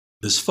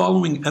This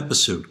following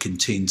episode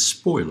contains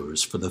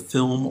spoilers for the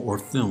film or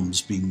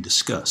films being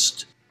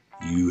discussed.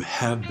 You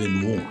have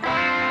been warned.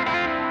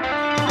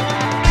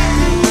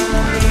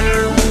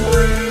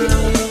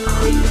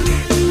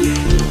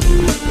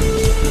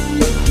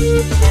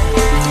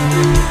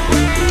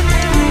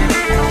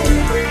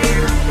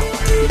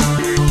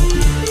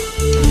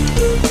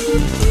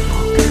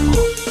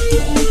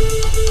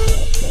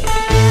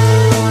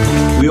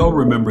 We all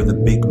remember the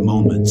big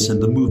moments in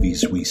the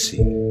movies we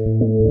see.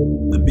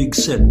 The big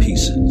set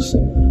pieces,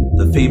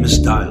 the famous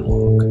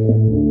dialogue,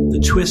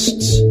 the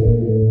twists,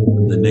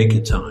 the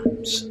naked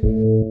times.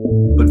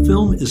 But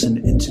film is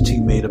an entity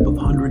made up of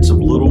hundreds of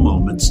little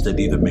moments that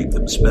either make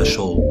them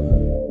special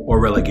or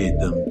relegate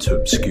them to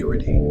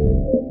obscurity.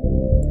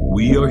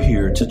 We are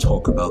here to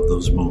talk about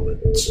those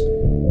moments.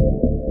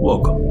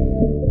 Welcome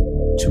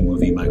to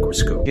Movie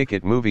Microscope. Kick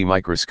it, Movie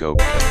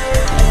Microscope.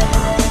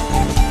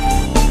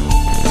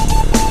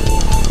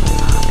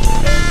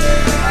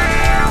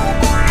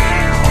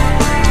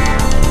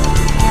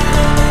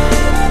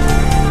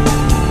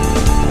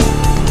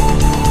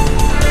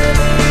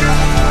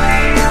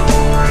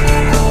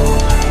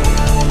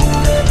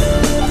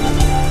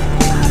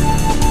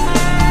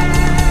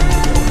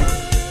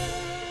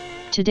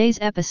 Today's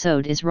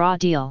episode is Raw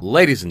Deal.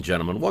 Ladies and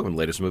gentlemen, welcome to the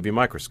latest Movie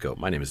Microscope.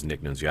 My name is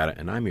Nick Nunziata,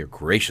 and I'm your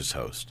gracious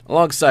host.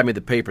 Alongside me,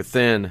 the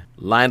paper-thin,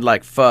 lined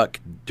like fuck,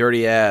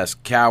 dirty-ass,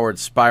 coward,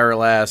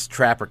 spiral-ass,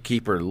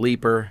 trapper-keeper,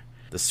 leaper,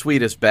 the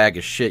sweetest bag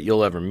of shit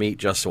you'll ever meet,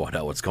 just so I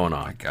know what's going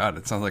on. Oh my God,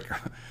 it sounds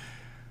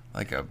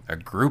like a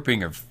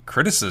grouping of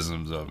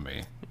criticisms of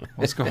me.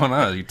 What's going on?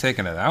 Are you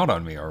taking it out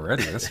on me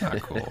already? That's not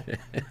cool.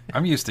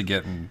 I'm used to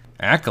getting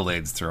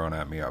accolades thrown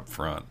at me up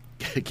front.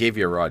 Gave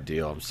you a raw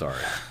deal, I'm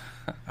sorry.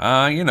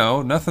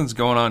 Nothing's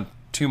going on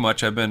too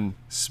much. I've been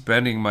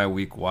spending my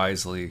week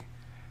wisely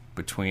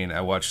between,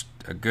 I watched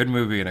a good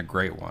movie and a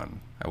great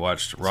one. I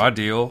watched Raw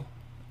Deal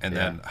and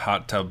then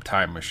Hot Tub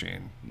Time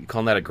Machine. You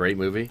calling that a great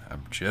movie?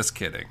 I'm just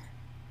kidding.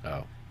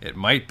 Oh. It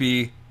might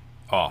be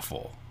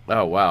awful.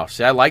 Oh, wow.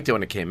 See, I liked it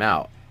when it came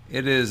out.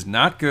 It is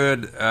not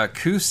good.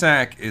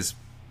 Cusack is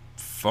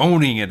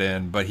phoning it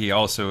in, but he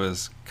also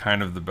is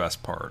kind of the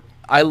best part.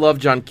 I love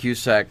John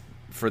Cusack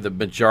for the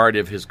majority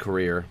of his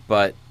career,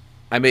 but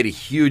I made a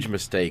huge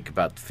mistake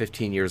about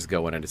 15 years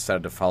ago when I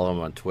decided to follow him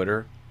on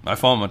Twitter. I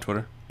follow him on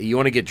Twitter. You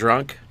want to get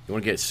drunk? You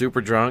want to get super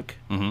drunk?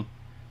 Mm-hmm.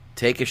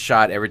 Take a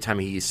shot every time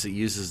he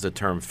uses the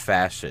term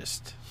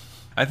fascist.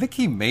 I think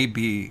he may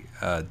be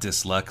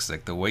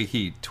dyslexic. The way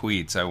he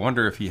tweets, I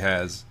wonder if he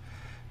has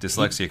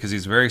dyslexia, because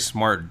he's a very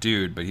smart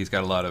dude, but he's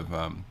got a lot of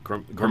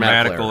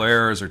grammatical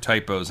errors or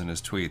typos in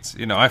his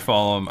tweets. I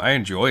follow him. I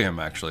enjoy him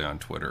actually on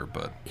Twitter,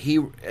 but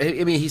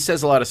he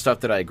says a lot of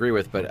stuff that I agree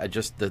with, but I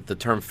just the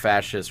term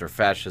fascist or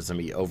fascism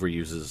he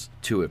overuses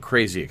to a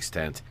crazy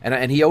extent,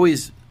 and he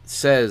always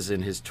says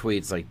in his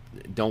tweets like,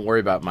 "Don't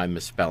worry about my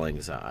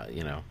misspellings,"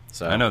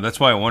 So I know that's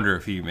why I wonder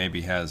if he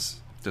maybe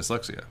has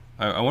dyslexia.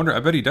 I wonder. I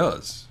bet he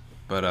does,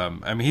 but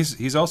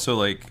he's also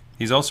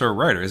a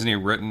writer, isn't he?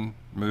 Written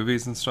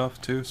movies and stuff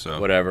too, so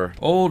whatever.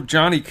 Old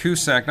Johnny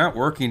Cusack not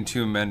working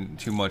too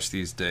much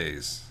these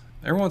days.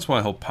 Every once in a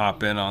while he'll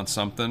pop in on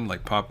something,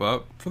 like pop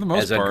up for the most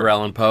part. As Edgar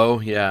Allan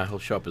Poe, yeah, he'll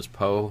show up as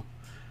Poe.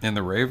 In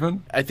The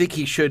Raven? I think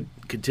he should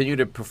continue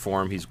to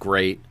perform. He's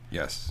great.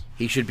 Yes.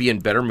 He should be in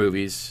better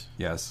movies.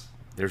 Yes.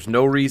 There's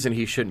no reason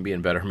he shouldn't be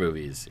in better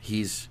movies.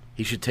 He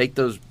should take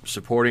those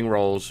supporting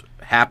roles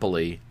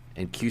happily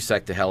and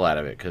Cusack the hell out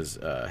of it, because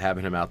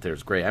having him out there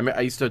is great. I mean,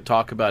 I used to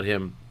talk about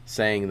him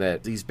saying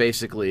that he's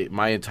basically,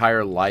 my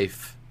entire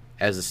life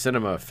as a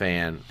cinema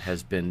fan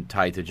has been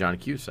tied to John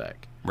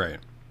Cusack. Right.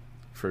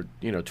 For,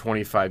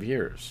 25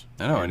 years.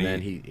 I know. And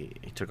then he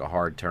took a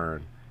hard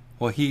turn.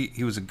 Well, he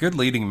was a good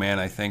leading man,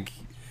 I think.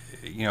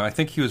 I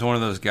think he was one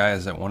of those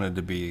guys that wanted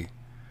to be.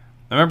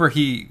 I remember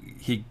he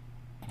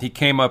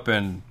came up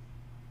in,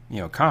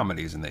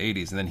 comedies in the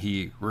 80s, and then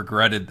he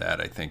regretted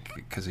that, I think,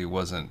 because he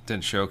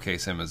didn't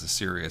showcase him as a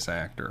serious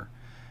actor.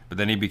 But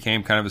then he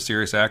became kind of a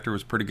serious actor,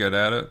 was pretty good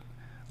at it.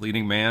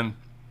 Leading man.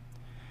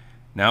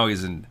 Now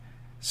he's in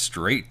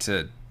straight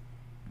to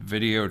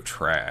video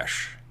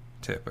trash,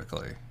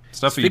 typically.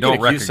 Stuff that you don't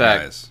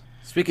recognize.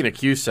 Speaking of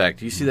Cusack,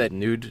 do you see that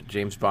nude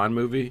James Bond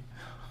movie?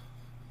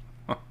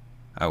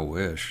 I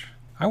wish.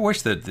 I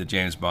wish that the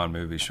James Bond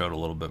movie showed a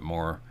little bit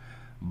more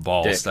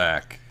ball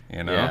stack,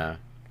 Yeah.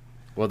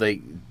 Well,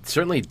 they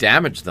certainly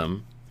damaged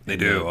them. They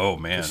do. Oh,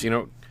 man.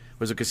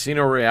 Was it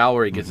Casino Royale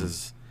where he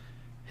gets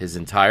his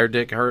entire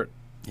dick hurt?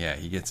 Yeah,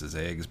 he gets his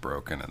eggs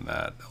broken in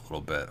that a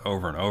little bit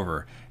over and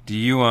over. Do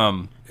you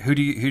who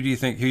do you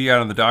think you got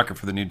on the docket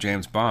for the new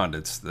James Bond?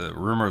 It's the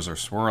rumors are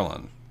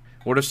swirling.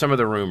 What are some of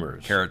the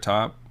rumors? Carrot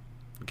Top.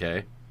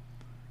 Okay.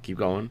 Keep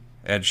going.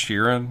 Ed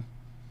Sheeran.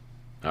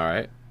 All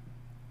right.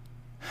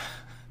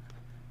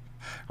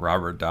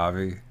 Robert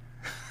Davi.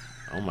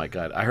 Oh my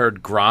God! I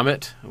heard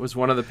Gromit was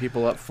one of the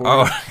people up for.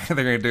 Oh, they're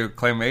gonna do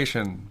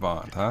claymation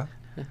Bond, huh?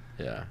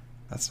 Yeah.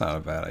 That's not a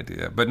bad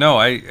idea. But no,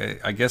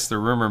 I guess the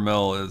rumor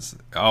mill is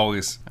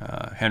always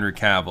Henry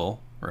Cavill,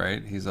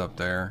 right? He's up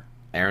there.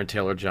 Aaron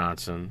Taylor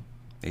Johnson.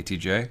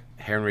 ATJ?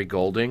 Henry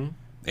Golding.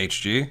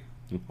 HG.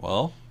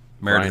 Well,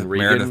 Brian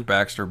Regan. Meredith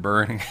Baxter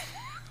Bernie.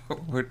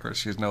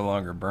 She's no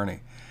longer Bernie.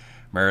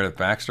 Meredith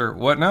Baxter.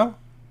 What now?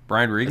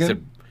 Brian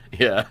Regan?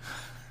 Yeah.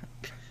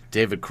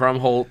 David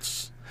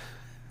Krumholtz.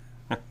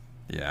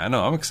 Yeah, I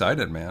know. I'm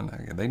excited,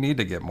 man. They need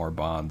to get more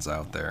Bonds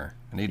out there.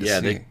 I need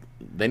to see.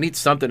 They need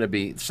something to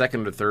be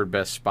second or third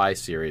best spy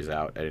series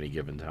out at any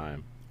given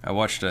time. I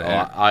watched it.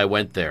 I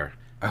went there.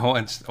 I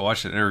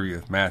watched an interview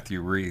with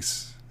Matthew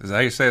Rhys. Is that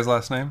how you say his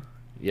last name?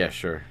 Yeah,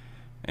 sure.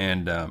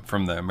 And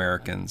from the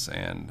Americans,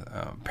 and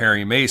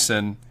Perry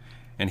Mason,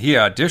 and he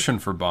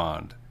auditioned for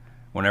Bond.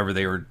 When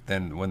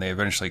they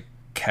eventually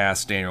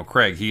cast Daniel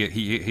Craig, he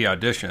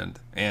auditioned,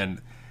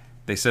 and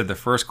they said the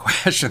first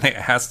question they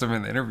asked him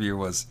in the interview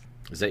was,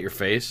 "Is that your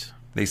face?"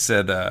 They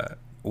said,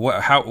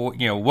 what's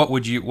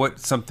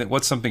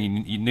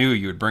something you knew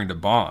you would bring to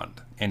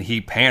Bond? And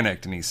he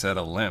panicked and he said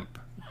a limp.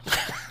 He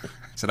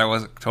said, I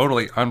was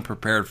totally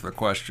unprepared for the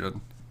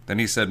question. Then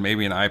he said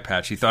maybe an eye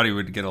patch. He thought he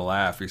would get a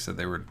laugh. He said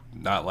they were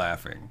not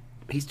laughing.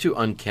 He's too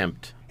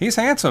unkempt. He's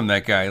handsome,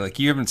 that guy. Like,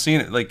 you haven't seen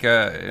it. Like,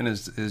 in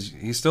his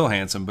he's still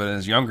handsome, but in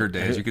his younger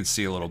days, you could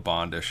see a little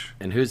Bondish.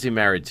 And who's he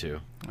married to?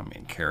 I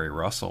mean, Carrie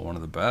Russell, one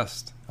of the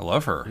best. I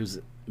love her. Who's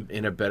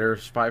in a better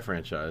spy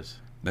franchise?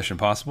 Mission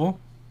Impossible?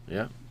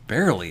 Yeah.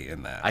 Barely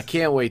in that. I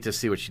can't wait to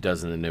see what she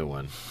does in the new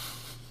one.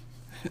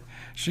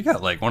 She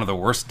got, like, one of the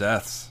worst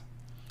deaths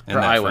in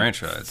that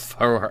franchise.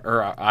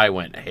 Her eye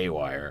went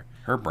haywire.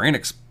 Her brain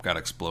got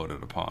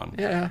exploded upon.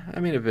 Yeah, I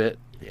mean, a bit.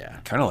 Yeah.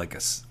 Kind of like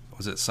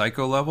was it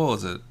Psycho level?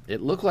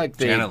 It looked like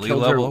they Janet Leigh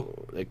killed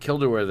level? her. They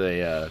killed her with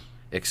a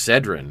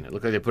Excedrin. It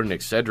looked like they put an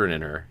Excedrin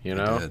in her. You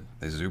know,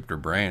 they zooped her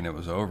brain. It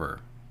was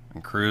over.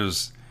 And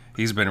Cruise,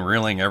 he's been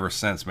reeling ever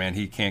since. Man,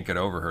 he can't get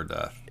over her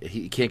death.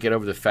 He can't get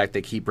over the fact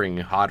they keep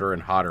bringing hotter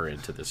and hotter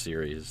into the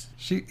series.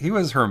 He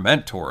was her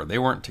mentor. They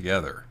weren't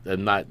together.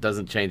 And that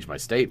doesn't change my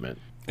statement.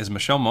 Is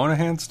Michelle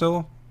Monaghan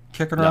still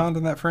kicking around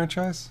in that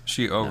franchise?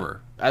 She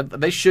over. No.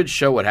 They should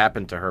show what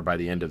happened to her by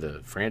the end of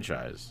the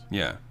franchise.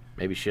 Yeah.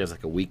 Maybe she has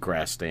like a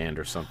wheatgrass stand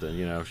or something,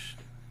 you know.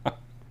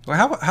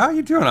 Well, how are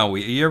you doing on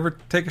wheat? You ever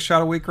take a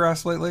shot of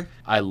wheatgrass lately?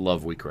 I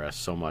love wheatgrass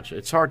so much.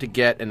 It's hard to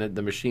get, and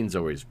the machines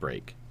always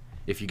break.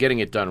 If you're getting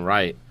it done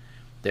right,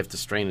 they have to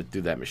strain it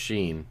through that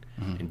machine,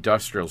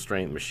 industrial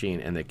strain machine,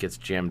 and it gets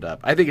jammed up.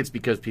 I think it's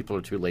because people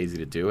are too lazy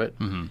to do it,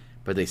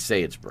 but they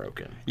say it's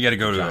broken. You got to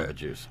go to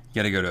juice. You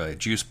got to go to a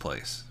juice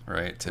place,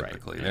 right?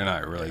 Typically, they're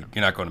not really. Yeah.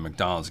 You're not going to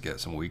McDonald's to get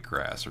some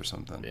wheatgrass or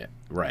something. Yeah,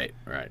 right.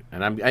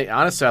 And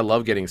honestly, I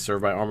love getting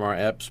served by Omar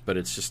Epps, but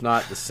it's just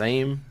not the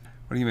same.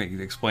 What do you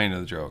mean? Explain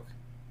the joke.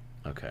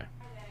 Okay.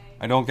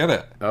 I don't get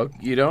it. Oh,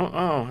 you don't?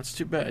 Oh, that's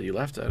too bad. You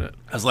laughed at it.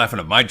 I was laughing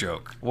at my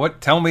joke. What?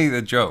 Tell me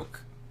the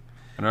joke.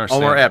 I don't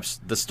understand. Omar Epps,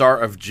 the star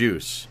of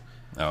Juice.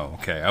 Oh,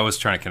 okay. I was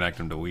trying to connect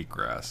him to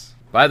wheatgrass.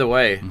 By the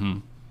way,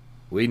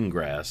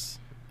 Whedongrass,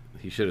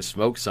 he should have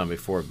smoked some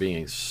before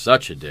being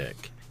such a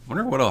dick.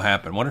 Wonder what'll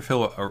happen. Wonder if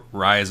he'll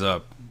rise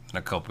up in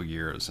a couple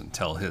years and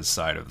tell his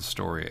side of the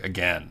story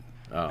again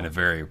in a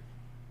very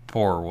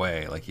poor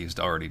way, like he's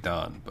already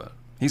done. But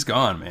he's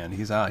gone, man.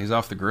 He's out. He's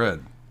off the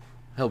grid.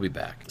 He'll be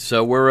back.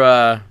 So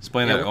we're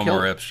explain that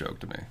Omar Epps joke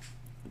to me.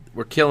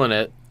 We're killing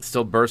it.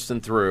 Still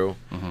bursting through.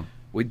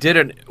 We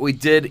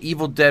did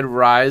Evil Dead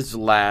Rise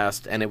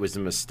last, and it was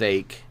a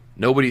mistake.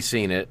 Nobody's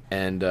seen it,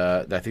 and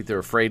I think they're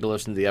afraid to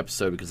listen to the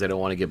episode because they don't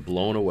want to get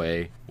blown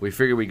away. We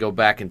figured we'd go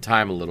back in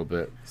time a little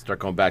bit, start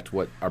going back to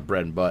what our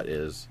bread and butter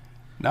is.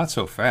 Not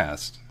so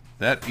fast.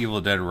 That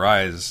Evil Dead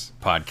Rise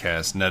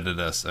podcast netted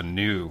us a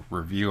new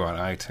review on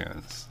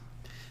iTunes.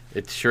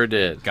 It sure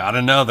did. Got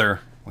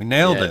another. We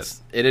nailed it.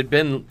 It had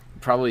been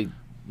probably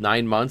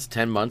 9 months,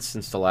 10 months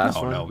since the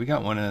last one. No, we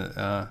got one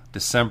in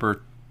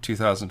December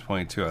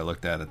 2022. I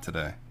looked at it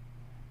today.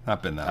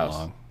 Not been that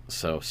long.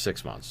 So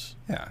 6 months.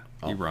 Yeah,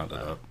 you rounded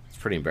up. It's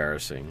pretty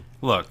embarrassing.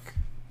 Look,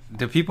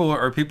 are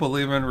people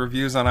leaving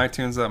reviews on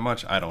iTunes that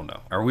much? I don't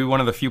know. Are we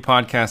one of the few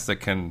podcasts that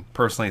can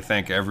personally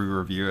thank every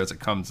review as it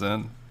comes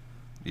in?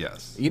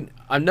 Yes.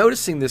 I'm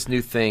noticing this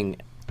new thing.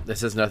 This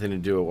has nothing to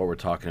do with what we're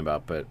talking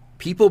about, but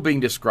people being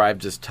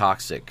described as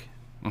toxic.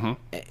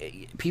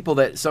 People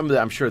that some of them,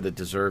 I'm sure, that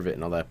deserve it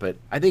and all that, but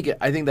I think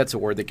that's a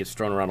word that gets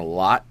thrown around a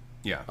lot.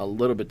 Yeah, a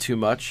little bit too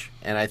much.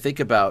 And I think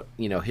about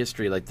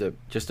history, like the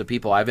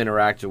people I've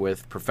interacted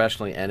with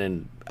professionally, and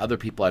in other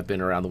people I've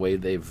been around, the way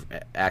they've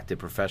acted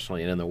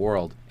professionally and in the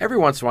world. Every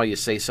once in a while, you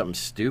say something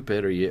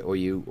stupid, or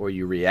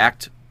you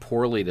react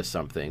poorly to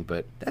something,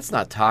 but that's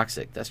not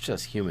toxic. That's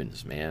just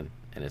humans, man.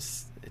 And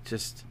it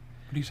just.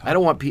 I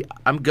don't want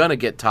I'm gonna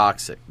get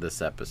toxic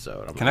this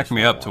episode. Connect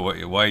me up to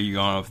why are you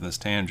going off in this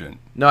tangent?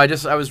 No, I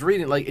was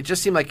reading, like, it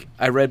just seemed like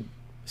I read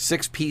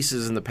 6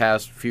 pieces in the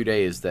past few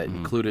days that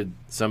included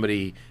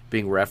somebody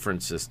being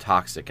referenced as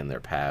toxic in their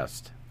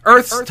past.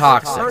 Earth's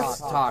toxic. Earth's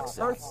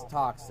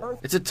toxic.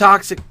 It's a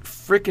toxic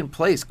freaking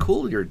place.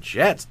 Cool your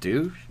jets,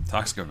 dude.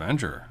 Toxic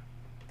Avenger,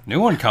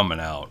 new one coming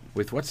out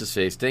with what's his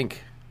face?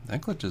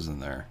 Dinklage is in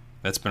there.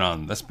 That's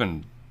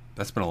been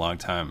a long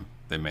time.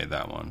 They made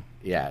that one.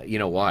 Yeah, you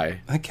know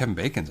why? I think Kevin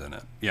Bacon's in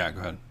it. Yeah, go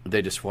ahead.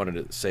 They just wanted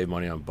to save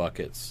money on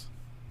buckets.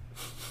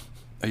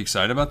 Are you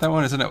excited about that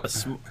one? Isn't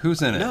it?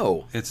 Who's in it?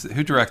 No. It's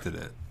who directed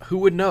it? Who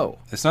would know?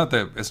 It's not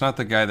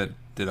the guy that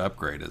did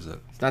Upgrade, is it?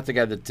 It's not the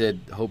guy that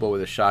did Hobo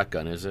with a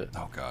Shotgun, is it?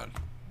 Oh God.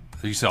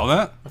 Did you saw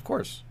that? Of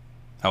course.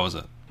 How was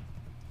it?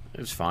 It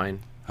was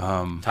fine.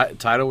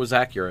 Title was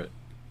accurate.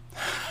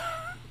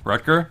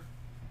 Rutger?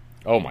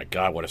 Oh my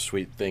God, what a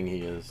sweet thing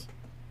he is.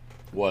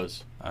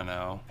 Was. I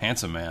know.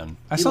 Handsome man.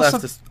 I He saw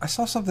left us- I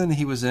saw something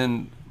he was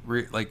in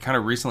kind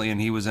of recently,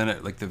 and he was in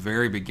it like the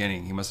very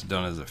beginning. He must have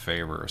done it as a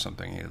favor or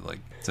something. He had, like,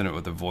 it's in it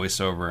with a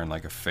voiceover and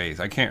like a face.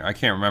 I can't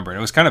remember. And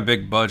it was kind of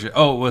big budget.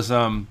 Oh, it was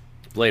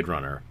Blade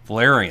Runner.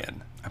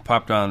 Valerian. I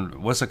popped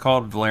on, what's it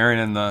called? Valerian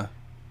and the...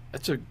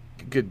 That's a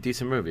good,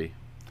 decent movie.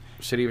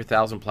 City of a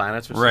Thousand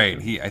Planets or Right.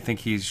 something? I think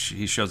he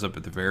shows up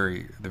at the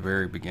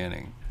very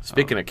beginning.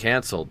 Speaking of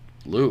canceled,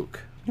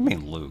 Luke What do you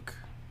mean Luke?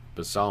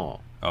 Besson.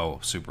 Oh,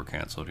 super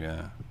canceled,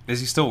 yeah. Is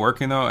he still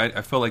working, though?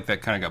 I feel like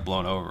that kind of got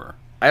blown over.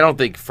 I don't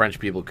think French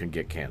people can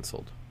get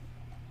canceled.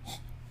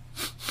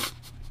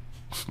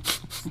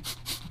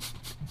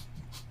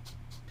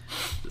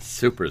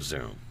 Super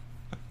zoom.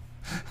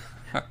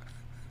 I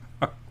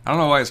don't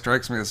know why it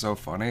strikes me as so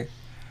funny,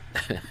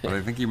 but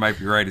I think you might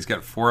be right. He's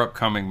got 4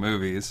 upcoming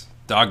movies.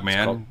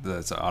 Dogman,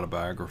 that's an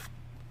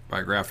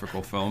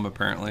autobiographical film,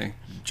 apparently.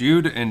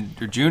 June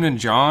and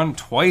John,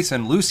 twice,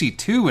 and Lucy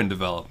 2 in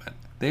development.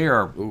 They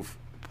are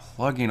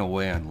plugging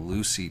away on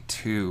Lucy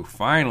 2,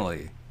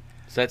 finally.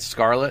 Is that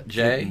Scarlett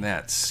J? Getting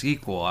that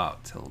sequel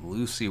out to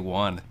Lucy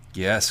 1.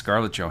 Yeah,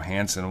 Scarlett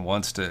Johansson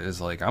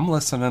is like, I'm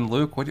listening,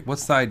 Luke.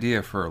 What's the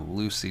idea for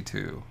Lucy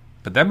 2?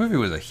 But that movie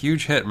was a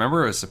huge hit.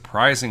 Remember, it was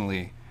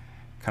surprisingly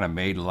kind of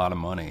made a lot of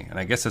money. And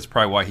I guess that's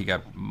probably why he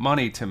got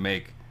money to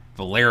make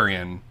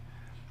Valerian,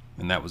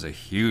 and that was a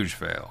huge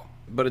fail.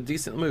 But a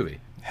decent movie.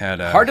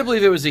 Had Hard to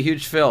believe it was a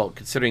huge fail,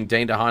 considering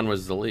Dane DeHaan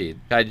was the lead.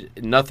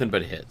 Nothing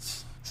but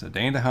hits. So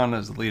Dane DeHaan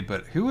was the lead,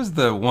 but who was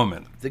the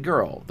woman? The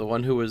girl, the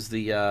one who was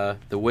the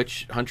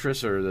witch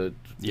huntress, or the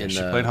She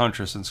played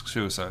Huntress in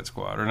Suicide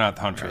Squad, or not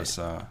Huntress,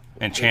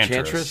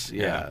 Enchantress.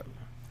 Yeah.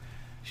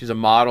 She's a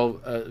model.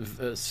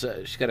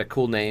 She's got a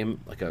cool name,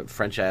 like a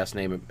French-ass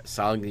name,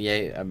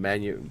 Saligny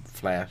Emmanuel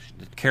Flash.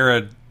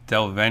 Cara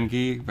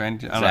Delevingne.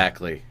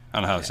 Exactly. I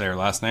don't know how to say her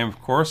last name,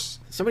 of course.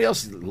 Somebody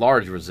else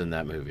large was in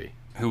that movie.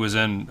 Who was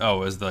in?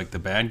 Was like the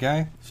bad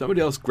guy?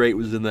 Somebody else great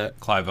was in that.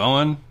 Clive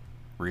Owen,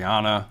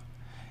 Rihanna.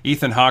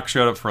 Ethan Hawke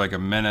showed up for like a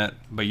minute,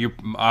 but you're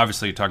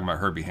talking about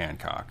Herbie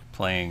Hancock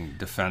playing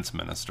defense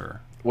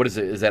minister. What is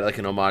it? Is that like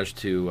an homage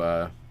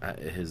to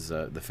his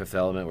The Fifth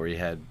Element, where you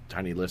had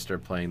Tiny Lister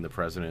playing the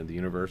president of the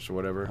universe or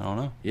whatever? I don't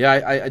know. Yeah,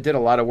 I did a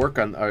lot of work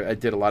on. I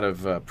did a lot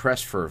of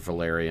press for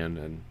Valerian,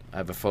 and I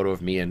have a photo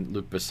of me and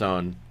Luc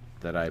Besson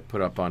that I put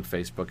up on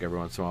Facebook every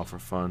once in a while for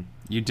fun.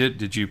 You did?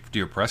 Did you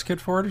do a press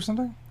kit for it or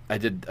something? I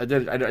did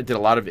a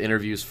lot of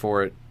interviews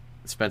for it.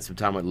 Spent some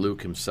time with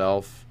Luke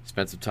himself.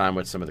 Spent some time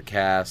with some of the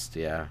cast,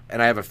 yeah.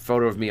 And I have a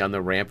photo of me on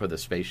the ramp of the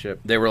spaceship.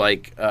 They were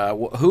like,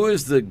 who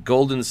is the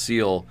Golden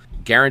Seal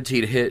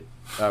guaranteed hit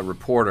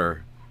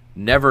reporter,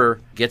 never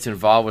gets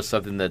involved with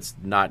something that's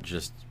not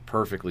just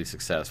perfectly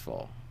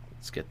successful?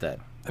 Let's get that.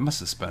 They must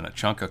have spent a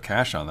chunk of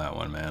cash on that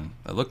one, man.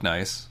 It looked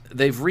nice.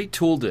 They've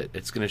retooled it.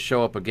 It's going to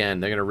show up again.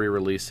 They're going to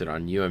re-release it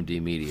on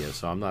UMD Media,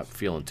 so I'm not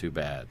feeling too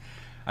bad.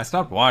 I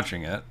stopped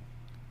watching it.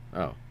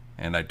 Oh.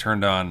 And I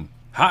turned on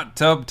Hot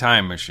Tub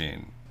Time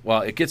Machine.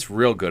 Well, it gets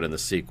real good in the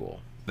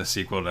sequel. The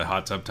sequel to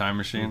Hot Tub Time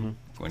Machine?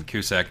 Mm-hmm. When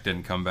Cusack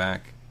didn't come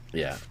back?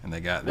 Yeah. And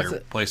they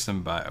replaced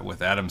him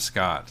with Adam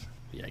Scott.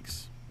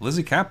 Yikes.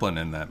 Lizzie Kaplan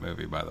in that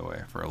movie, by the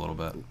way, for a little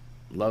bit.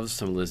 Loves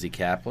some Lizzie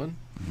Kaplan.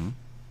 Mm-hmm.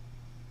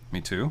 Me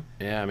too.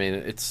 Yeah, I mean,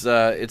 it's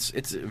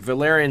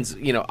Valerian's,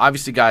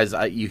 obviously, guys,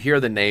 you hear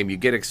the name, you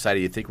get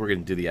excited, you think we're going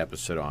to do the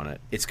episode on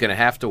it. It's going to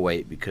have to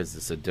wait because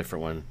it's a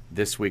different one.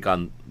 This week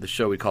on the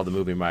show we call the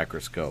movie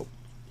Microscope.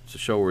 It's a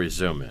show where we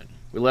zoom in.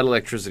 We let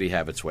electricity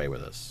have its way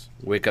with us.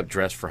 We wake up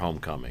dressed for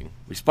homecoming.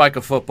 We spike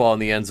a football in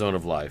the end zone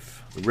of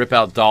life. We rip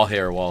out doll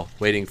hair while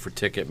waiting for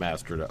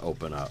Ticketmaster to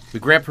open up. We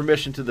grant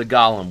permission to the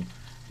golem.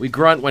 We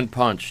grunt when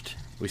punched.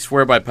 We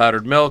swear by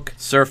powdered milk,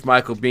 surf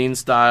Michael Bean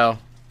style,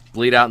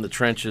 bleed out in the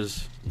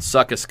trenches, and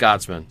suck a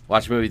Scotsman.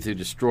 Watch a movie to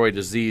destroy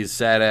diseased,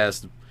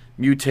 sad-ass,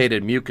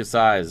 mutated mucus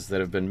eyes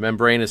that have been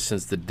membranous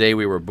since the day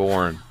we were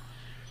born.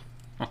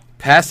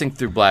 Passing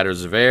through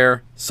bladders of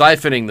air,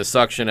 siphoning the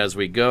suction as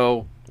we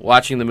go,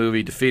 watching the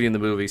movie, defeating the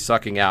movie,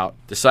 sucking out,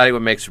 deciding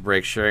what makes or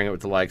breaks, sharing it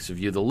with the likes of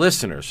you, the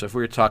listeners. So if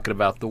we were talking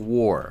about the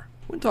war,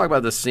 we talk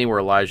about the scene where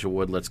Elijah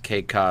Wood lets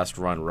Kay Cost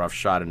run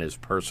roughshod in his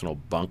personal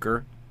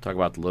bunker. Talk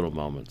about the little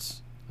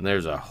moments. And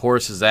there's a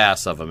horse's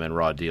ass of them in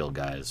Raw Deal,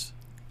 guys.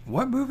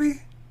 What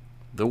movie?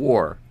 The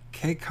War.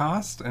 Kay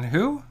Cost and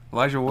who?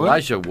 Elijah Wood?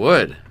 Elijah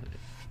Wood.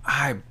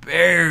 I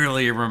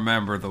barely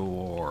remember The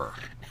War.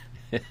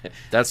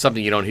 That's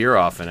something you don't hear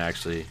often,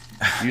 actually.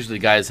 Usually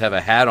guys have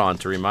a hat on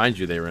to remind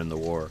you they were in the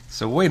war.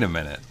 So wait a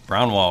minute.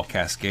 Brownwall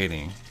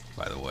cascading,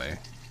 by the way.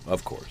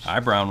 Of course. Hi,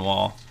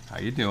 Brownwall. How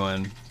you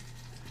doing?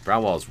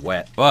 Brownwall's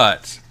wet.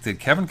 But did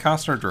Kevin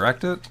Costner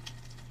direct it?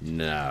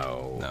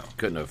 No.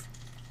 Couldn't have.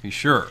 You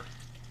sure?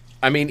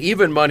 I mean,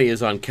 Even Money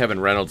is on Kevin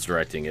Reynolds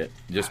directing it,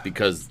 just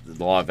because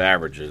the law of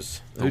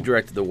averages. Who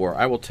directed The War?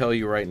 I will tell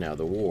you right now,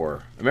 The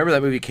War. I remember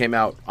that movie came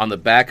out on the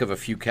back of a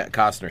few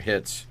Costner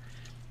hits.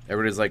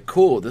 Everybody's like,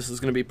 cool, this is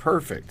going to be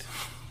perfect.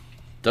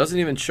 Doesn't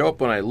even show up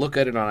when I look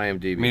at it on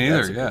IMDb. Me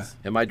neither, yeah.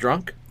 Am I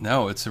drunk?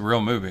 No, it's a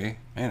real movie.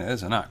 Man, it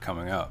is not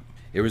coming up.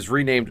 It was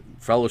renamed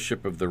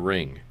Fellowship of the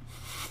Ring.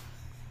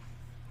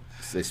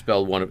 So they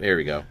spelled one of... There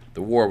we go.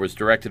 The War was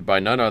directed by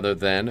none other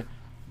than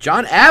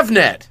John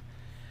Avnet.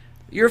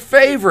 Your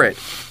favorite.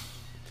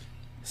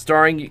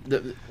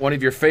 Starring one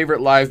of your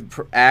favorite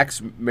live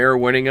acts, Mare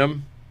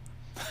Winningham.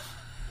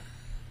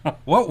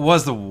 What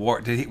was The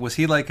War? Did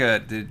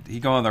he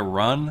go on the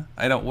run?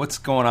 What's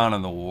going on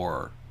in The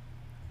War?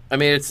 I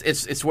mean,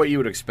 it's what you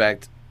would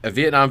expect. A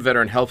Vietnam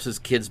veteran helps his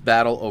kids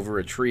battle over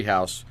a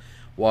treehouse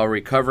while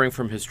recovering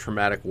from his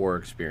traumatic war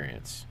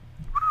experience.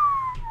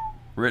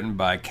 Written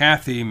by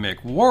Kathy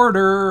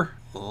McWhorter.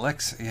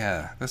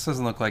 This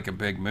doesn't look like a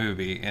big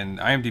movie, and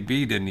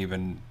IMDb didn't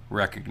even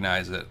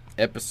recognize it.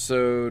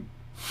 Episode.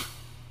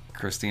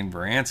 Christine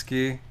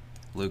Baranski,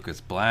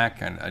 Lucas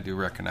Black. I do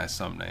recognize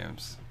some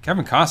names.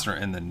 Kevin Costner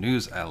in the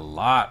news a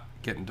lot,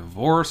 getting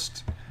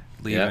divorced,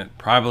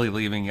 probably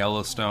leaving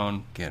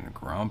Yellowstone, getting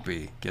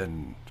grumpy,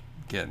 getting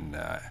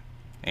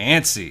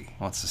antsy.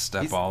 Wants to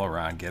step all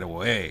around, get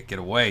away.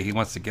 He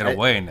wants to get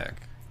away, Nick.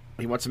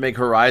 He wants to make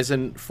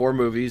Horizon 4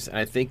 movies, and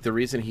I think the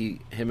reason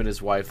him and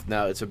his wife,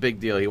 now it's a big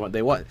deal.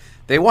 They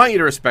want you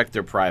to respect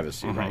their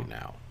privacy right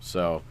now.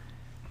 So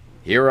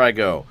here I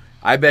go.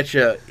 I bet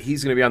you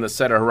he's going to be on the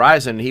set of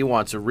Horizon. And he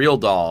wants a real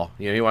doll.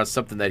 He wants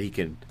something that he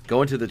can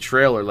go into the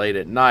trailer late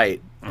at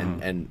night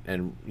and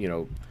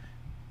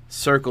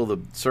circle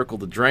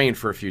the drain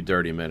for a few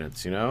dirty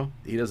minutes. He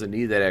doesn't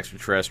need that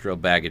extraterrestrial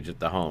baggage at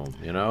the home.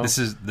 This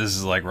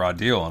is like Raw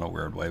Deal in a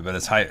weird way, but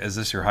is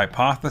this your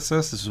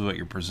hypothesis? This is what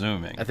you're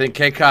presuming. I think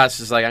K. Koss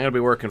is like, I'm going to be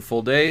working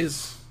full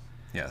days.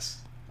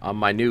 Yes. On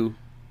my new,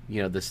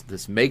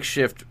 this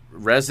makeshift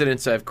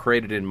residence I've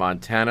created in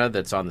Montana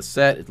that's on the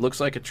set. It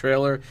looks like a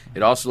trailer.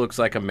 It also looks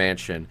like a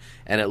mansion.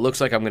 And it looks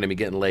like I'm going to be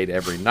getting laid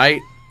every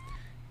night.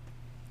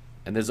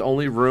 And there's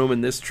only room in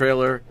this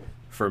trailer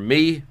for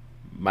me,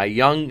 my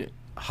young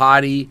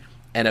hottie,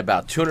 and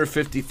about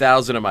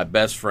 250,000 of my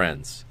best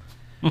friends.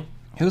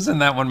 Who's in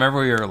that one?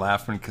 Remember we were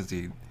laughing because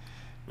he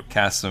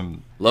cast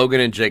some...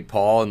 Logan and Jake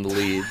Paul in the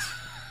leads.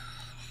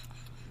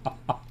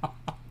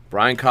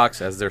 Brian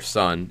Cox as their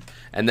son.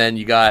 And then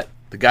you got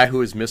the guy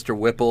who is Mr.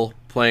 Whipple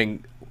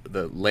playing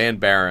the land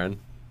baron.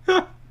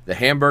 The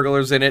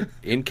Hamburglers in it,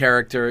 in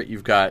character.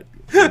 You've got,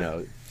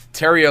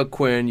 Terry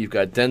O'Quinn. You've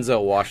got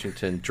Denzel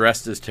Washington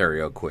dressed as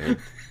Terry O'Quinn.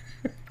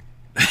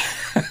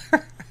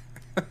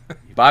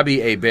 Bobby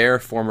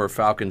Hebert, former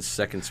Falcons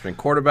second-string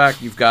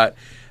quarterback. You've got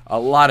a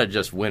lot of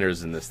just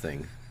winners in this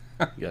thing.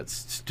 You got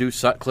Stu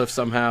Sutcliffe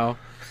somehow.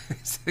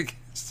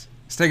 He's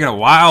taking a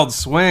wild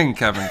swing,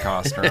 Kevin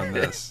Costner, on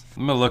this.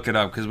 I'm going to look it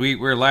up because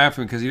we're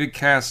laughing because he did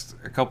cast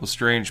a couple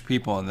strange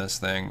people in this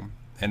thing.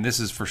 And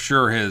this is for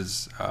sure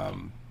his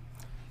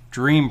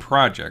dream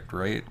project,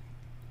 right?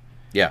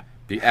 Yeah,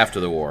 after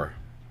the war.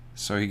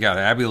 So you got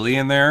Abby Lee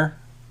in there,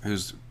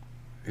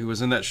 who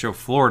was in that show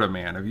Florida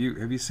Man. Have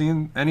you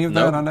seen any of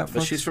that on Netflix?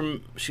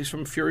 But she's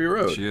from Fury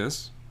Road. She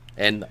is.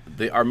 And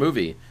our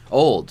movie,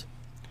 Old.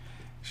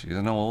 She's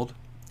an old.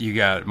 You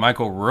got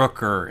Michael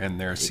Rooker in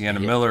there, Sienna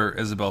Miller,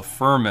 Isabel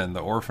Furman, the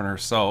orphan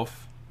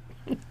herself,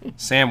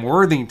 Sam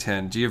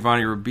Worthington,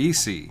 Giovanni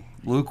Ribisi,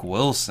 Luke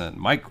Wilson,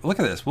 Mike. Look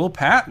at this, Will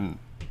Patton.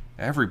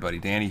 Everybody.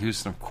 Danny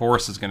Houston, of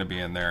course, is going to be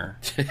in there.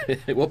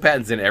 Will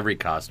Patton's in every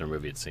Costner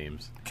movie, it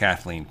seems.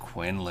 Kathleen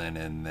Quinlan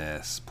in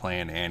this,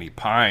 playing Annie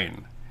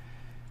Pine.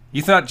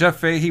 You thought Jeff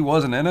Fahey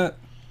wasn't in it?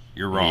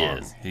 You're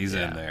wrong. He's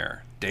in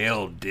there.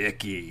 Dale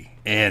Dickey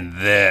in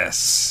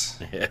this.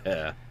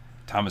 Yeah.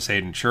 Thomas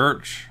Hayden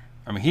Church.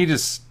 I mean,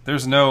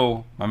 there's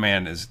no, my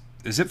man, is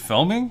it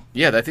filming?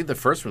 Yeah, I think the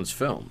first one's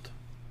filmed.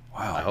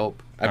 Wow. I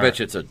hope. I bet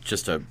you it's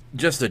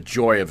just a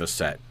joy of a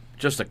set.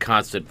 Just a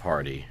constant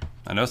party.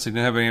 I noticed he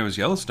didn't have any of his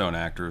Yellowstone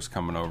actors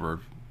coming over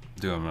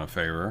doing him a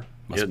favor.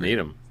 He doesn't need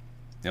them.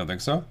 You don't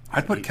think so?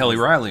 I'd put Kelly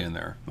Riley in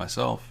there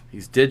myself.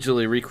 He's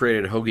digitally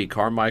recreated Hoagie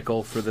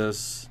Carmichael for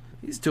this.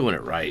 He's doing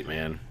it right,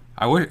 man.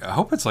 I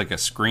hope it's like a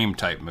Scream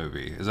type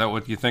movie. Is that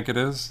what you think it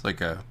is?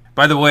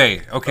 By the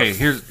way, okay,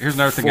 here's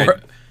another thing.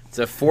 It's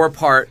a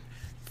 4-part,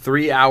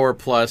 3-hour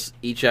plus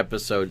each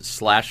episode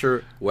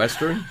slasher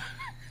western.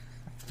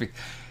 It'd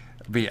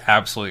be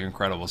absolutely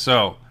incredible.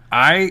 So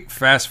I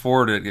fast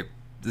forwarded.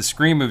 The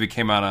Scream movie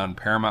came out on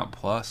Paramount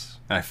Plus,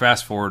 and I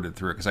fast forwarded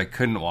through it because I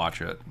couldn't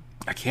watch it.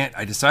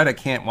 I decided I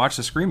can't watch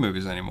the Scream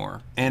movies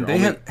anymore. And they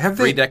have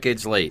 3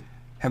 decades late.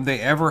 Have they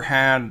ever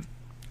had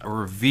a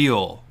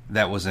reveal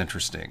that was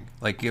interesting?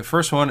 Like the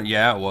first one,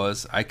 yeah, it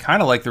was. I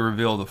kind of like the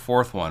reveal of the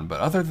fourth one, but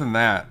other than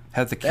that,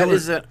 had the killer... That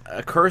is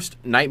a cursed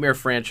nightmare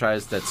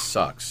franchise that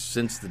sucks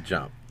since the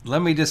jump.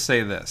 Let me just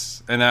say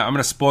this, and I'm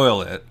going to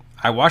spoil it.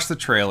 I watched the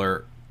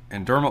trailer,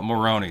 and Dermot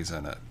Mulroney's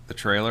in it, the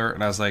trailer,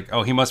 and I was like,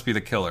 oh, he must be the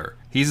killer.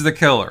 He's the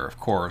killer, of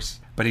course,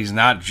 but he's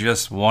not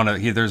just one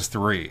of... there's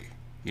 3.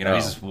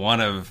 He's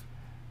one of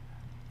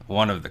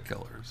one of the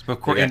killers. But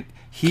of course, Yeah. and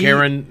he,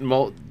 Karen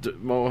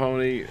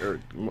Mahoney or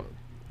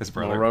his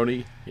brother.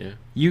 Maroney. Yeah.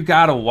 You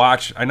gotta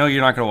watch. I know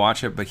you're not gonna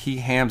watch it, but he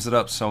hams it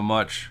up so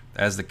much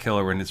as the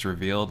killer when it's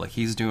revealed. Like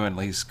he's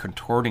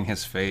contorting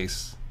his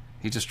face.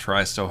 He just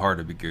tries so hard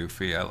to be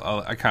goofy. I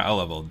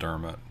love old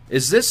Dermot.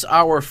 Is this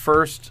our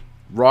first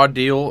Raw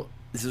Deal?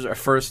 This is our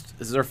first.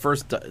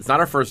 It's not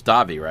our first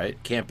Davi, right?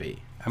 Can't be.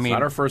 I mean, it's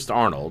not our first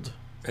Arnold.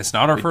 It's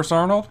not our first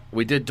Arnold.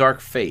 We did Dark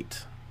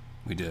Fate.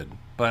 We did,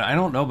 but I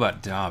don't know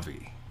about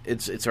Davi.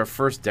 It's our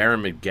first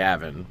Darren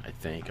McGavin, I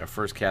think. Our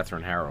first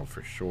Catherine Harrow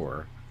for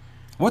sure.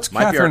 What's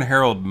Catherine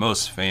Harold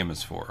most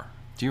famous for?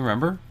 Do you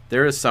remember?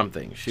 There is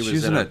something. She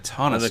was in a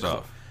ton of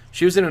stuff.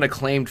 She was in an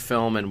acclaimed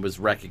film and was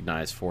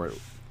recognized for it.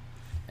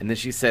 And then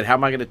she said, "How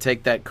am I going to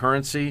take that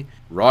currency?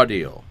 Raw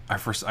Deal."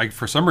 For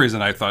some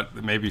reason, I thought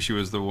that maybe she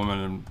was the woman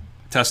in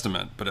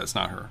Testament, but it's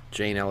not her.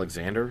 Jane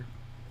Alexander?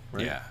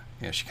 Right?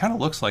 Yeah. She kind of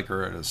looks like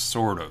her,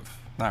 sort of.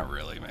 Not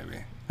really,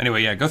 maybe.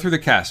 Anyway, yeah, go through the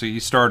cast. So you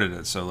started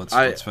it, so let's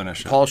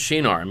finish it. Paul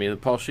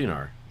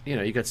Sheenar. You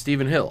know, you got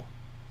Stephen Hill,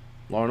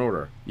 Law and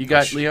Order. You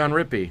got Leon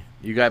Rippey.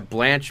 You got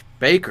Blanche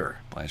Baker.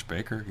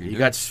 You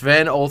got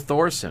Sven O.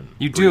 Thorson.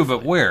 You do,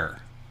 but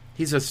where?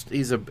 He's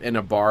in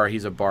a bar.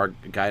 He's a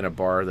guy in a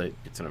bar that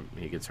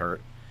he gets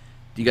hurt.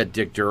 You got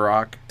Dick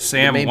Durock.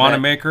 Sam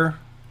Wanamaker.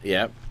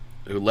 Yep.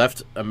 Who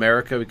left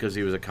America because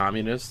he was a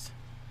communist.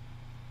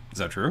 Is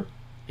that true?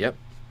 Yep.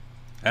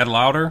 Ed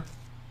Lauder.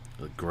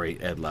 The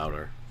great Ed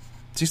Lauder.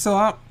 Is he still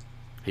out?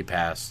 He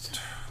passed.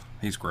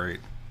 He's great.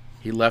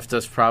 He left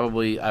us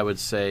probably, I would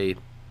say,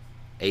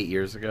 8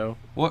 years ago.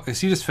 What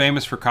is he just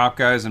famous for cop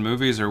guys in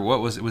movies, or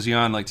what was he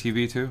on like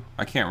TV too?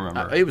 I can't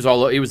remember. He was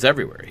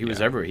everywhere. He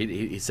was everywhere.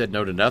 He said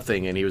no to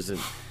nothing, and he was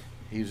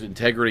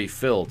integrity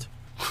filled.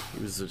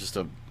 He was just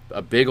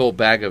a big old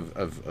bag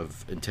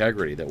of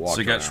integrity that walked.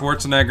 So you got around.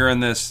 Schwarzenegger in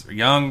this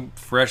young,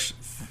 fresh,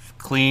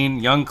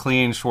 clean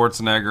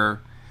Schwarzenegger,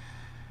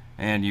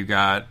 and you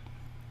got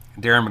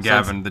Darren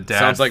McGavin, the dad.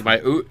 Sounds like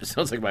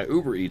my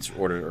Uber Eats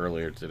order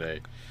earlier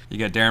today. You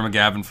got Darren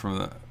McGavin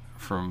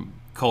from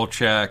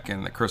Kolchak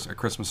and A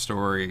Christmas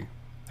Story,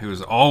 who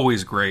is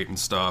always great and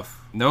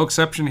stuff. No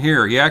exception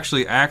here. He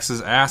actually acts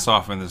his ass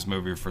off in this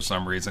movie for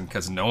some reason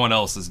because no one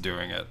else is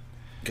doing it.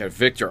 Got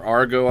Victor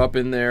Argo up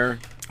in there.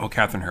 Oh,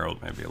 Catherine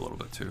Harold maybe a little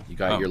bit too. You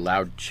got your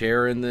loud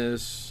chair in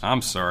this.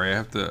 I'm sorry, I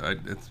have to.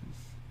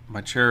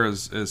 My chair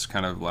is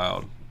kind of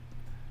loud.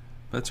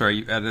 That's all right.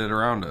 You edited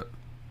around it.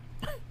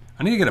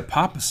 I need to get a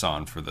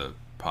Papasan for the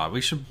pod.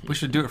 We should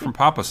do it from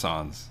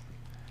Papasan's.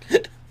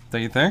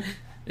 Don't you think?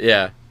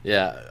 Yeah.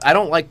 I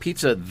don't like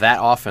pizza that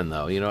often,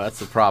 though. You know, that's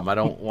the problem. I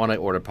don't want to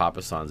order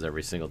Papasans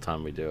every single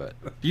time we do it.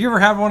 Do you ever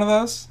have one of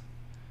those?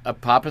 A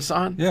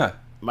Papasan? Yeah.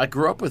 I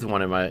grew up with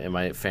one in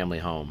my family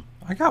home.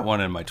 I got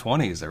one in my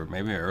 20s, or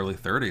maybe early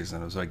 30s,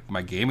 and it was like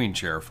my gaming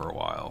chair for a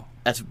while.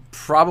 That's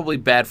probably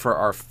bad for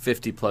our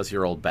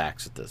 50-plus-year-old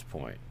backs at this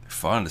point.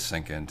 Fun to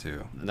sink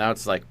into. Now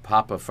it's like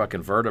Papa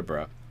fucking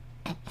vertebra.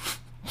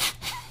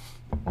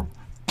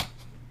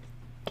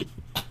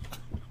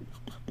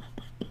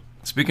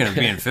 Speaking of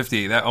being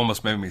 50, that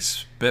almost made me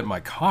spit my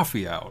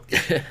coffee out.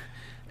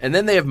 And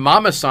then they have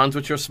Mama Sans,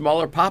 which are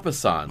smaller Papa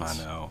Sans. I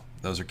know.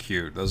 Those are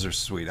cute. Those are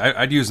sweet.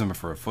 I'd use them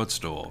for a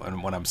footstool,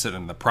 and when I'm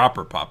sitting in the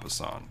proper Papa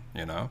San,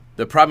 you know?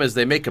 The problem is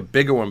they make a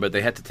bigger one, but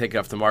they had to take it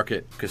off the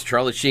market because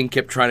Charlie Sheen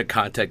kept trying to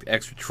contact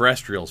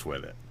extraterrestrials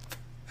with it.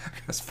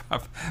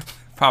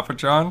 Papa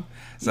John?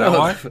 Is that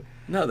why?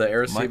 No, the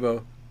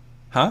Arecibo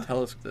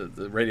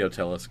the radio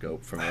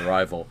telescope from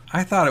Arrival.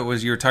 I thought it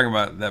was you were talking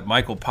about that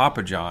Michael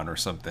Papa John or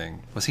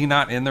something. Was he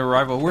not in the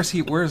Arrival? What's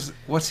he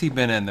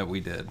been in that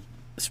we did?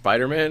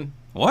 Spider-Man?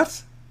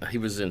 What? He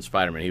was in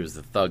Spider-Man. He was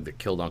the thug that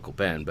killed Uncle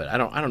Ben, but I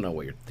don't know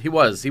what he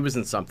was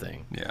in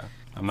something. Yeah.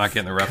 I'm not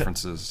getting the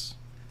references.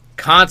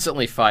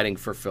 Constantly fighting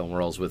for film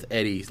roles with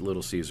Eddie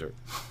Little Caesar.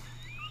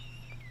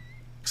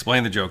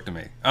 Explain the joke to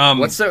me.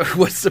 What's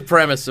the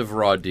premise of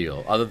Raw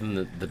Deal other than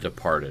the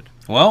Departed?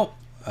 Well,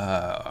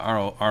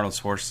 Arnold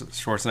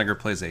Schwarzenegger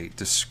plays a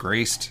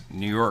disgraced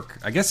New York.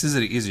 I guess is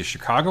he a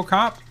Chicago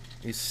cop?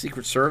 He's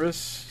Secret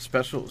Service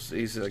special.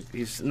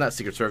 He's not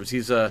Secret Service.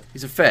 He's a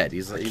Fed.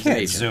 He's an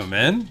agent. Zoom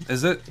in.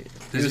 Is it?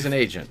 He was an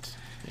agent.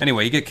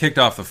 Anyway, you get kicked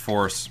off the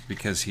force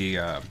because he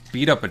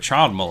beat up a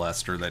child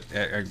molester,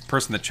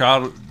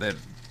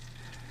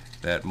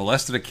 that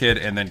molested a kid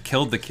and then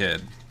killed the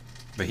kid.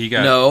 But he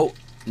got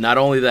not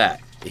only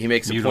that. He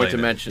makes a point to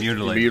mention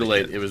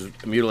mutilated. It was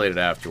mutilated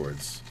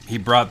afterwards. He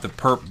brought the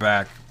perp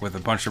back with a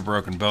bunch of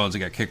broken bones. He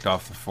got kicked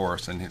off the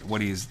force, and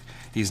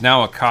he's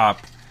now a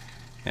cop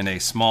in a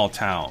small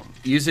town.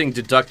 Using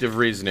deductive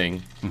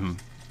reasoning,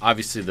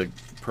 obviously the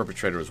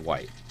perpetrator is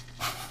white,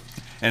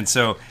 and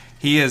so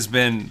he has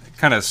been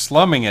kind of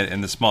slumming it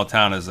in the small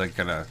town as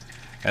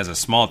a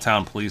small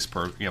town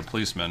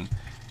policeman,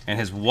 and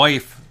his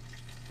wife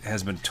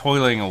has been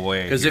toiling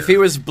away. Because if he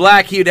was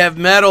black, he'd have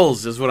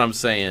medals, is what I'm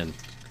saying.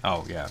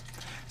 Oh yeah.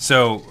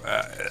 So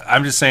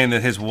I'm just saying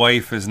that his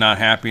wife is not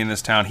happy in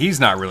this town. He's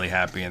not really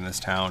happy in this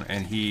town,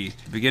 and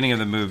beginning of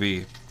the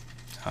movie,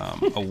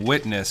 a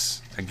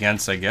witness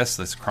against, I guess,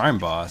 this crime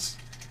boss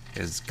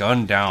is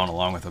gunned down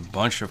along with a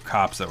bunch of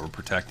cops that were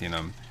protecting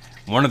him.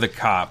 One of the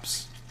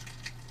cops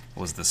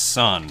was the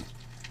son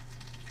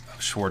of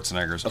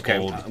Schwarzenegger's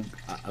old...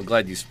 I'm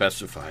glad you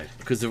specified.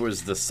 Because if it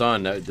was the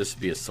son, this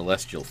would be a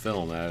celestial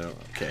film.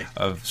 Okay.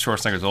 Of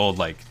Schwarzenegger's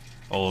old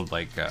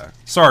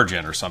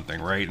sergeant or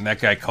something, right? And that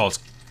guy calls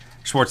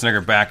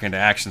Schwarzenegger back into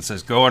action,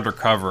 says, go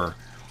undercover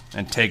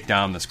and take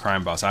down this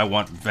crime boss. I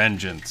want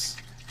vengeance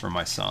for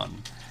my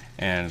son.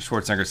 And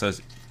Schwarzenegger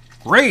says,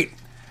 great,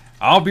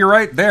 I'll be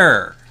right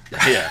there.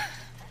 Yeah.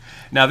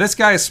 Now, this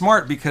guy is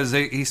smart because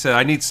he said,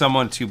 I need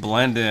someone to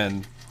blend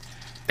in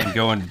and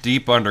go in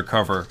deep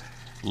undercover.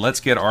 Let's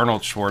get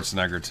Arnold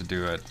Schwarzenegger to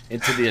do it.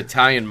 Into the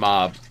Italian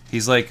mob.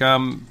 He's like,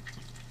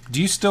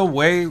 do you still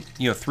weigh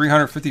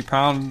 350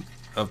 pounds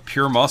of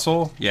pure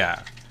muscle?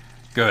 Yeah.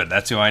 Good,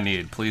 that's who I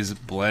need. Please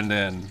blend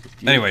in.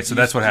 Anyway, so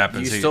that's what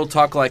happens. You still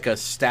talk like a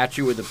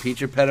statue with a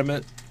peach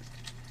impediment?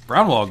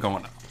 Brownwall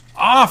going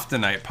off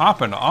tonight,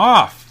 popping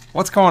off.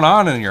 What's going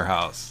on in your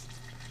house?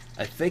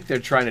 I think they're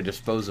trying to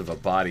dispose of a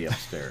body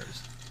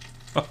upstairs.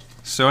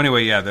 So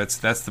anyway, yeah, that's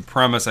the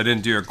premise. I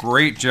didn't do a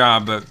great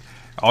job, but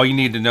all you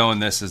need to know in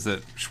this is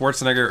that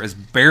Schwarzenegger is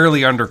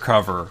barely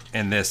undercover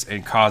in this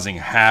and causing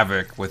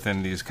havoc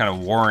within these kind of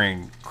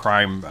warring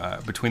crime,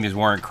 between these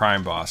warring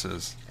crime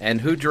bosses.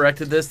 And who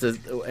directed this?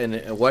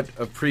 And what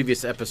a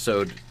previous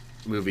episode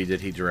movie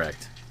did he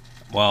direct?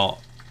 Well,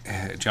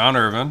 John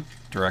Irvin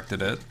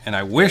directed it, and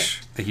I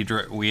wish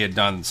that we had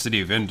done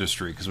City of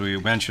Industry because we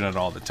mention it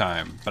all the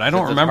time. But I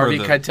don't remember Harvey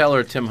Keitel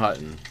or Tim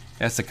Hutton.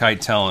 That's the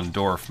Keitel and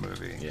Dorff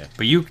movie. Yeah.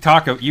 But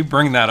you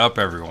bring that up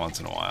every once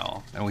in a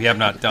while, and we have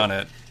not done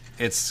it.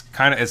 It's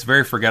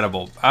very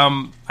forgettable.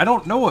 I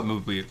don't know what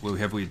movie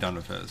have we done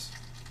with his.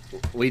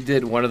 We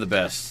did one of the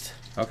best.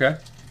 Okay.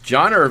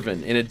 John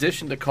Irvin, in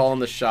addition to calling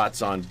the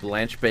shots on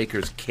Blanche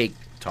Baker's cake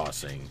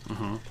tossing,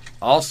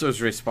 also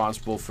is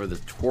responsible for the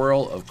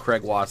twirl of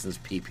Craig Watson's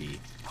pee-pee.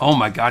 Oh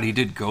my God, he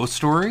did Ghost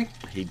Story?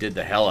 He did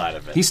the hell out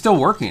of it. He's still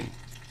working.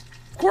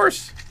 Of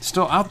course.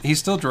 Still out. He's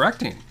still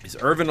directing. He's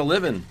Irvin a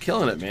living,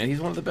 killing it, man. He's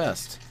one of the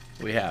best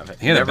we have.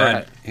 He had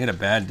a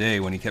bad day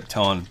when he kept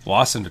telling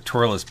Wasson to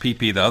twirl his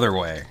pee-pee the other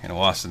way, and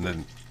Wasson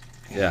didn't.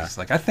 He's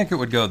like, I think it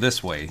would go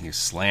this way. He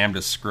slammed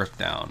his script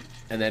down.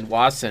 And then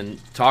Wasson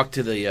talked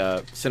to the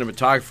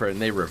cinematographer,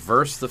 and they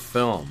reversed the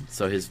film,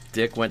 so his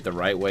dick went the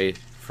right way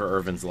for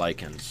Irvin's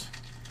lichens.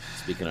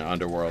 Speaking of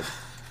Underworld.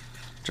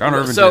 John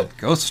Irvin did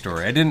Ghost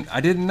Story. I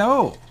didn't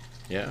know.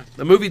 Yeah,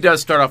 the movie does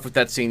start off with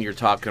that scene you're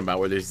talking about,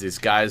 where there's these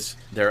guys.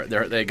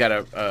 They got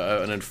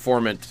an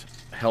informant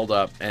held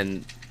up,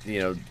 and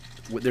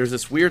there's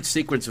this weird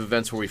sequence of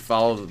events where we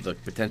follow the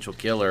potential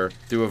killer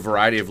through a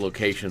variety of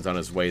locations on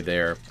his way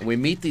there, and we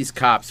meet these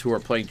cops who are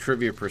playing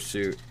Trivia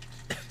Pursuit.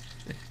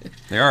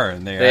 They are,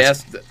 and they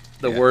ask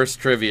the worst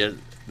trivia.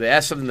 They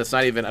ask something that's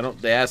not even.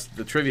 They ask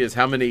the trivia is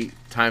how many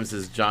times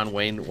has John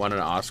Wayne won an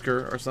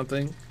Oscar or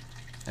something.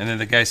 And then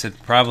the guy said,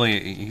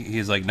 probably,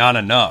 he's like, not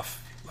enough.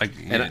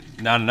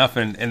 Not enough,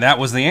 and that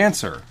was the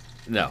answer.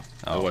 No,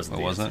 it wasn't.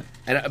 It wasn't?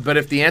 But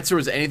if the answer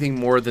was anything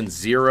more than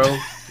 0,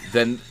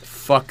 then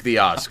fuck the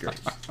Oscars.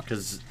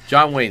 Because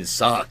John Wayne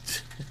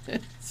sucked.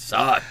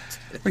 Sucked.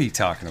 What are you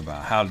talking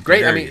about? How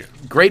great? dare you?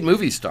 Great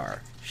movie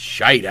star.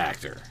 Shite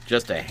actor.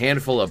 Just a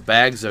handful of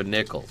bags of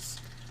nickels.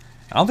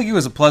 I don't think he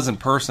was a pleasant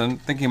person. I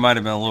think he might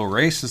have been a little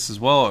racist as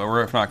well,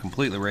 or if not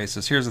completely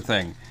racist. Here's the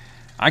thing.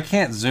 I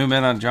can't zoom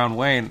in on John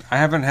Wayne. I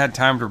haven't had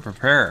time to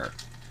prepare.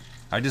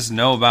 I just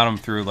know about him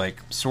through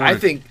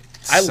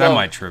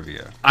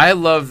semi-trivia. I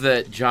love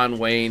that John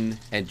Wayne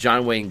and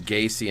John Wayne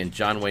Gacy and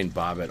John Wayne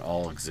Bobbitt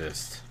all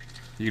exist.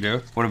 You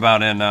do? What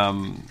about in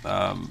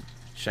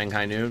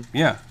Shanghai Noon?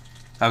 Yeah,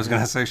 I was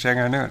going to say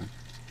Shanghai Noon.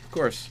 Of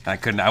course.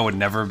 I would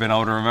never have been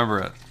able to remember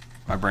it.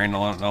 My brain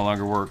no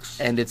longer works.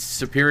 And its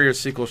superior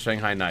sequel,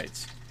 Shanghai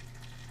Nights.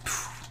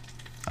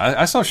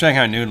 I saw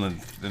Shanghai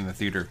Noon in the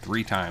theater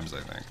 3 times,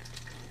 I think.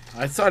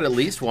 I saw it at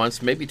least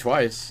once, maybe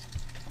twice.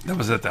 That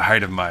was at the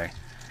height of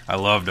I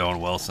loved Owen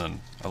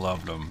Wilson. I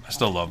loved him. I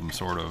still love him,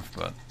 sort of.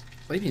 But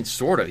what do you mean,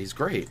 sort of? He's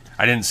great.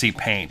 I didn't see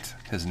Paint,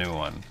 his new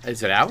one.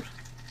 Is it out?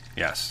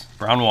 Yes.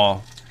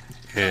 Brownwall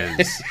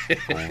is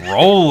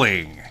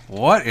rolling.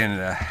 What in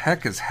the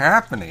heck is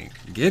happening?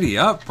 Giddy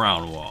up,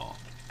 Brownwall.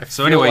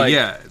 So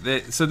anyway,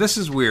 so this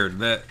is weird.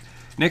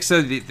 Nick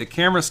said the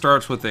camera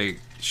starts with a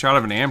shot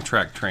of an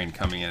Amtrak train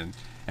coming in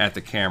at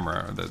the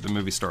camera. The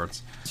movie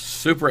starts.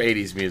 Super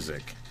 80s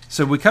music.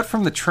 So we cut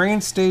from the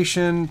train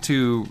station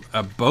to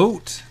a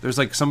boat. There's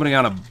like somebody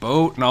on a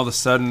boat, and all of a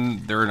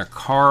sudden they're in a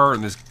car,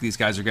 and these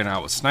guys are getting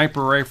out with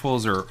sniper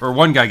rifles, or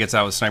one guy gets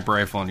out with a sniper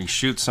rifle, and he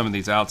shoots some of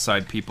these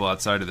outside people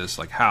outside of this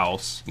like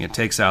house.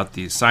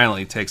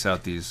 Silently takes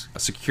out these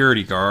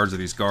security guards, or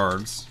these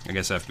guards, I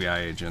guess FBI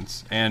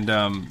agents, and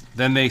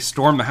then they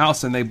storm the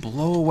house and they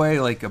blow away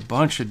like a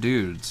bunch of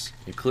dudes,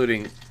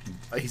 including.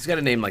 He's got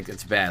a name like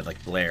it's bad,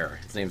 like Blair.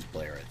 His name's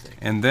Blair, I think.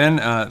 And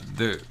then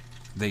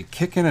they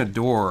kick in a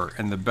door,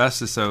 and the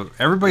best is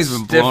everybody's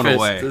been blown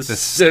away. The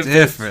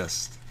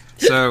stiffest.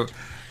 So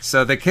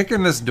So they kick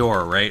in this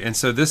door, right? And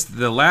so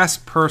the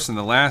last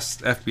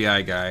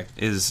FBI guy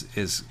is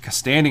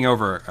standing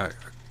over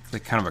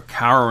kind of a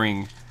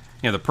cowering,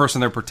 the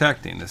person they're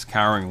protecting, this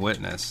cowering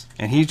witness.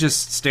 And he's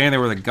just standing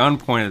there with a gun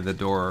pointed at the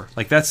door.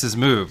 Like, that's his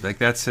move. Like,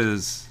 that's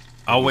his...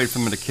 I'll wait for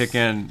him to kick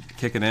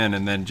it in,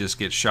 and then just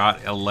get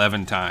shot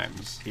 11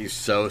 times. He's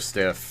so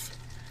stiff.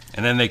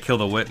 And then they kill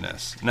the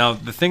witness. Now,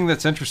 the thing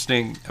that's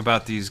interesting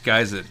about these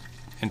guys that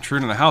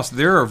intrude in the house,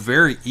 they're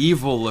very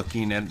evil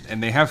looking, and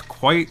they have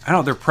quite, I don't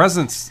know,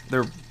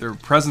 their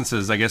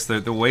presences, I guess,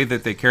 the way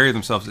that they carry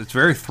themselves, it's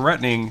very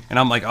threatening. And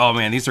I'm like, oh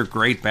man, these are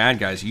great bad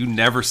guys. You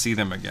never see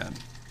them again.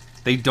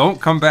 They don't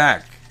come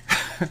back.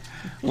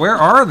 Where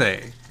are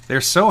they?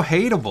 They're so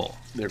hateable.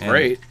 They're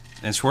great.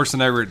 And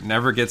Schwarzenegger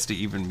never gets to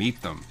even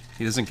meet them.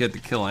 He doesn't get to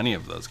kill any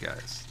of those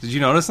guys. Did you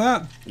notice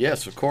that?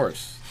 Yes, of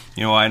course.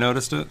 You know why I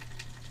noticed it?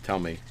 Tell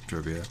me.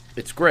 Trivia.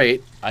 It's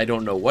great. I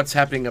don't know what's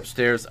happening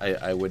upstairs.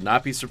 I would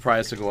not be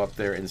surprised to go up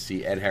there and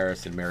see Ed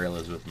Harris and Mary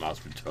Elizabeth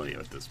Moss-Antonio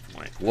at this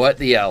point. What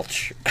the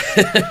Elch?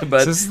 But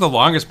so this is the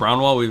longest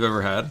brown wall we've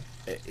ever had?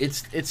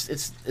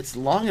 It's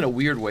long in a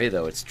weird way,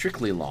 though. It's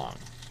strictly long.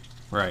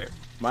 Right.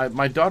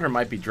 My daughter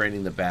might be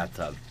draining the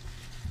bathtub,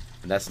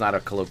 and that's not a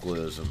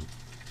colloquialism.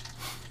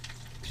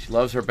 She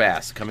loves her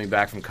baths. Coming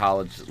back from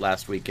college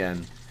last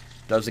weekend,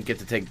 doesn't get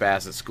to take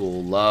baths at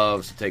school,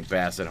 loves to take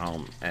baths at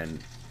home, and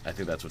I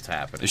think that's what's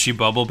happening. Is she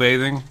bubble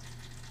bathing?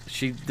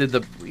 She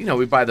did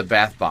we buy the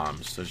bath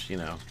bombs, so she,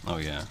 Oh,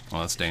 yeah.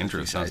 Well, that's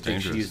dangerous. Sounds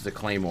dangerous. She used the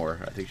Claymore.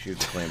 I think she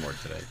used the Claymore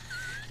today.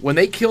 When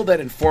they killed that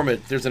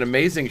informant, there's an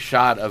amazing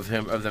shot of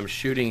them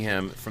shooting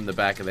him from the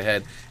back of the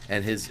head,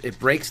 and it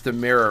breaks the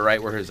mirror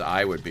right where his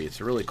eye would be.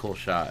 It's a really cool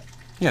shot.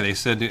 Yeah, they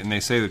say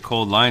the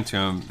cold line to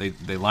him.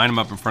 They line him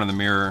up in front of the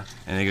mirror,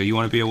 and they go, "You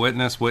want to be a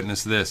witness?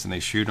 Witness this." And they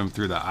shoot him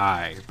through the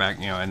eye, back,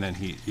 and then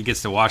he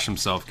gets to watch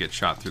himself get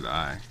shot through the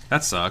eye.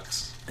 That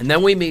sucks. And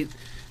then we meet,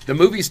 the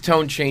movie's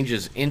tone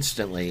changes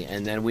instantly,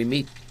 and then we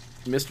meet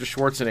Mr.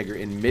 Schwarzenegger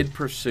in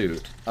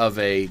mid-pursuit of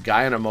a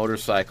guy on a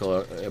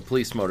motorcycle, a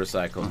police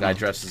motorcycle, a guy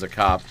dressed as a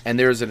cop, and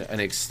there's an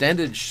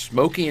extended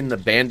Smokey and the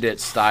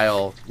Bandit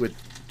style with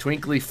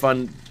twinkly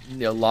fun,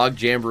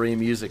 log jamboree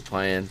music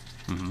playing.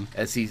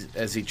 As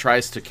he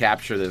tries to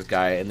capture this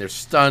guy, and there's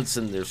stunts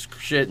and there's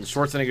shit, and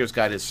Schwarzenegger's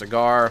got his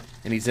cigar,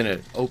 and he's in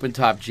an open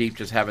top Jeep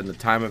just having the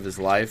time of his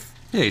life.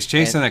 Yeah, he's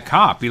chasing a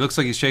cop. He looks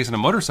like he's chasing a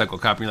motorcycle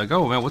cop. And you're like,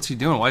 oh man, what's he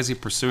doing? Why is he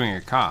pursuing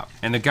a cop?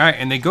 And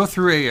they go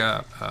through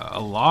a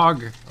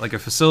log, like a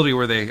facility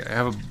where they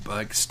have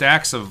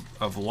stacks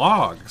of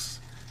logs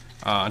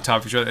on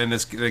top of each other, and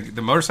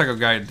the motorcycle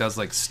guy does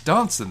like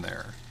stunts in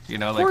there.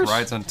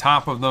 Rides on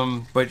top of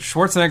them. But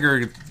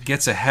Schwarzenegger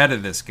gets ahead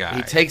of this guy.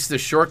 He takes the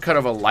shortcut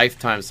of a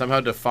lifetime, somehow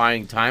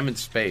defying time and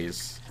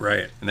space.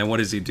 Right. And then what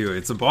does he do?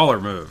 It's a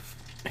baller move.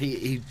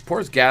 He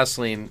pours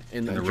gasoline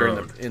in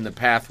the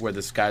path where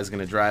this guy's going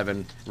to drive,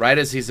 and right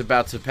as he's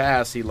about to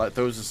pass, he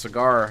throws a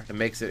cigar and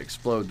makes it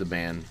explode the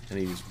man, and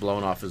he's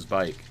blown off his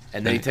bike.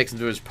 And then he takes him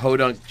to his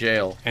podunk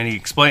jail. And he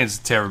explains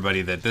to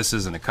everybody that this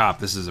isn't a cop,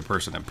 this is a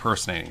person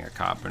impersonating a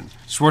cop. And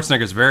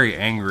Schwarzenegger's very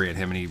angry at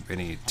him,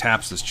 and he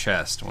taps his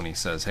chest when he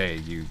says,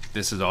 hey,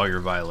 this is all your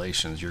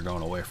violations, you're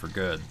going away for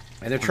good.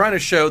 And they're trying to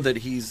show that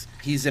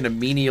he's in a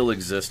menial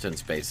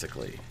existence,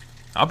 basically.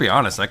 I'll be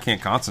honest, I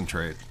can't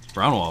concentrate.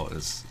 Brownwall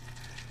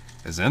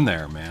is in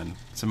there, man.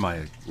 It's in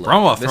my...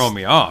 Brownwall throwing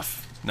me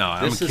off. No,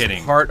 I'm kidding. This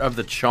is part of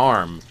the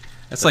charm.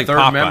 It's like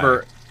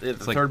Popeye. The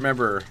third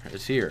member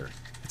is here.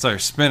 It's our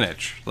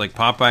spinach. Like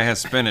Popeye has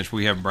spinach,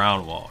 we have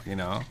Brownwall,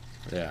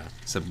 Yeah.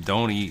 Except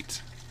don't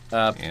eat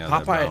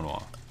Popeye.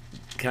 Brownwall.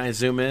 Can I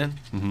zoom in?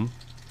 Mm-hmm.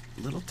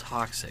 Little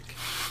toxic,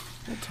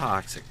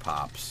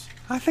 Pops.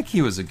 I think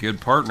he was a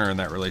good partner in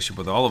that relationship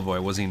with Olive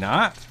Oyl, was he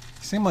not?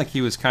 He seemed like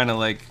he was kind of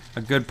like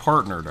a good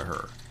partner to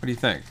her. What do you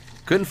think?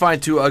 Couldn't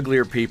find two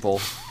uglier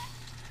people.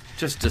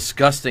 Just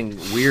disgusting,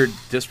 weird,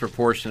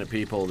 disproportionate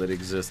people that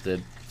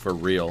existed for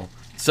real.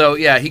 So,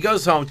 yeah, he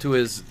goes home to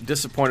his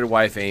disappointed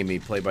wife, Amy,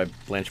 played by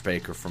Blanche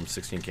Baker from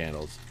 16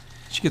 Candles.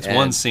 She gets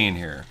one scene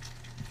here.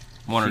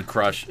 She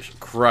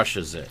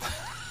crushes it.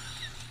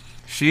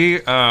 She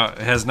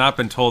has not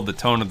been told the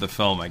tone of the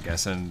film, I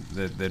guess, and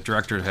the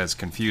director has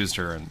confused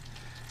her and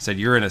said,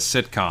 you're in a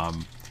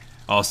sitcom.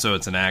 Also,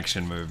 it's an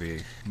action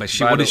movie. But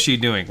what is she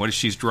doing?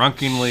 She's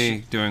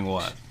drunkenly doing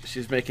what?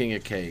 She's making a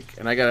cake.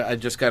 And I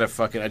just had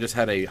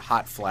a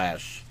hot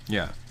flash.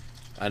 Yeah.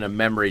 And a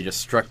memory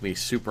just struck me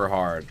super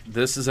hard.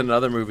 This is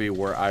another movie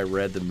where I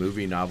read the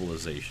movie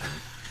novelization.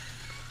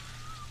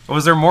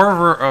 Was there more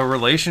of a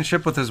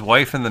relationship with his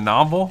wife in the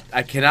novel?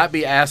 I cannot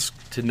be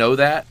asked to know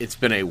that. It's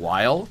been a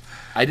while.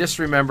 I just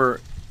remember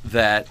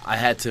that I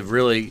had to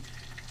really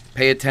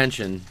pay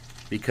attention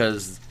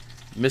because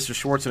Mr.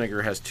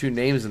 Schwarzenegger has two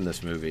names in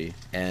this movie,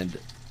 and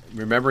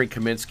remembering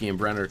Kaminsky and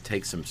Brenner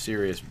takes some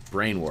serious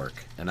brain work,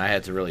 and I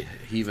had to really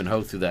heave and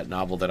hoe through that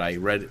novel that I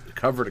read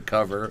cover to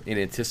cover in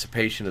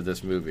anticipation of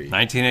this movie.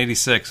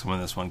 1986 when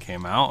this one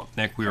came out.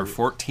 Nick, we were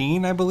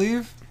 14, I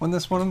believe, when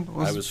this one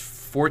was... I was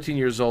 14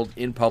 years old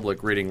in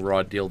public reading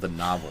Raw Deal, the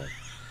novel.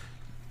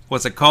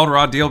 Was it called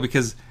Raw Deal?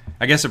 Because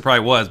I guess it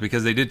probably was,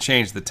 because they did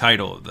change the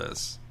title of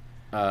this.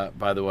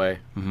 By the way,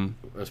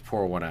 let's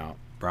pour one out.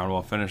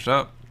 Brownwell finished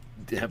up.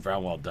 Yeah,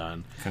 Brownwell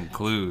done.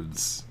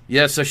 Concludes.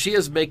 Yeah, so she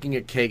is making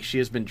a cake. She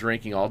has been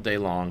drinking all day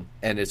long,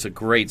 and it's a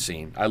great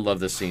scene. I love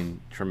this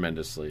scene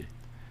tremendously.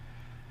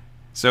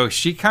 So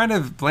she kind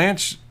of,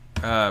 Blanche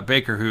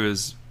Baker, who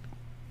is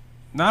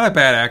not a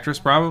bad actress,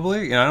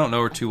 probably. I don't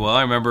know her too well.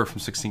 I remember her from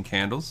 16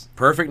 Candles.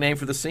 Perfect name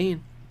for the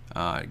scene.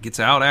 Gets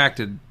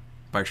outacted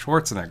by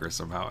Schwarzenegger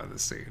somehow in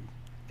this scene.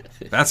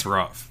 That's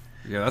rough.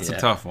 Yeah, that's a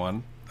tough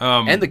one.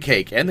 And the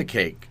cake.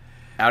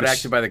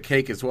 Outacted by the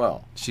cake as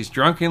well. She's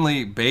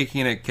drunkenly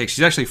baking a cake.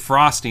 She's actually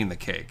frosting the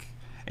cake.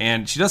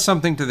 And she does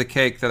something to the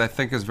cake that I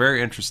think is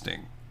very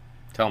interesting.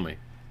 Tell me.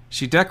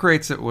 She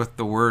decorates it with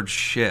the word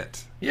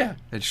shit. Yeah.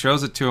 It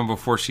shows it to him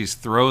before she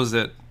throws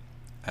it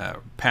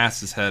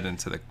past his head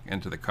into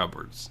the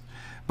cupboards.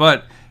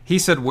 But he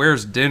said,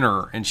 "Where's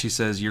dinner?" And she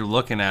says, "You're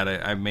looking at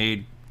it. I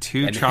made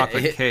 2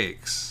 chocolate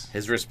cakes."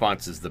 His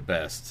response is the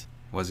best.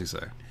 What does he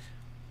say?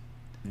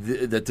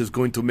 That is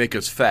going to make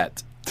us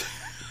fat.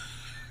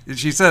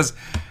 She says,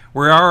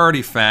 "We're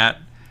already fat.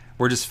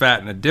 We're just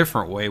fat in a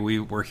different way.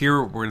 We're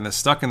here. We're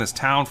stuck in this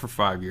town for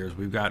 5 years.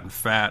 We've gotten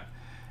fat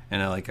in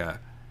a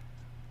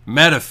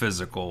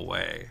metaphysical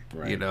way,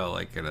 right.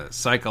 Like in a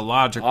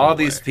psychological All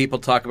way. these people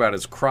talk about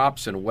is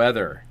crops and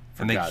weather,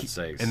 for God's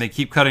sakes. And they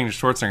keep cutting to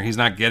Schwarzenegger. He's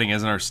not getting it,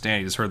 doesn't understand.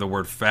 He just heard the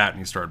word fat and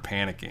he started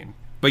panicking.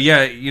 But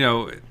yeah,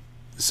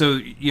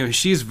 so,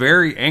 she's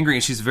very angry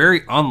and she's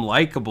very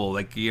unlikable.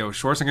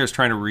 Schwarzenegger is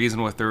trying to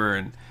reason with her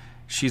and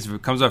she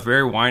comes off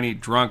very whiny,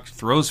 drunk,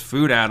 throws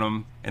food at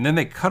him. And then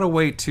they cut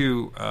away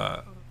to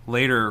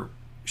later,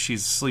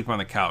 she's asleep on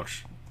the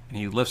couch. And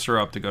he lifts her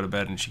up to go to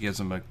bed and she gives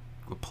him a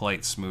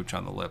polite smooch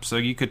on the lips. So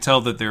you could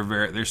tell that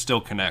they're still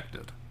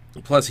connected.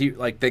 Plus,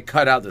 they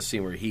cut out the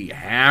scene where he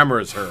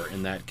hammers her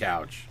in that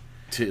couch.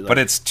 But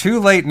it's too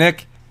late,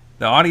 Nick.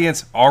 The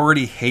audience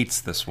already hates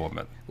this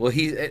woman. Well,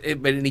 he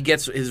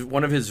gets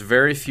one of his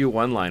very few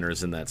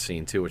one-liners in that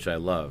scene too, which I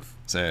love.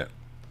 Say it.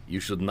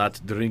 You should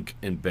not drink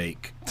and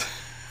bake.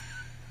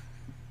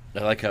 I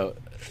like how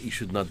you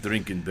should not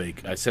drink and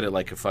bake. I said it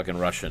like a fucking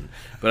Russian,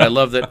 but I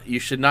love that you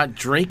should not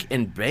drink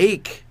and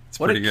bake.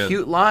 What a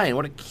cute line!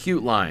 What a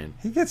cute line.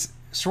 He gets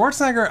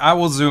Schwarzenegger. I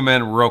will zoom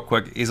in real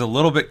quick. He's a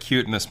little bit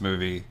cute in this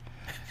movie.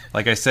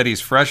 Like I said,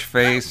 he's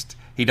fresh-faced.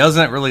 He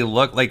doesn't really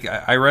look like.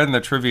 I read in the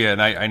trivia,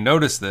 and I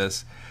noticed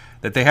this,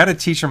 that they had to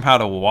teach him how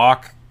to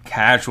walk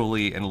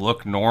casually and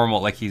look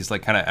normal, like he's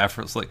kind of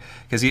effortlessly,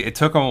 because it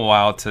took him a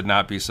while to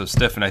not be so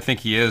stiff, and I think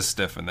he is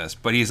stiff in this,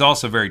 but he's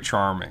also very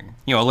charming.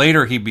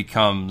 Later he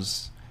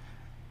becomes,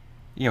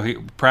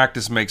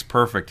 practice makes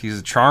perfect. He's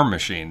a charm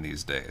machine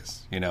these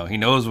days. He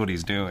knows what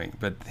he's doing.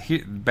 But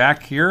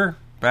back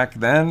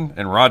then,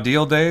 in Raw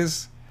Deal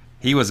days,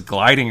 he was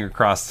gliding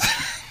across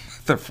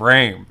the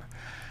frame.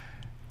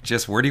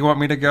 Just, where do you want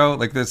me to go?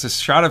 There's this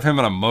shot of him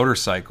on a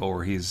motorcycle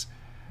where he's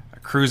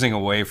cruising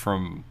away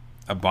from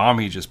a bomb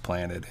he just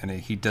planted, and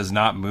he does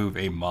not move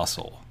a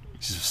muscle.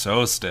 He's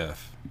so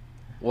stiff.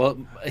 Well,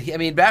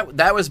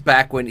 that was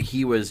back when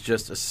he was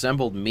just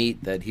assembled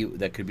meat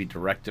that could be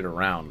directed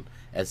around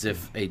as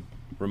if a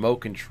remote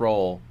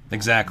control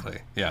exactly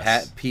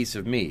yes piece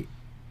of meat.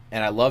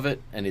 And I love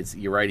it. And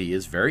you're right, he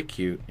is very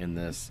cute in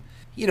this.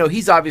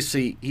 He's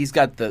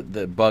got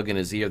the bug in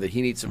his ear that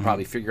he needs to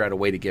probably figure out a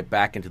way to get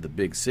back into the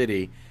big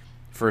city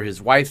for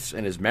his wife's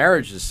and his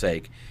marriage's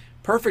sake.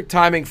 Perfect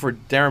timing for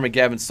Darren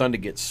McGavin's son to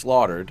get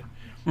slaughtered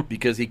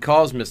because he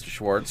calls Mr.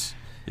 Schwartz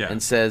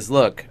and says,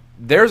 "Look,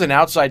 there's an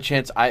outside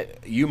chance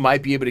you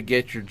might be able to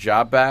get your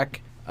job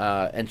back."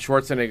 And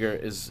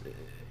Schwarzenegger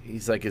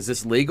he's like, "Is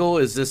this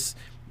legal?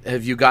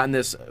 Have you gotten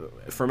this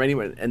from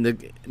anyone?"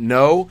 And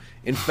no,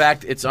 in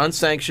fact, it's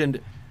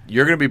unsanctioned.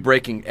 You're going to be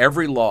breaking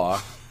every law,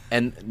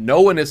 and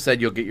no one has said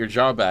you'll get your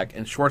job back.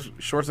 And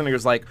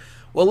Schwarzenegger's like,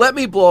 "Well, let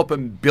me blow up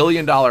 $1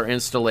 billion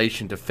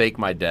installation to fake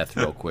my death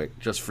real quick,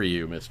 just for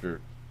you, mister."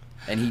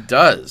 And he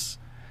does.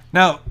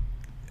 Now,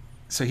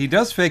 so he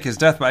does fake his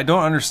death, but I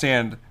don't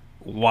understand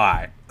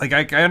why. I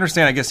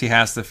understand, I guess he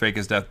has to fake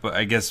his death, but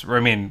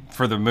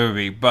for the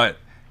movie, but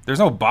there's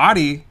no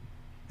body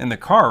in the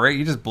car, right?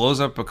 He just blows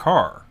up a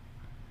car.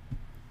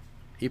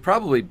 He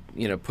probably,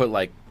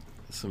 put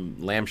some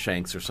lamb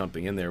shanks or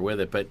something in there with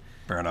it, but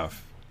fair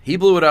enough. He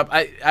blew it up.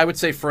 I would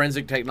say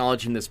forensic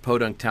technology in this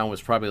podunk town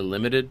was probably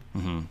limited.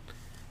 Mm-hmm.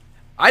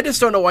 I just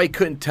don't know why he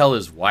couldn't tell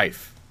his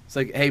wife. It's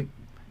like, hey,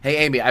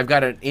 Amy, I've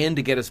got an in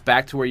to get us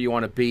back to where you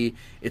want to be.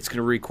 It's going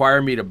to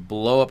require me to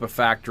blow up a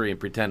factory and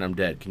pretend I'm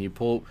dead. Can you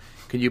pull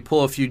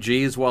a few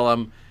G's while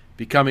I'm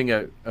becoming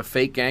a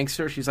fake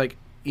gangster? She's like,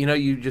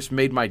 you just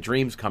made my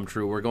dreams come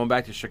true. We're going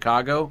back to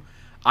Chicago.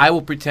 I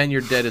will pretend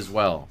you're dead as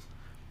well.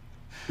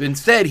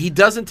 Instead, he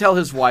doesn't tell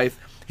his wife.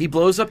 He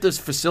blows up this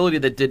facility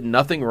that did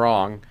nothing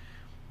wrong,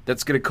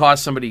 that's going to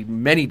cost somebody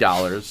many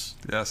dollars.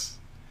 Yes.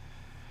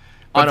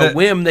 On a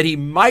whim that he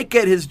might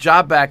get his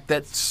job back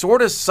that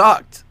sort of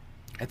sucked.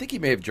 I think he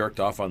may have jerked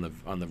off on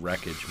the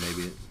wreckage,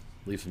 maybe.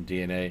 leave some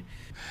DNA.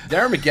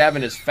 Darren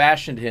McGavin has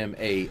fashioned him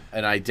an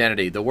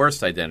identity, the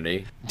worst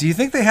identity. Do you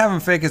think they have him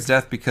fake his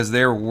death because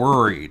they're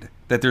worried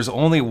that there's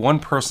only one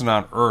person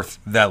on Earth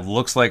that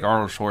looks like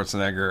Arnold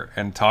Schwarzenegger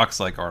and talks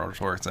like Arnold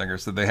Schwarzenegger,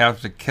 so they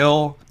have to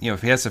kill,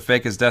 if he has to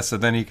fake his death so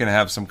then he can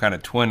have some kind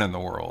of twin in the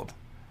world?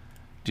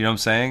 Do you know what I'm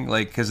saying?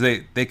 Like, because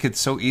they could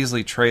so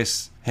easily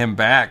trace him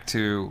back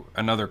to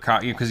another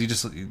cop, because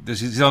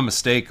he's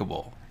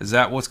unmistakable. Is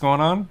that what's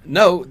going on?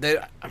 No,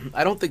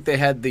 I don't think they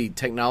had the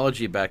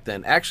technology back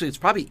then. Actually, it's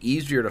probably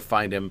easier to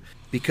find him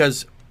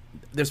because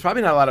there's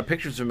probably not a lot of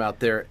pictures of him out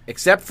there,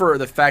 except for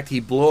the fact he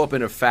blew up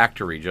in a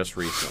factory just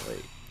recently.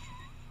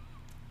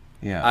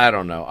 Yeah. I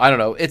don't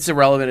know. It's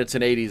irrelevant. It's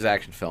an 80s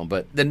action film.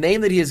 But the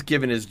name that he is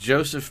given is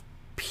Joseph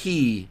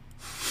P.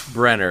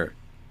 Brenner.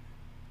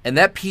 And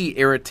that P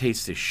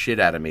irritates the shit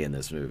out of me in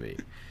this movie.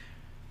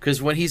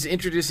 Because when he's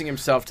introducing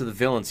himself to the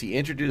villains, he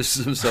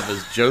introduces himself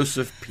as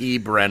Joseph P.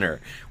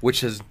 Brenner,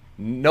 which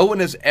no one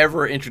has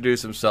ever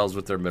introduced themselves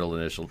with their middle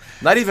initial.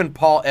 Not even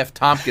Paul F.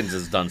 Tompkins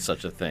has done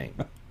such a thing.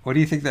 What do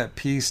you think that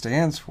P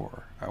stands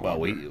for?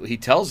 Well, he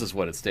tells us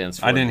what it stands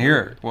for. I didn't hear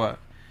it. What?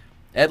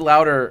 Ed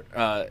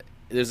Lauder,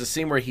 there's a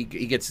scene where he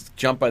gets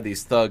jumped by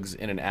these thugs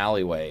in an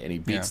alleyway, and he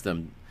beats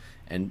them.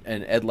 And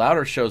Ed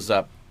Lauder shows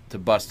up to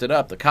bust it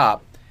up, the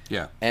cop.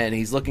 Yeah. And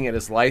he's looking at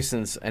his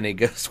license, and he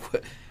goes,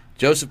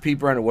 Joseph P.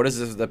 Brenner, what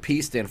does the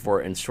P stand for?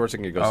 And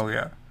Schwarzenegger goes, oh,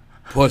 yeah.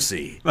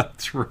 Pussy.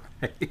 That's right.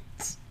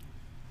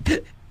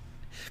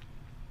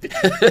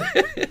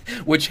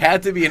 Which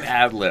had to be an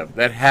ad-lib.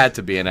 That had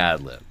to be an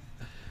ad-lib.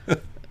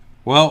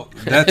 Well,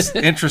 that's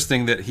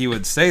interesting that he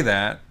would say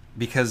that,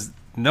 because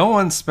no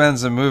one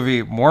spends a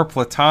movie more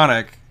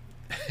platonic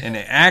in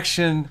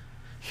action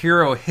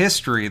hero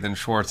history than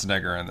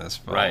Schwarzenegger in this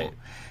film. Right.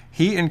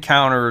 He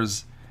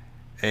encounters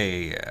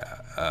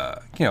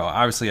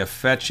obviously a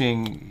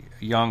fetching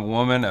young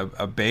woman,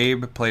 a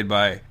babe played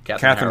by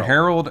Catherine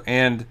Harold,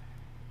 and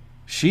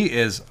she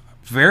is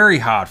very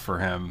hot for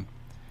him,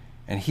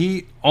 and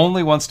he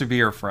only wants to be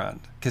her friend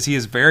because he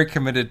is very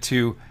committed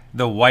to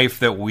the wife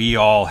that we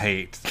all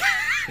hate.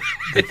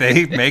 That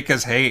they make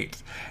us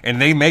hate,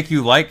 and they make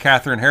you like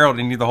Catherine Harold,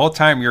 and the whole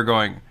time you're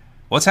going,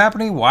 what's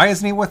happening? Why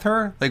isn't he with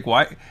her? Like,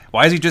 why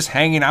is he just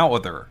hanging out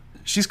with her?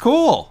 She's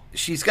cool.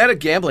 She's got a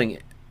gambling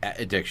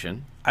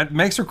addiction. It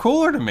makes her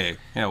cooler to me.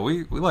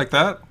 We like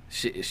that.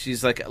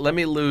 She's like, let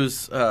me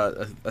lose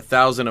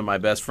 1,000 of my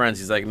best friends.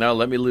 He's like, no,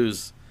 let me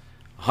lose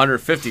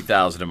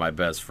 150,000 of my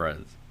best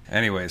friends.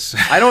 Anyways,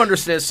 I don't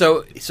understand.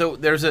 So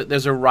there's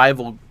a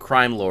rival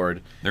crime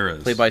lord. There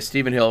is, played by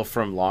Stephen Hill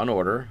from Law and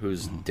Order,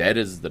 who's dead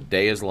as the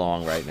day is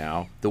long right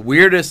now. The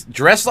weirdest,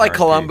 dressed like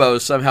Columbo,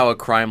 somehow a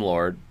crime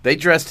lord. They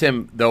dressed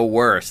him the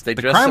worst. The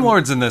crime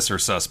lords in this are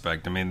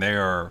suspect. I mean, they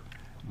are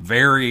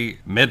very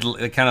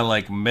kind of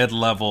like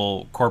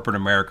mid-level corporate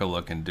America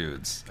looking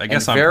dudes. I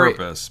guess on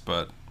purpose,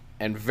 but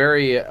and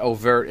very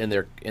overt in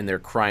their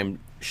crime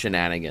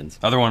shenanigans.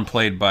 Other one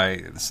played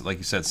by, like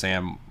you said,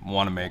 Sam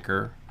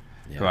Wanamaker,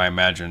 who I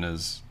imagine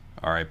is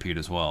R.I.P'd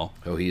as well.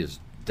 Oh, he is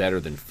deader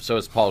than. So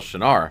is Paul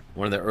Shinar,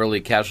 one of the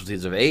early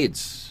casualties of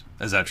AIDS.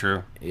 Is that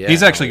true? Yeah,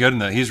 he's actually good in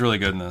that. He's really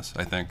good in this,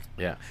 I think.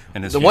 Yeah.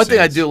 The one thing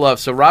I do love.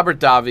 So Robert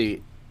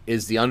Davi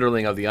is the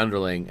underling of the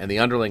underling, and the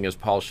underling is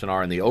Paul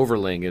Shinar, and the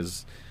overling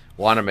is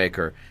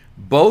Wanamaker.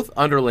 Both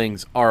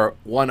underlings are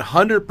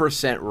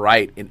 100%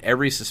 right in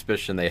every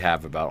suspicion they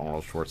have about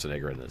Arnold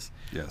Schwarzenegger in this.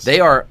 Yes. They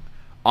are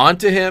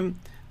onto him.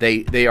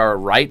 They are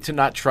right to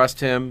not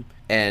trust him,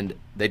 and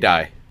they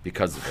die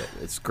because of it.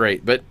 It's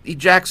great. But he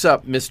jacks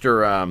up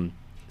Mr.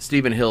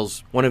 Stephen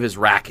Hill's, one of his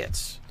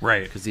rackets.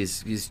 Right.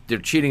 Because they're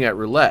cheating at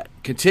roulette.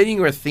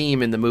 Continuing our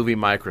theme in the movie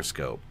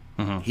Microscope,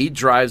 he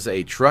drives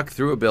a truck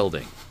through a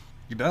building.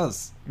 He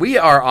does. We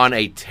are on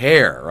a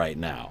tear right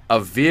now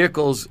of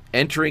vehicles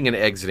entering and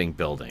exiting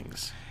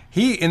buildings.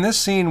 In this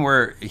scene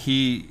where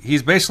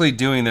he's basically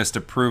doing this to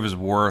prove his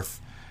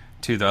worth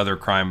to the other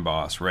crime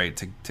boss, right?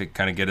 To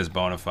kind of get his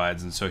bona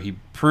fides, and so he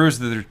proves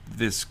that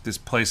this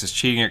place is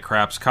cheating at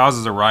craps,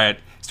 causes a riot,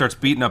 starts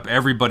beating up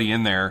everybody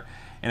in there,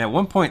 and at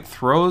one point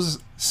throws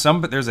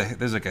there's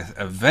like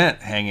a vent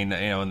hanging,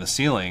 in the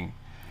ceiling.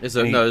 There's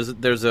a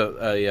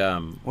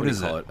what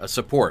is it? A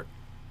support.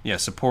 Yeah,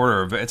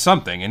 support, or it's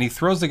something, and he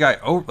throws the guy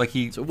over like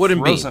he. It's a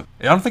wooden beam.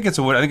 I don't think it's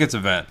a wood. I think it's a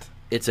vent.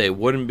 It's a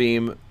wooden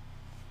beam.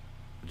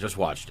 Just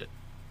watched it.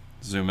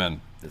 Zoom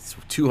in. It's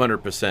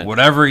 200%.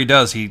 Whatever he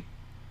does,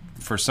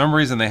 for some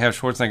reason they have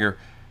Schwarzenegger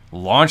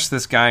launch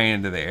this guy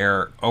into the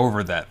air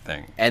over that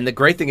thing. And the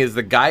great thing is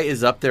the guy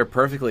is up there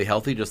perfectly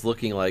healthy, just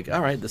looking like,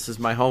 all right, this is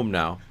my home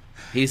now.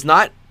 He's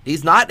not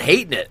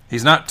hating it.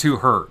 He's not too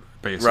hurt.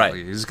 Basically, right.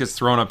 He just gets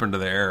thrown up into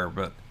the air.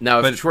 But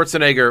if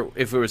Schwarzenegger,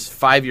 if it was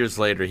 5 years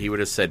later, he would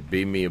have said,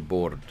 "Beam me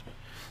aboard,"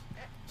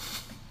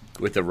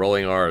 with the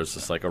rolling R's,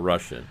 just like a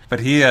Russian. But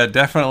he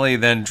definitely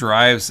then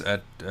drives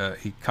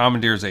he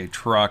commandeers a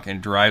truck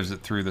and drives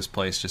it through this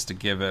place just to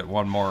give it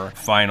one more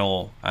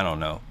final. I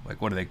don't know,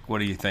 like what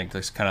do you think?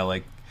 Just kind of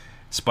like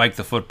spike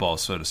the football,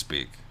 so to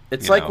speak.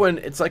 It's like when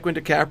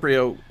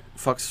DiCaprio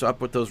fucks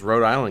up with those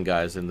Rhode Island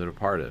guys in The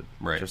Departed,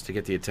 Right. just to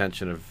get the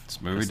attention of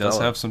This movie Costello. does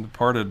have some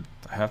Departed,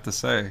 I have to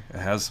say. It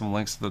has some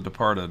links to The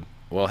Departed.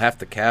 Well, half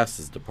the cast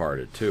is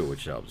Departed too,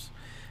 which helps.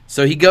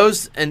 So he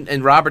goes,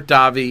 and Robert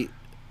Davi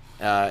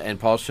and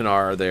Paul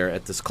Shinar are there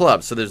at this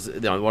club. So there's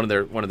one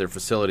of their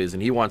facilities,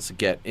 and he wants to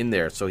get in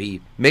there. So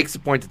he makes a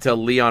point to tell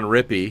Leon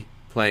Rippey,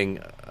 playing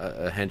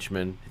a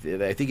henchman,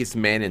 I think it's the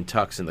man in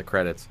tux in the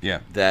credits,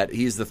 that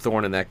he's the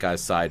thorn in that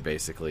guy's side,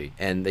 basically.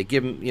 And they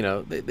give him,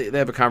 they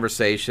have a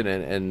conversation,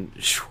 and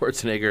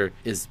Schwarzenegger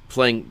is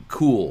playing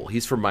cool.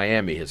 He's from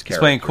Miami, his character. He's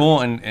playing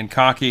cool and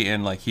cocky,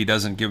 and like he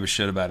doesn't give a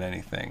shit about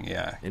anything,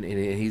 And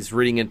he's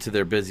reading into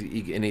their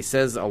busy, and he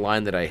says a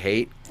line that I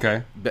hate.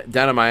 Okay.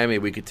 Down in Miami,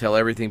 we could tell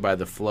everything by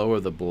the flow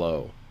of the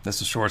blow.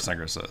 That's what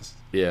Schwarzenegger says.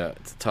 Yeah,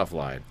 it's a tough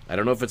line. I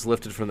don't know if it's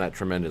lifted from that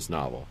tremendous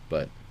novel,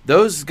 but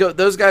those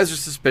guys are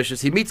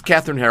suspicious. He meets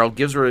Catherine Harold,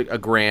 gives her a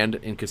grand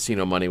in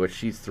casino money, which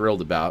she's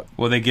thrilled about.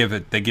 Well, they give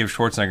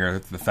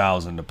Schwarzenegger the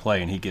 $1,000 to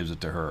play, and he gives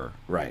it to her.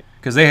 Right.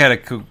 Because they had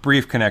a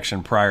brief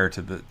connection prior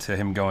to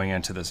him going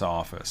into this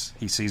office.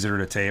 He sees her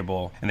at a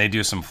table, and they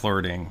do some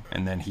flirting,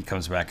 and then he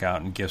comes back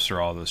out and gives her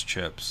all those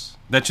chips.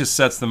 That just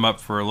sets them up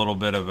for a little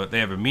bit of they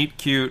have a meet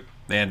cute.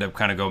 They end up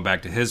kind of going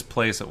back to his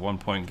place at one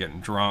point and getting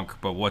drunk.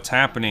 But what's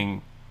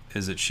happening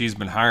is that she's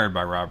been hired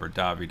by Robert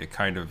Davi to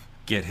kind of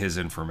get his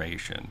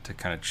information, to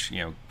kind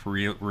of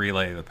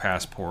relay the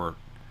passport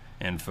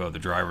info, the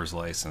driver's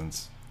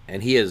license.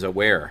 And he is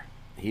aware.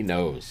 He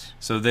knows.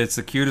 So that's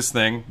the cutest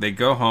thing. They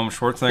go home.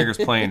 Schwarzenegger's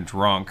playing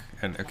drunk,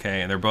 and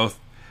they're both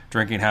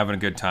drinking, having a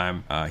good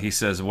time. He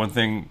says one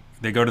thing.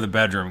 They go to the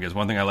bedroom. He goes,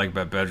 one thing I like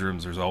about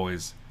bedrooms,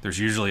 there's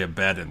usually a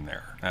bed in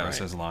there. That was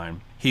his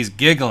line. He's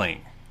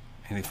giggling,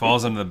 and he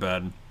falls into the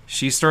bed.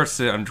 She starts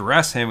to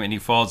undress him, and he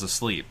falls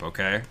asleep,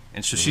 okay?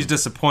 And so she's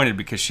disappointed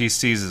because she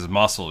sees his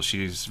muscles.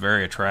 She's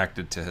very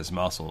attracted to his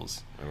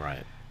muscles.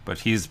 Right. But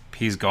he's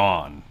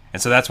gone.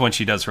 And so that's when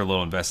she does her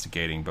little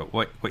investigating. But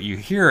what you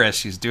hear as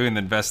she's doing the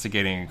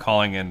investigating and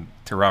calling in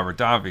to Robert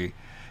Davi,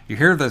 you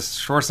hear this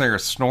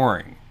Schwarzenegger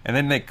snoring. And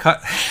then they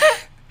cut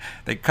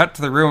they cut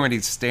to the room, and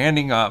he's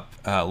standing up,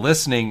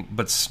 listening,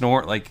 but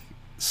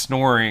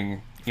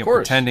snoring,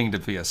 pretending to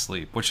be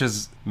asleep, which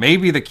is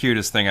maybe the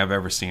cutest thing I've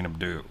ever seen him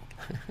do.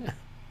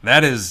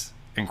 That is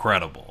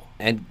incredible.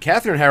 And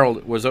Catherine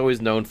Harold was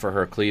always known for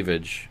her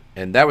cleavage,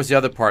 and that was the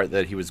other part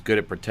that he was good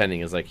at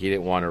pretending, is like he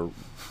didn't want to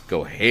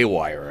go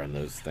haywire on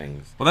those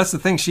things. Well, that's the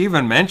thing. She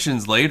even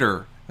mentions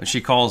later, when she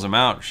calls him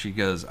out, she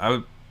goes,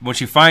 when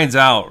she finds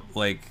out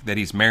like that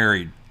he's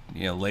married,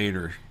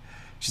 later,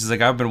 she's like,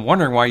 I've been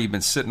wondering why you've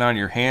been sitting on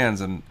your hands,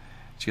 and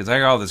she goes, I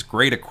got all this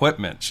great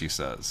equipment, she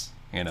says.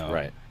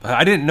 Right. But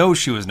I didn't know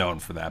she was known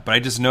for that. But I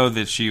just know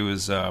that she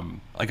was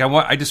I'm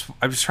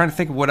just trying to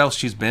think of what else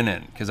she's been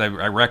in, because I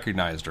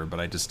recognized her,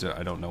 but I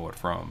don't know what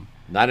from.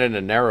 Not in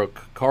a narrow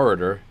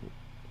corridor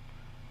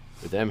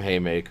with them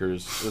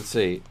haymakers. Let's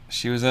see.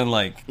 She was in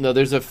no.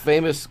 There's a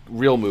famous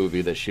real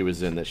movie that she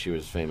was in that she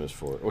was famous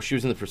for. Well, she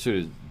was in The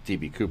Pursuit of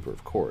D.B. Cooper,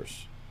 of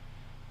course.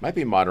 Might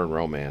be Modern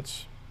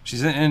Romance.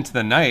 She's in Into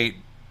the Night.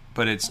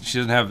 But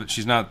she's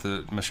not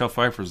Michelle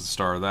Pfeiffer's the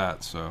star of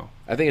that, so.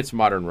 I think it's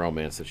Modern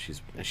Romance that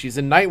she's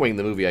in Nightwing,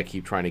 the movie I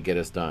keep trying to get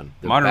us done.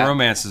 Modern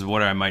Romance is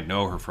what I might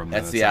know her from.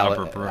 That's the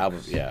Upper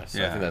Brooks. yeah,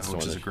 so I think that's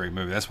which is a great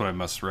movie. That's what I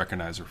must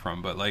recognize her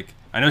from. But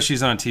I know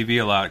she's on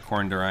TV a lot,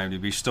 according to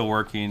IMDb. She's still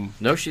working.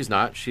 No, she's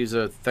not. She's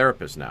a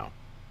therapist now.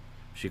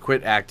 She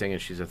quit acting and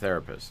she's a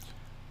therapist.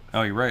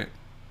 Oh, you're right.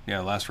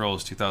 Yeah, last role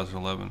is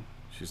 2011.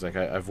 She's like,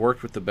 I've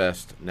worked with the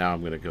best. Now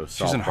I'm going to go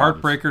solve She's in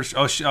problems.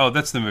 Heartbreakers. Oh,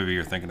 that's the movie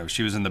you're thinking of.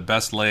 She was in The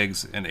Best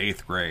Legs in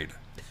 8th grade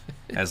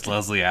as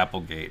Leslie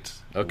Applegate.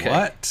 Okay.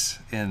 What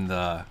in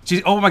the?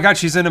 Oh my God,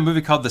 she's in a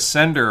movie called The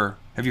Sender.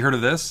 Have you heard of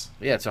this?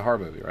 Yeah, it's a horror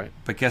movie, right?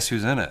 But guess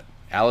who's in it?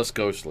 Alice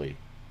Ghostley.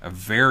 A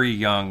very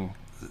young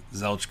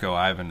Zelchko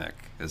Ivanek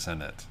is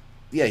in it.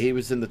 Yeah, he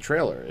was in the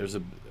trailer.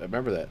 I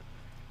remember that.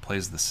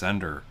 Plays The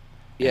Sender.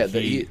 Yeah,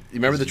 you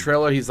remember the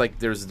trailer? He's like,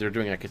 they're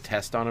doing like a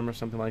test on him or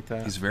something like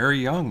that. He's very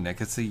young, Nick.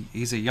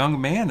 He's a young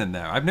man in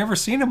there. I've never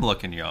seen him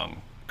looking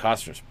young.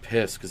 Costner's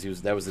pissed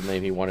because that was the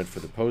name he wanted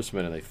for the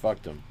postman, and they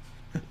fucked him.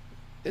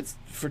 It's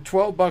for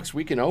 $12.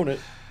 We can own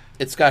it.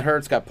 It's got her.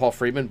 It's got Paul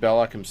Friedman,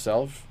 Belloc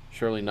himself,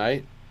 Shirley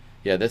Knight.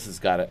 Yeah, this has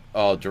got it.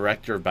 Oh,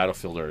 director of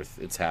Battlefield Earth.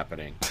 It's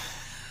happening.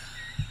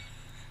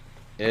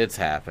 It's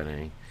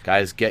happening.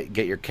 Guys, get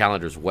your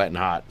calendars wet and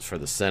hot for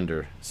The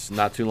Sender. It's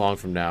not too long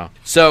from now.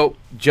 So,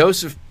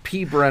 Joseph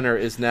P. Brenner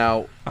is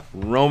now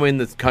roaming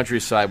the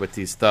countryside with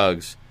these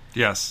thugs.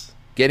 Yes.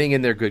 Getting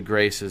in their good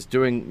graces,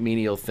 doing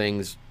menial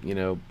things,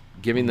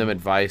 giving them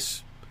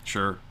advice.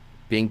 Sure.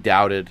 Being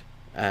doubted.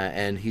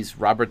 And he's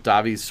Robert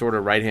Davi's sort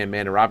of right-hand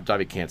man, and Robert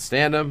Davi can't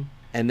stand him.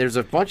 And there's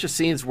a bunch of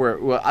scenes where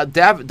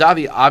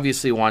Davi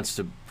obviously wants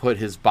to put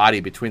his body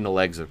between the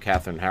legs of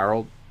Catherine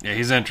Harold. Yeah,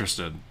 he's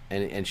interested.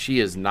 And she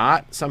is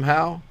not,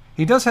 somehow.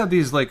 He does have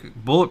these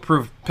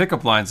bulletproof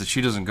pickup lines that she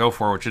doesn't go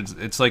for, which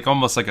it's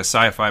almost like a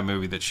sci-fi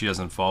movie that she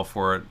doesn't fall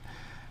for it.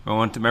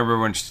 Remember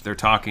when they're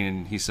talking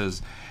and he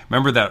says,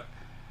 remember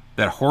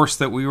that horse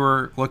that we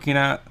were looking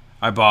at?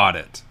 I bought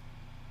it.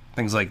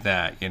 things like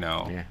that, you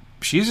know. Yeah.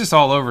 She's just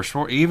all over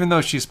Schwartz. Even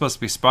though she's supposed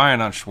to be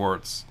spying on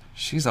Schwartz,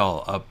 she's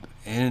all up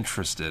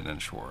interested in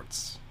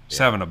Schwartz. She's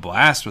having a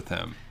blast with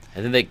him.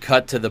 And then they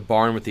cut to the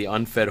barn with the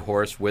unfed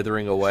horse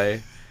withering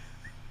away.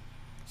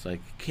 It's like,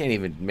 you can't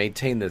even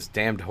maintain this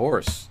damned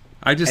horse.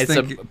 I just It's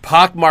think... the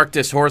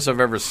pockmarkedest horse I've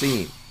ever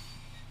seen.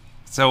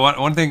 So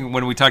one thing,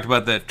 when we talked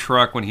about that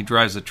truck, when he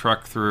drives the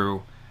truck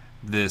through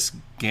this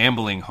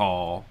gambling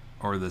hall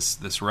or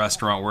this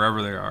restaurant,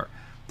 wherever they are,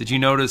 did you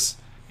notice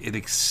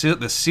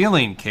the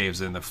ceiling caves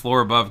in, the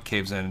floor above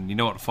caves in, and you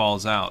know what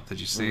falls out? Did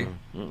you see?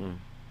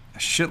 A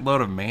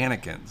shitload of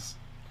mannequins.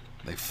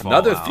 They fall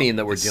Another out. theme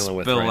that we're They dealing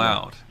with spill right now.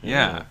 out.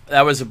 Yeah.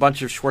 That was a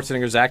bunch of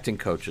Schwarzenegger's acting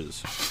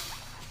coaches.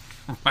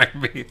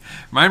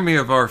 Remind me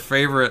of our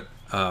favorite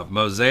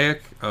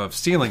mosaic of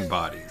ceiling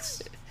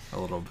bodies a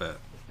little bit.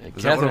 And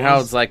Is that what Catherine it was?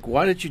 Howard's like,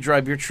 why don't you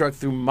drive your truck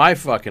through my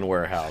fucking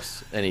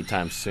warehouse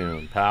anytime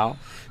soon, pal?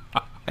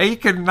 He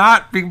could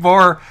not be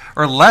more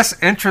or less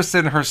interested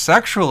in her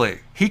sexually.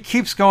 He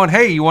keeps going,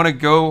 hey, you want to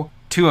go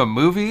to a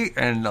movie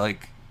and,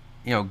 like,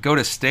 you know, go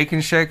to Steak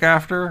and Shake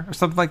after or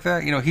something like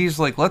that? You know, he's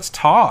like, let's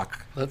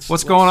talk.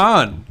 What's going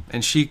on?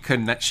 And she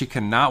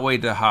cannot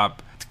wait to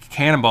hop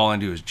cannonball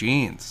into his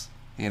jeans,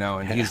 you know,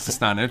 and he's just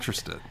not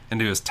interested,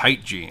 into his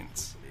tight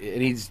jeans.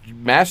 And he's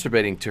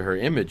masturbating to her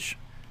image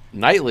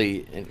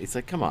nightly, and it's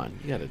like, come on,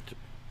 you gotta.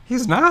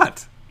 He's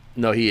not.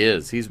 No, he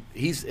is. He's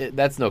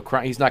that's no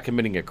crime. He's not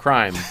committing a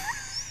crime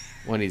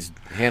when he's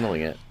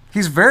handling it.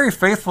 He's very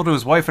faithful to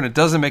his wife, and it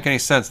doesn't make any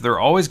sense. They're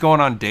always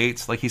going on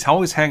dates. Like, he's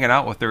always hanging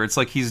out with her. It's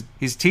like he's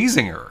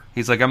teasing her.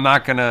 He's like, I'm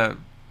not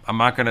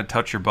gonna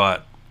touch your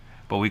butt,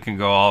 but we can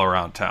go all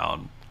around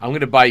town. I'm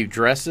gonna buy you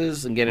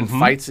dresses and get in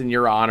fights in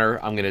your honor.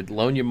 I'm gonna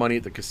loan you money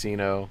at the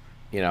casino.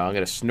 You know, I'm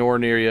gonna snore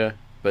near you,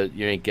 but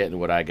you ain't getting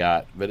what I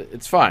got. But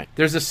it's fine.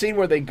 There's a scene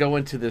where they go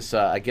into this,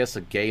 I guess,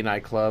 a gay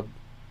nightclub.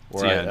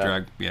 So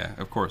drag. Yeah,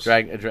 of course.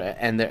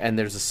 And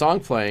there's a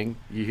song playing.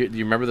 Do you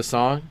remember the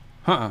song?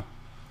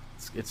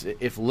 It's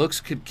If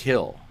Looks Could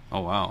Kill. Oh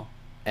wow.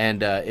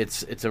 And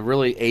it's a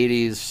really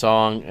 80s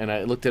song, and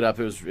I looked it up.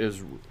 It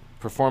was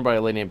performed by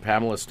a lady named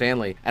Pamela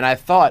Stanley, and I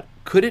thought,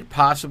 could it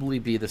possibly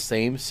be the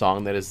same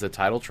song that is the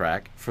title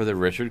track for the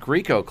Richard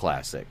Grieco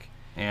classic?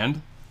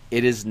 And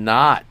it is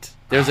not.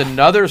 There's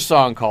another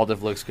song called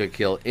If Looks Could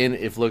Kill in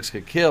If Looks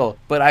Could Kill,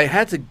 but I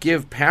had to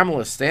give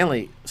Pamela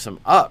Stanley some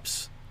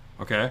ups.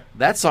 okay,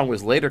 That song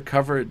was later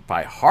covered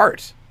by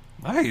Heart.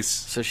 nice.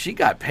 So she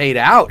got paid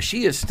out.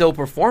 She is still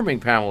performing,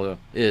 Pamela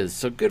is.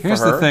 So good Here's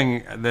for her. the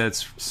thing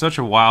that's such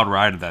a wild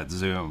ride of that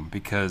Zoom,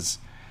 because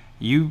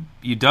you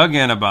dug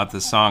in about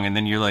this song, and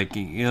then you're like,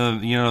 you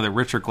know the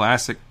Richard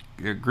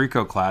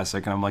Grieco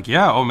classic, and I'm like,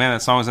 yeah, oh man,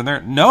 that song was in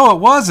there. No, it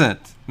wasn't.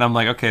 And I'm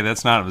like, okay,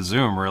 that's not a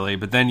Zoom really.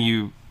 But then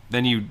you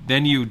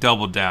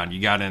doubled down.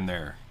 You got in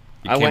there.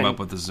 You came up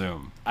with the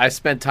Zoom. I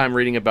spent time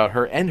reading about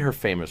her and her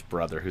famous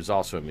brother, who's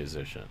also a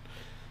musician.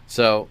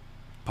 So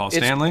Paul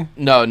Stanley?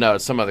 No,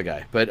 it's some other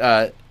guy.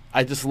 But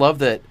I just love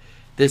that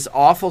this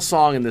awful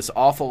song in this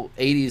awful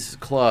 80s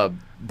club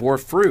bore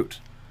fruit.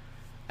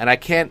 And I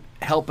can't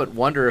help but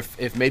wonder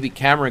if maybe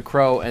Cameron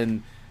Crowe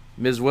and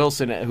Ms.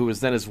 Wilson, who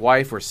was then his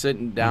wife, were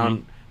sitting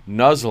down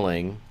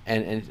nuzzling,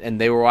 and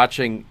they were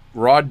watching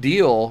Raw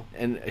Deal,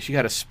 and she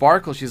had a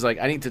sparkle. She's like,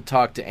 I need to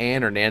talk to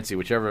Ann or Nancy,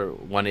 whichever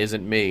one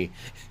isn't me,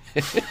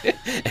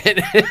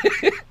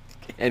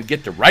 and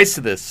get the rights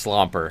to this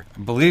slumper. I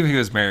believe he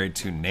was married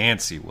to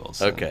Nancy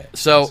Wilson. Okay,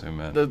 so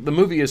the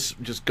movie is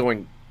just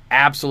going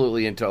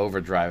absolutely into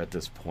overdrive at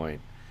this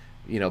point.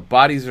 You know,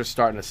 bodies are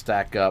starting to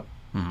stack up.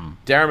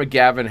 Darren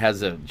McGavin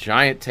has a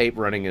giant tape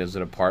running in his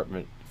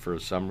apartment for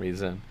some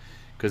reason,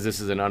 because this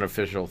is an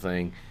unofficial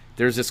thing.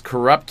 There's this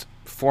corrupt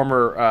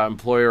former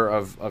employer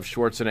of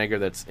Schwarzenegger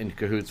that's in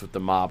cahoots with the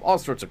mob. All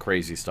sorts of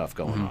crazy stuff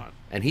going on.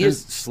 And he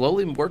is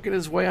slowly working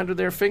his way under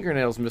their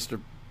fingernails, Mr.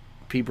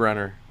 P.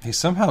 Brenner. He's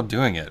somehow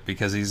doing it,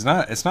 because it's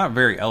not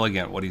very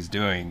elegant what he's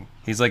doing.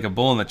 He's like a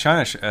bull in the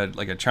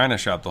china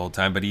shop the whole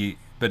time,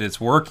 but it's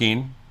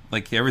working.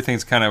 Like,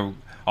 everything's kind of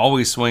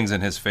always swings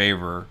in his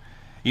favor,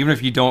 even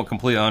if you don't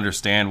completely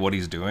understand what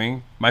he's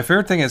doing. My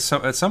favorite thing is,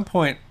 at some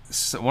point,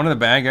 one of the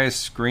bad guys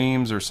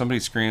screams, or somebody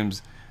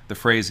screams the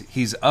phrase,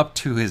 he's up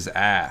to his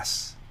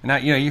ass. Now,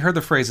 you heard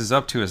the phrase is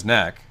up to his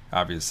neck,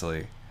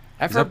 obviously.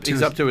 He's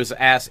up to his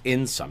ass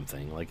in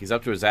something. Like, he's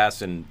up to his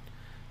ass in,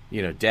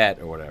 debt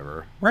or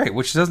whatever. Right,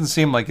 which doesn't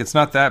seem like it's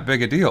not that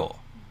big a deal.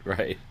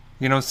 Right.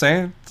 You know what I'm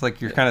saying? It's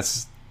like you're kind of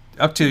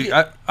up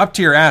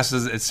to your ass.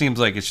 It seems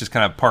like it's just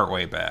kind of part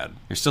way bad.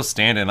 You're still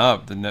standing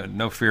up,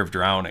 no fear of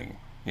drowning.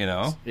 You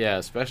know? Yeah,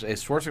 especially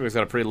Schwarzenegger's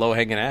got a pretty low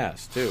hanging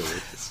ass too.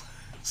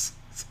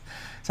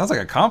 Sounds like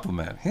a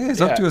compliment. Hey,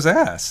 he's up to his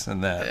ass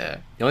in that. Yeah.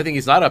 The only thing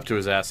he's not up to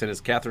his ass in is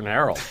Catherine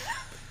Harrell.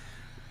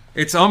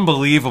 It's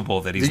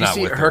unbelievable that he's not with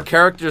her. Did you see her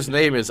character's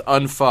name is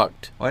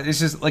Unfucked? Well, it's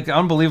just like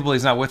unbelievable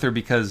he's not with her,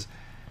 because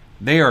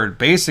they are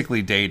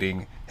basically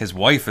dating. His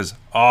wife is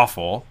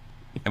awful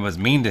and was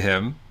mean to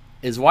him.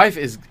 His wife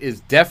is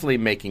definitely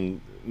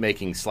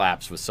making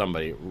slaps with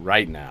somebody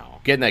right now.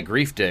 Getting that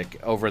grief dick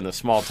over in the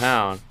small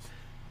town.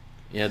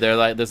 Yeah, they're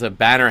like, there's a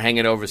banner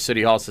hanging over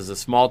City Hall that says, "A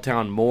small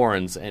town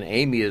mourns," and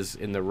Amy is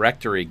in the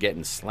rectory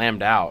getting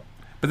slammed out.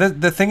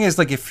 But the thing is,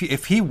 like,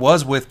 if he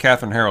was with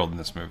Catherine Harold in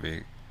this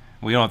movie,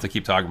 we don't have to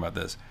keep talking about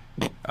this.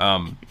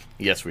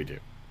 Yes, we do.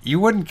 You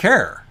wouldn't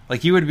care.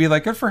 Like, you would be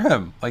like, good for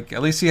him. Like,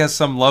 at least he has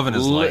some love in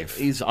his life.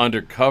 He's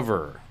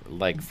undercover,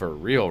 like, for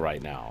real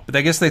right now. But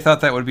I guess they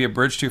thought that would be a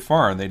bridge too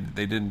far, and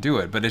they didn't do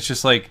it. But it's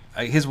just like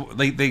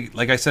they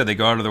like I said, they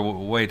go out of their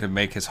way to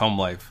make his home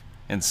life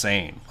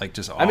insane, like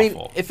just awful. I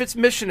mean, if it's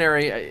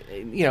missionary,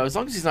 as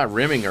long as he's not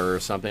rimming her or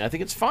something, I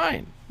think it's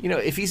fine.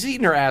 If he's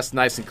eating her ass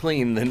nice and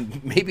clean,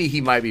 then maybe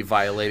he might be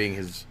violating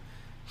his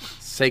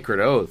sacred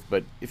oath.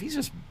 But if he's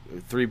just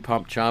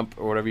 3-pump chump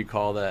or whatever you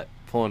call that,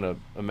 pulling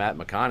a Matt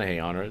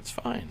McConaughey on her, it's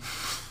fine.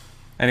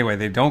 Anyway,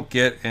 they don't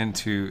get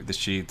into the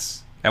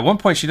sheets. At one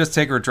point, she does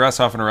take her dress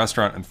off in a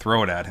restaurant and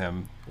throw it at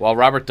him, while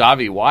Robert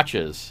Davi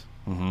watches.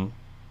 Mm-hmm.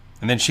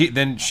 And then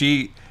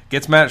she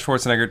gets mad at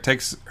Schwarzenegger,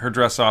 takes her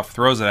dress off,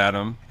 throws it at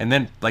him, and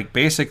then like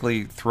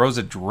basically throws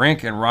a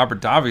drink in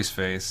Robert Davi's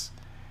face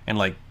and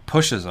like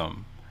pushes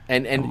him.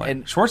 And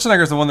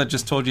Schwarzenegger's the one that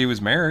just told you he was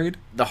married.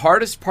 The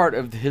hardest part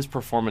of his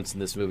performance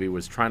in this movie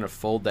was trying to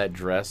fold that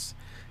dress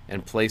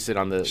and place it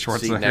on the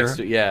seat next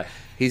to. Yeah,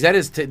 he's at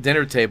his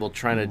dinner table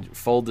trying to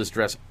fold this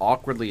dress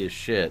awkwardly as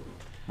shit.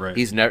 Right.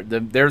 He's never.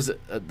 There's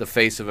the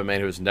face of a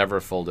man who's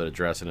never folded a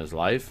dress in his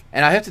life.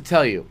 And I have to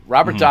tell you,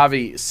 Robert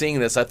Davi, seeing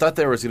this, I thought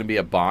there was going to be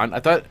a bond.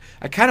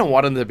 I kind of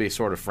wanted them to be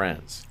sort of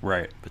friends.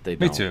 Right. But they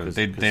don't. Me too.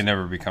 They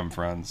never become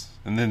friends.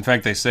 And in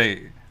fact, they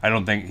say, I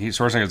don't think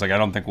Schwarzenegger's like, I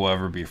don't think we'll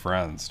ever be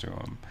friends to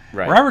him.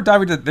 Right. Robert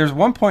Davi there's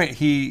one point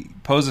he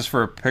poses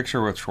for a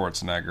picture with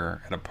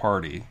Schwarzenegger at a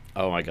party.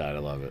 Oh my God, I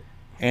love it.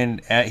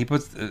 And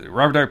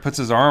Robert Davi puts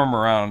his arm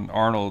around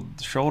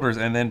Arnold's shoulders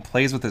and then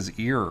plays with his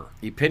ear.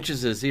 He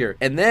pinches his ear,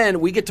 and then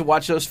we get to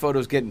watch those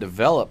photos getting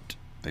developed.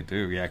 They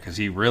do, yeah, because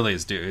he really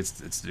is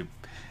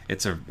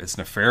it's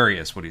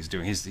nefarious what he's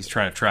doing. He's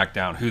trying to track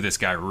down who this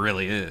guy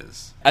really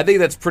is. I think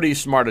that's pretty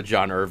smart of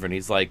John Irvin.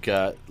 He's like,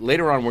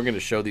 later on we're going to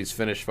show these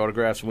finished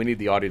photographs, and we need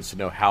the audience to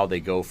know how they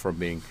go from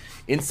being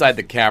inside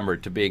the camera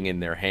to being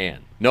in their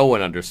hand. No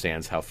one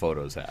understands how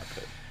photos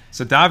happen.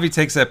 So Davi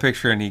takes that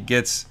picture and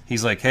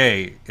he's like,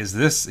 hey, is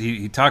this,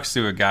 he talks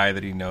to a guy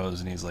that he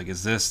knows and he's like,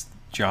 is this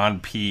John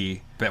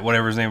P.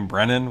 whatever his name,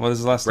 Brennan? What is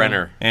his last name?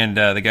 Brenner. And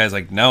the guy's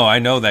like, no, I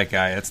know that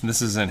guy.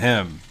 This isn't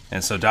him.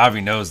 And so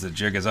Davi knows the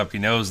jig is up. He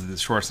knows that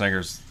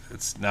Schwarzenegger's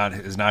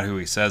is not who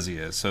he says he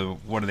is. So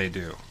what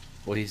do?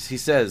 Well, he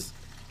says,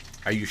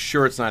 are you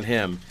sure it's not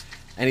him?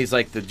 And he's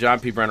like, the John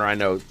P. Brenner I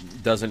know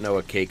doesn't know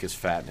a cake is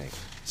fattening.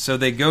 So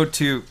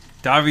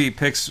Davi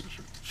picks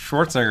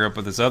Schwarzenegger up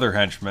with this other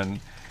henchman.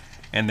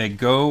 And they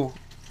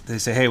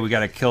say, hey, we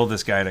got to kill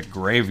this guy at a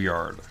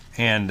graveyard.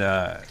 And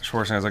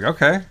Schwarzenegger's like,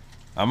 okay,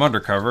 I'm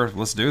undercover.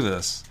 Let's do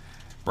this.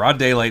 Broad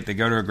daylight, they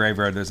go to a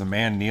graveyard. There's a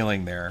man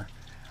kneeling there.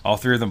 All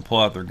three of them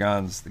pull out their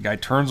guns. The guy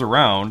turns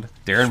around,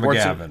 Darren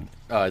McGavin.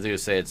 I was going to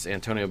say it's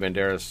Antonio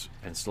Banderas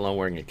and Stallone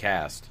wearing a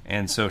cast.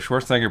 And so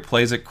Schwarzenegger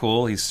plays it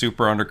cool. He's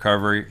super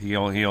undercover. He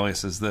only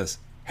says this,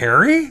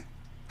 Harry?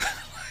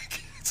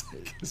 It's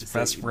like his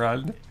best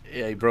friend.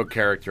 Yeah, he broke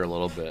character a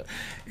little bit.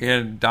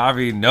 And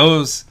Davi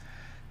knows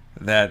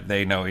that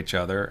they know each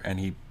other, and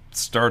he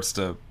starts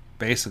to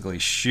basically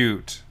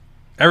shoot.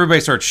 Everybody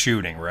starts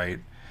shooting, right?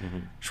 Mm-hmm.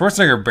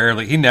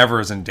 Schwarzenegger he never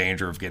is in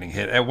danger of getting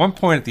hit. At one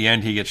point at the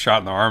end, he gets shot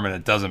in the arm, and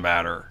it doesn't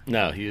matter.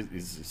 No,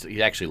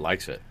 he actually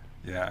likes it.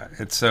 Yeah,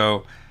 and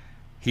so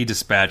he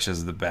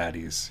dispatches the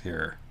baddies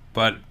here.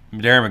 But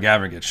Darren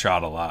McGavin gets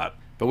shot a lot.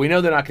 But we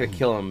know they're not going to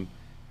kill him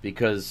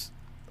because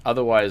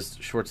otherwise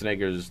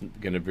Schwarzenegger's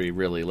going to be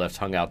really left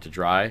hung out to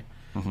dry.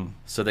 Mm-hmm.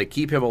 So they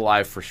keep him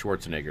alive for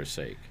Schwarzenegger's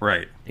sake.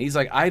 Right. And he's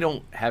like, I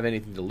don't have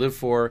anything to live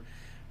for.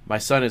 My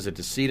son is a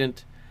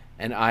decedent,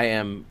 and I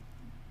am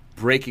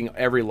breaking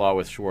every law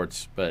with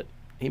Schwartz, but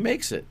he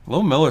makes it.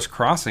 Little Miller's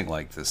Crossing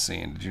like this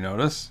scene. Did you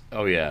notice?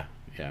 Oh, yeah.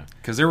 Yeah.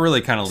 Because they're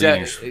really kind of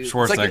leading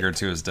Schwarzenegger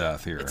to his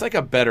death here. It's like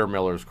a better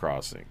Miller's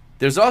Crossing.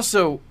 There's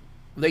also,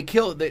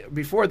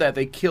 before that,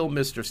 they kill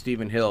Mr.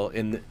 Stephen Hill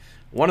in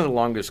one of the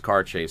longest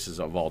car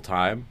chases of all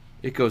time.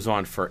 It goes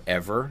on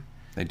forever.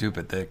 They do,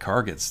 but the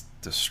car gets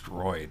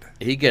destroyed.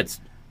 He gets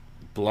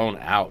blown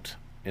out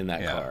in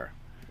that car.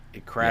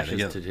 It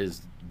crashes to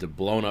his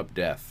blown up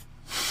death.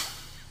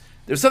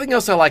 There's something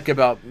else I like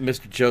about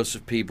Mr.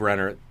 Joseph P.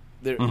 Brenner.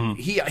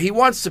 He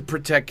wants to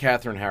protect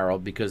Catherine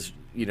Harold because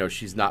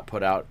she's not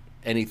put out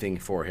anything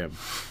for him.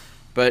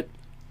 But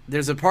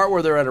there's a part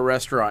where they're at a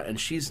restaurant and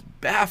she's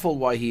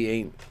baffled why he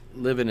ain't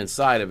living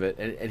inside of it,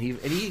 and he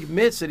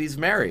admits that he's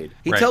married.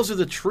 He tells her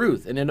the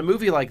truth, and in a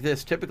movie like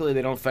this, typically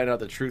they don't find out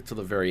the truth till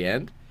the very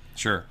end.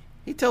 Sure.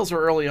 He tells her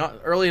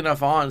early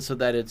enough on so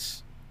that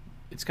it's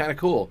kind of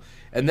cool.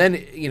 And then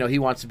he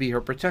wants to be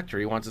her protector.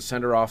 He wants to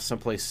send her off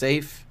someplace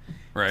safe,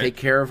 take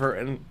care of her,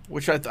 and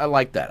which I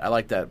like that. I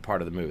like that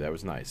part of the movie. That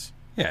was nice.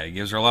 Yeah, he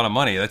gives her a lot of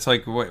money. That's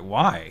like,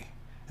 why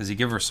does he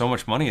give her so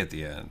much money at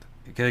the end?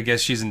 I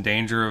guess she's in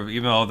danger of,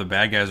 even though the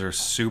bad guys are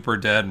super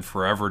dead and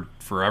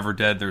forever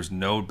dead, there's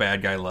no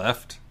bad guy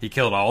left. He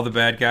killed all the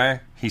bad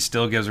guy. he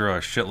still gives her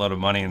a shitload of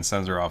money and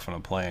sends her off on a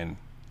plane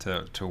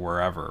to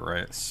wherever,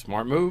 right?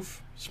 Smart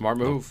move. Smart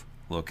move.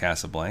 A little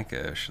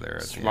Casablanca-ish there.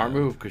 At Smart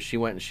move, because she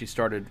went and she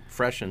started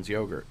Freshen's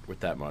yogurt with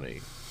that money.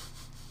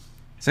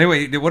 So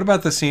anyway, what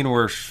about the scene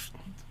where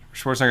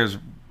Schwarzenegger's,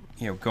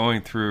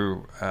 going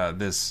through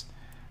this,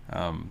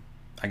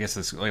 I guess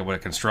this like a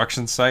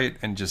construction site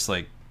and just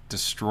like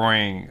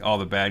destroying all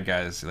the bad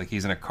guys? Like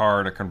he's in a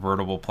car in a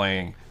convertible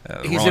playing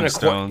Rolling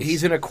Stones.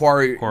 He's in a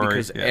quarry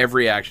because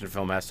every action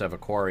film has to have a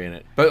quarry in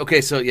it. But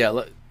okay, so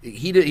yeah,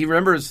 he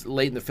remembers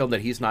late in the film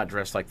that he's not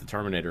dressed like the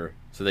Terminator,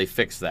 so they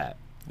fix that.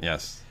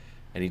 Yes.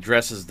 And he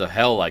dresses the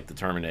hell like the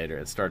Terminator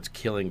and starts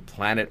killing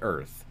planet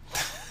Earth.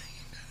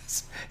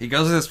 He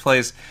goes to this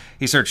place.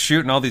 He starts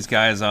shooting all these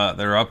guys.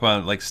 They're up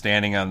on, like,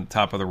 standing on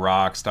top of the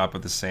rocks, top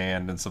of the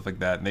sand, and stuff like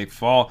that. And they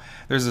fall.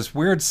 There's this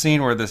weird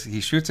scene where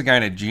he shoots a guy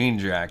in a jean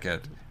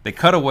jacket. They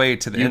cut away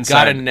to the inside.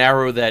 You've got to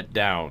narrow that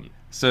down.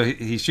 So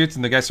he shoots,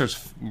 and the guy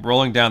starts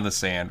rolling down the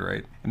sand,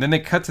 right? And then they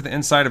cut to the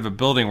inside of a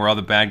building where all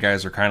the bad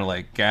guys are kind of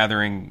like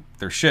gathering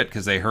their shit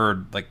because they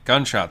heard like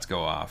gunshots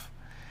go off.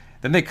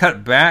 Then they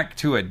cut back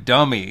to a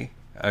dummy.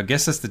 I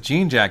guess it's the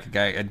jean jacket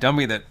guy, a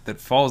dummy that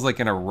falls like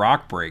in a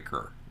rock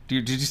breaker.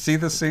 Did you see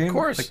this scene? Of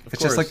course.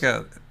 It's just like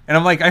a... And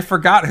I'm like, I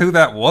forgot who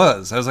that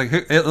was. I was like,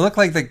 it looked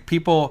like the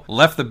people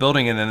left the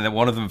building and then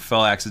one of them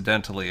fell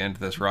accidentally into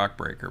this rock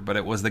breaker. But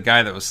it was the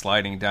guy that was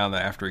sliding down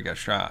after he got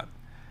shot.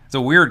 It's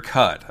a weird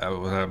cut,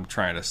 what I'm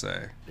trying to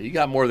say. You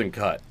got more than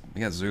cut.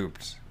 You got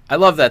zooped. I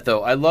love that,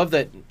 though. I love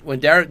that when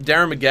Darren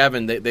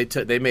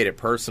McGavin, they made it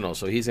personal,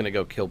 so he's going to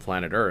go kill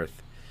planet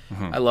Earth.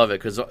 Mm-hmm. I love it,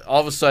 because all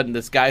of a sudden,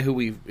 this guy who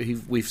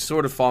we've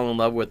sort of fallen in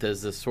love with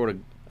is this sort of...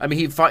 I mean,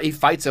 he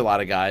fights a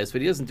lot of guys, but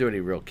he doesn't do any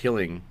real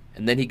killing.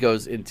 And then he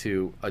goes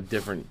into a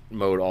different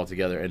mode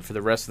altogether. And for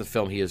the rest of the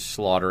film, he is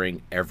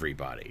slaughtering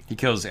everybody. He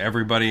kills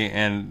everybody,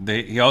 and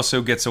he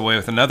also gets away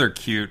with another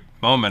cute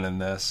moment in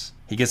this.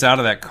 He gets out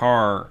of that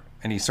car,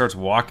 and he starts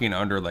walking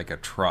under, like, a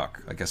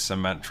truck, like a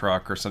cement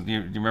truck or something.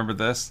 You remember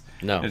this?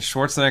 No. And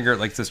Schwarzenegger,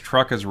 like, this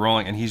truck is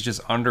rolling, and he's just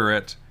under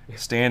it,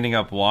 standing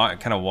up,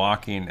 kind of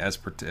walking as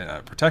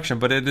protection.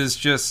 But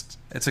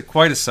it's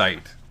quite a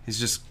sight. He's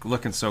just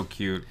looking so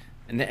cute.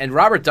 And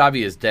Robert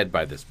Davi is dead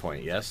by this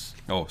point, yes?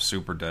 Oh,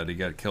 super dead. He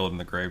got killed in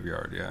the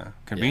graveyard, yeah.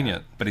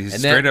 Convenient. Yeah. But he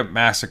straight up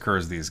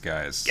massacres these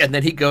guys. And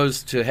then he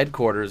goes to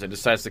headquarters and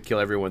decides to kill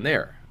everyone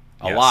there.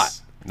 A lot.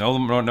 No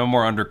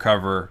more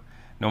undercover.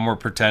 No more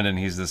pretending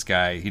he's this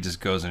guy. He just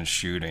goes and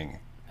shooting.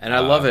 And I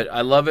love it.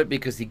 I love it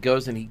because he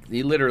goes and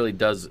he literally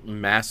does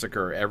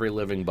massacre every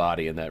living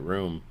body in that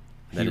room.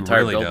 He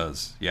really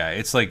does. Yeah,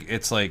 it's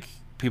like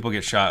people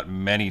get shot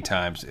many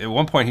times. At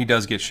one point, he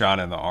does get shot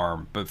in the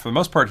arm, but for the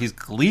most part, he's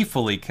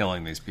gleefully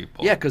killing these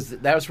people. Yeah, because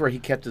that was where he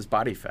kept his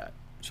body fat,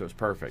 so it's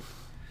perfect.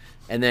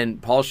 And then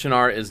Paul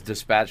Shinar is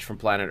dispatched from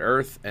planet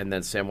Earth, and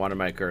then Sam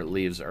Wanamaker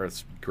leaves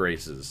Earth's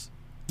graces.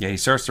 Yeah, he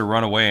starts to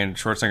run away, and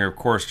Schwarzenegger, of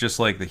course, just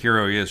like the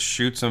hero he is,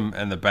 shoots him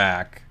in the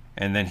back,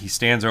 and then he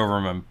stands over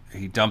him and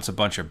he dumps a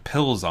bunch of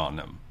pills on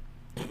him.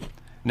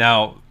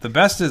 Now, the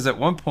best is at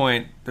one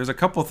point, there's a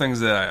couple things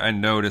that I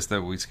noticed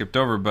that we skipped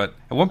over, but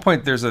at one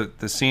point there's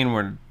the scene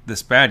where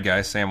this bad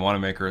guy, Sam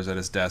Wanamaker, is at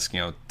his desk,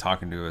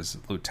 talking to his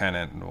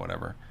lieutenant and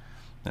whatever,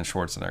 and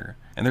Schwarzenegger.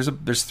 And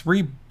there's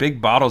 3 big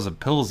bottles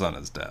of pills on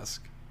his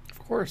desk. Of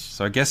course.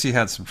 So I guess he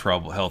had some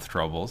health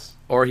troubles.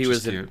 Or he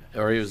was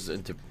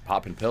into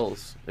popping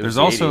pills. There's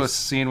also a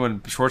scene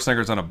when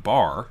Schwarzenegger's on a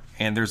bar,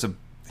 and he's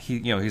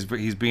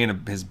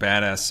being his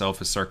badass self,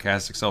 his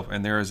sarcastic self,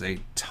 and there is a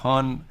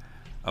ton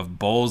of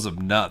bowls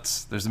of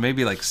nuts. There's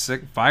maybe like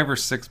 5 or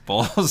 6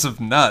 bowls of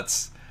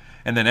nuts,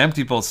 and then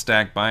empty bowls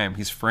stacked by him.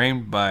 He's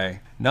framed by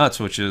nuts,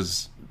 which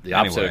is the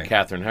opposite of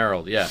Catherine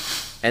Harold. Yeah,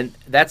 and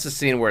that's the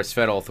scene where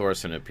Sven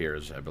Thorsen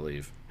appears, I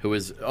believe, who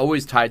is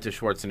always tied to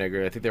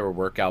Schwarzenegger. I think they were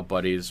workout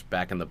buddies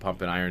back in the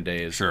Pump and Iron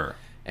days. Sure.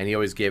 And he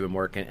always gave him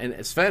work.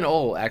 And Sven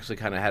actually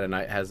kind of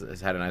has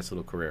had a nice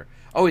little career.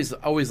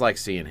 Always like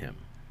seeing him.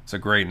 It's a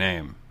great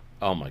name.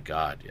 Oh my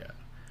God, yeah.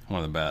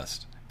 One of the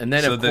best. And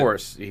then, of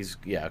course,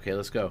 okay,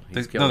 let's go.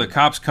 The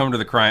cops come to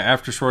the crime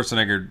after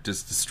Schwarzenegger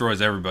just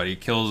destroys everybody.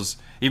 He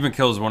even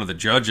kills one of the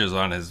judges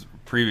on his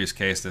previous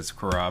case that's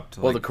corrupt.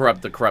 Well, the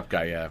corrupt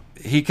guy, yeah.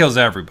 He kills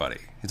everybody.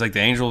 He's like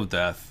the angel of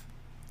death.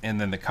 And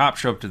then the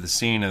cops show up to the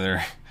scene,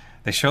 and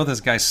they show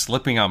this guy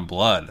slipping on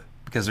blood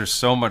because there's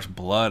so much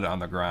blood on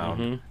the ground.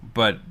 Mm-hmm.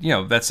 But,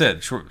 that's it.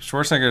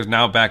 Schwarzenegger is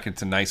now back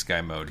into nice guy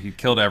mode. He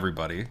killed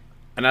everybody.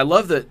 And I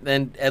love that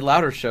then Ed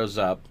Lauter shows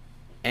up.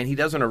 And he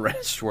doesn't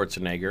arrest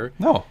Schwarzenegger.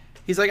 No.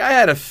 He's like, I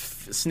had a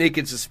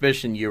sneaking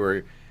suspicion you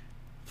were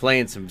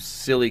playing some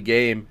silly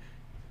game.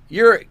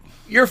 You're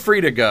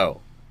free to go.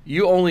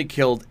 You only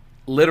killed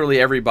literally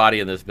everybody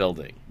in this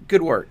building.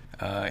 Good work.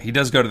 He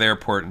does go to the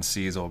airport and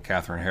sees old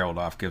Catherine Harold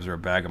off, gives her a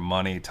bag of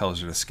money, tells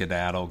her to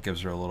skedaddle,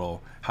 gives her a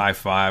little high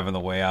five on the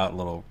way out, a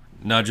little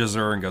nudges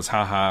her and goes,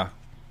 ha.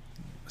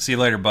 See you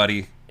later,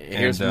 buddy.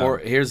 Here's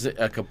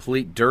a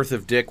complete dearth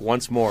of dick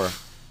once more.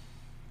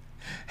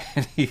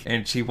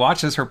 And she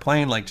watches her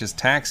plane just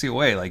taxi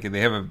away. Like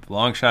they have a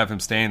long shot of him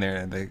standing there,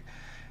 and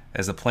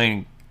as the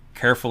plane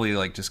carefully,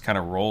 like, just kind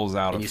of rolls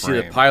out and of you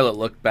frame. see the pilot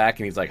look back,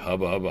 and he's like,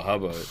 hubba, hubba,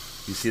 hubba.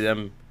 You see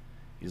them,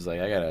 he's like,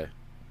 I got to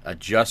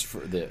adjust for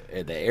the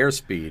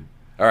airspeed.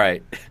 All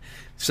right.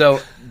 So,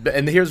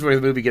 and here's where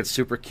the movie gets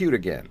super cute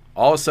again.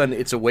 All of a sudden,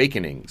 it's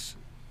Awakenings.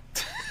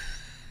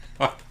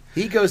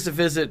 He goes to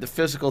visit the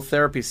physical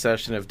therapy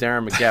session of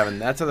Darren McGavin.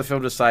 That's how the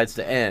film decides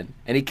to end.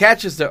 And he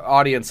catches the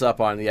audience up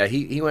on,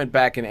 he went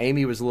back, and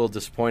Amy was a little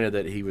disappointed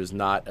that he was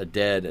not a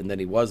dead and that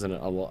he wasn't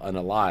an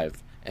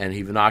alive. And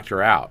he knocked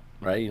her out,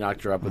 right? He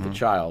knocked her up with a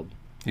child.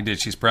 He did.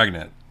 She's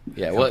pregnant.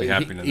 Yeah, He'll well, be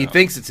happy to he know.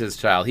 thinks it's his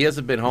child. He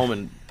hasn't been home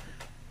in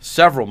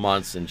several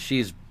months, and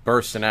she's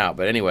bursting out.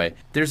 But anyway,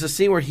 there's a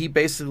scene where he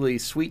basically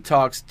sweet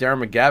talks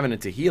Darren McGavin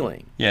into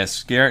healing.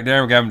 Yes, Darren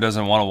McGavin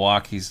doesn't want to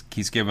walk.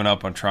 He's given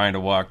up on trying to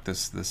walk.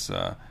 This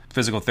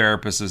physical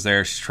therapist is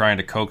there. She's trying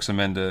to coax him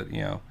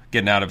into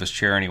getting out of his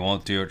chair, and he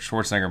won't do it.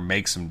 Schwarzenegger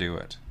makes him do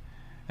it,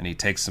 and he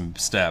takes some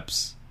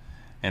steps,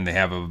 and they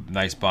have a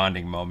nice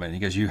bonding moment. He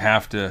goes, "You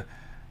have to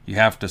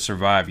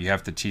survive. You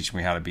have to teach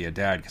me how to be a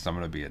dad because I'm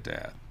going to be a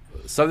dad."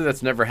 Something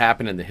that's never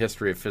happened in the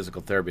history of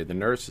physical therapy. The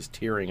nurse is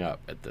tearing up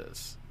at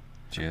this.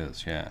 She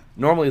is, yeah.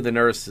 Normally, the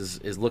nurse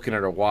is looking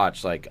at her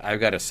watch like, I've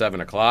got a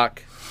 7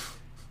 o'clock.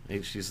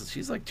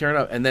 She's like tearing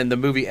up. And then the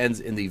movie ends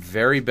in the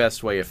very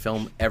best way a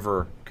film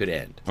ever could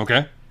end.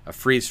 Okay. A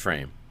freeze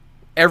frame.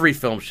 Every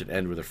film should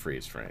end with a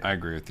freeze frame. I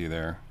agree with you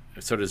there.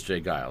 So does Jay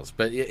Giles.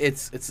 But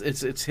it's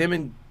him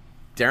and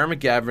Darren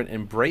McGavin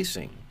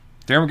embracing.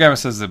 Darren McGavin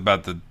says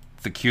about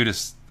the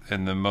cutest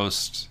and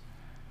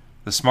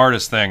the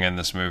smartest thing in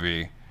this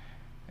movie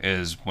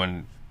is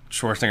when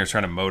Schwarzenegger's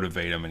trying to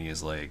motivate him, and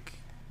he's like,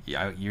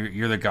 "Yeah,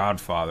 you're the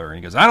Godfather," and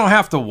he goes, "I don't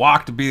have to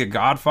walk to be the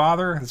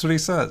Godfather." That's what he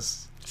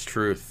says. It's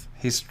truth.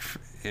 He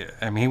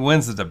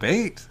wins the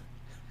debate.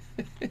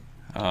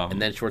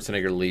 And then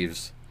Schwarzenegger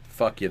leaves.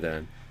 Fuck you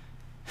then.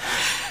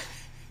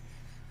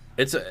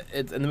 In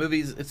the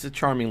movies. It's a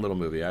charming little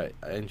movie. I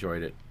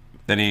enjoyed it.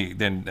 Then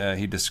to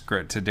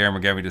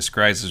Darren McGavin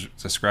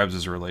describes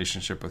his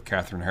relationship with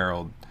Catherine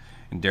Harold,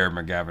 and Darren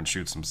McGavin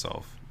shoots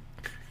himself.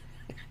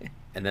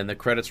 And then the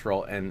credits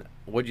roll. And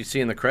what'd you see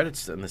in the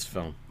credits in this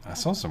film? I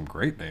saw some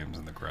great names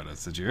in the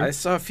credits. Did you? I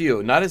saw a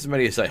few. Not as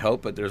many as I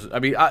hope, but there's...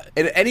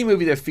 in any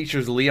movie that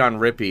features Leon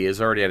Rippey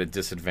is already at a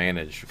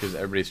disadvantage because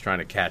everybody's trying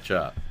to catch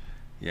up.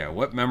 Yeah,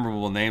 what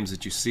memorable names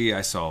did you see?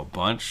 I saw a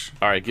bunch.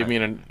 All right, give me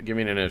an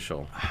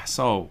initial.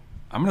 So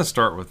I'm going to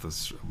start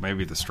with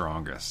maybe the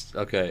strongest.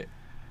 Okay.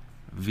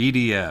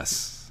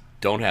 VDS.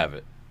 Don't have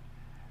it.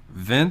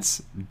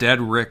 Vince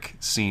Dedrick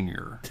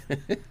Sr.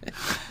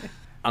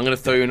 I'm going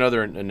to throw you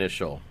another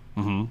initial.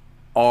 Mm-hmm.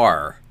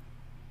 R.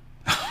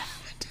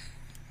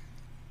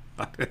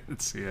 I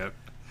didn't see it.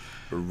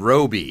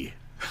 Roby.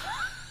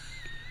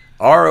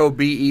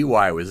 Robey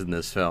was in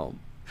this film.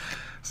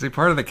 Is he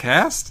part of the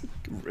cast?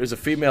 There's a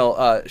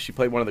female, she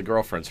played one of the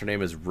girlfriends. Her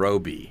name is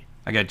Roby.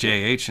 I got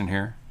JH in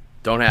here.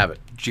 Don't have it.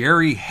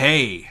 Jerry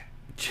Hay.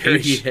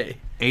 Jerry Hay.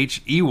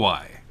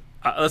 H-E-Y.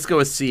 Let's go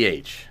with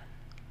CH.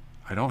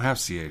 I don't have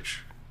CH.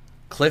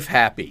 Cliff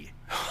Happy.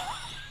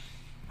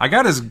 I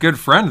got his good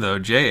friend, though,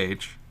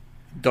 JH.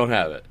 Don't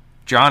have it.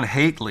 John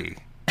Haitley.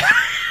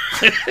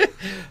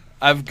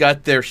 I've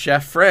got their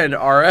chef friend,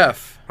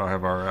 RF. I don't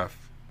have RF.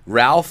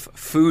 Ralph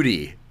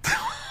Foodie.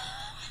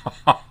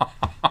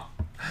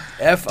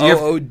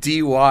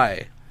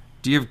 Foody.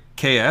 Do you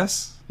have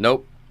KS?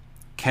 Nope.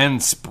 Ken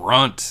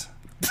Sprunt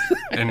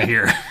in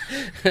here.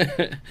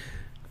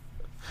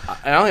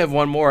 I only have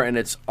one more, and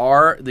it's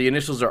R. The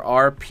initials are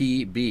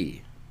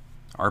RPB.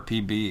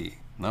 RPB.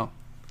 No.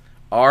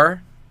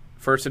 R.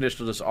 First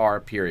initial is R,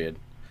 period.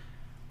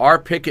 R.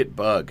 Pickett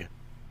Bug.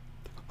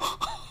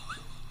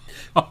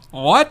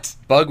 What?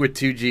 Bug with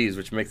 2 G's,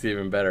 which makes it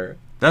even better.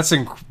 That's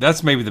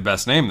maybe the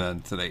best name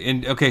then today.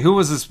 And okay, who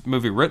was this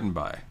movie written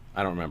by?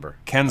 I don't remember.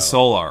 Ken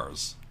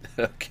Solars.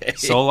 Okay.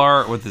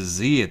 Solar with a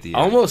Z at the end.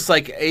 Almost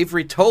like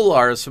Avery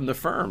Tollars from The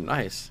Firm.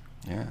 Nice.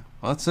 Yeah.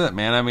 Well, that's it,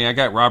 man. I mean, I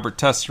got Robert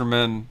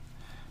Testerman,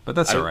 but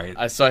that's all right.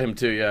 I saw him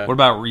too, yeah. What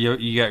about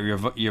you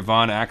got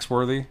Yvonne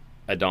Axworthy?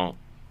 I don't.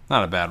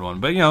 Not a bad one,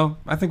 but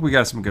I think we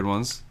got some good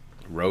ones.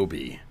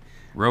 Roby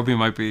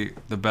might be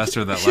the best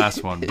of that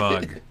last one,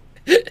 Bug.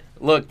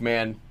 Look,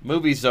 man,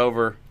 movie's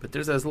over, but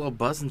there's that little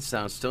buzzing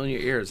sound still in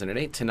your ears, and it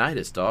ain't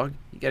tinnitus, dog.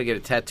 You got to get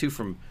a tattoo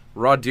from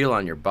Raw Deal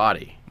on your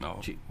body.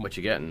 No. What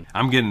you getting?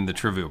 I'm getting the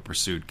Trivial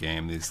Pursuit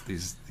game.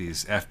 These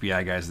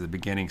FBI guys at the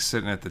beginning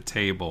sitting at the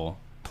table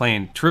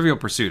playing Trivial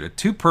Pursuit, a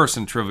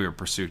 2-person Trivial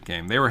Pursuit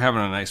game. They were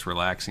having a nice,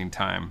 relaxing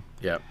time.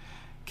 Yep.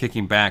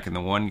 Kicking back, and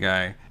the one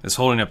guy is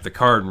holding up the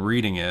card and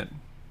reading it,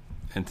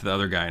 and to the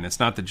other guy, and it's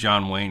not the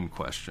John Wayne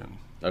question.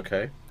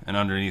 Okay. And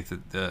underneath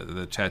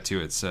the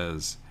tattoo, it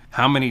says,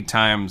 "How many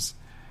times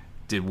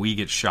did we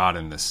get shot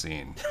in this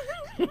scene?"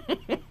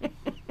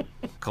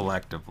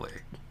 Collectively.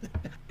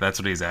 That's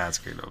what he's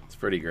asking him. It's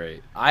pretty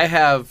great. I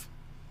have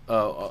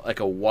like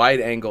a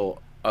wide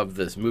angle of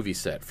this movie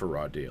set for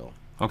Raw Deal.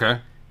 Okay.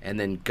 And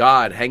then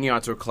God hanging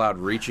onto a cloud,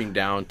 reaching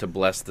down to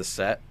bless the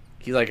set.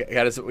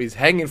 He's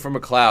hanging from a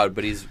cloud,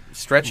 but he's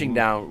stretching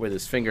down with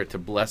his finger to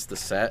bless the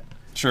set.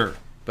 Sure.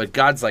 But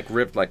God's like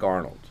ripped like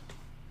Arnold.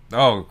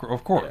 Oh,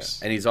 of course.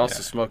 Yeah. And he's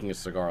also smoking a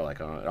cigar like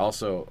Arnold.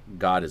 Also,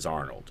 God is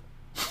Arnold.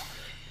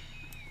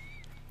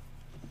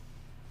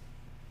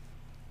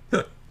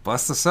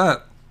 Bless the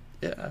set.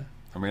 Yeah.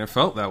 I mean, it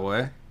felt that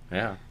way.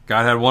 Yeah.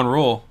 God had one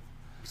rule.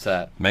 What's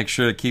that? Make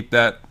sure to keep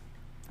that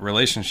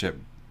relationship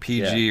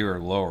PG or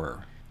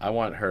lower. I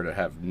want her to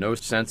have no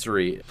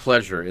sensory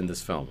pleasure in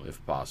this film,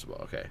 if possible.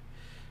 Okay.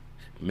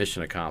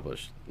 Mission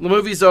accomplished. The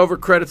movie's over.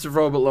 Credits are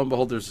roll, but lo and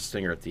behold, there's a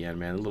stinger at the end,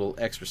 man. A little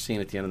extra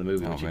scene at the end of the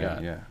movie. What you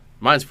got? Yeah.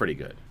 Mine's pretty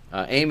good.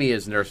 Amy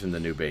is nursing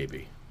the new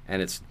baby,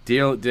 and it's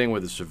dealing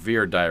with a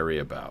severe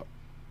diarrhea bout.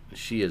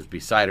 She is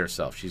beside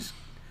herself.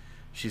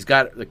 She's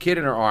got the kid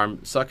in her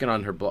arm, sucking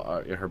on her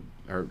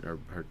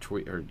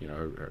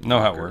Know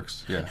how it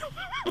works. Yeah.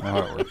 Know how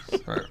it works.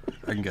 All right.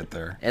 I can get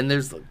there. And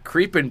there's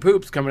creeping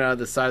poops coming out of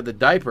the side of the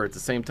diaper at the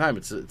same time.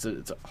 It's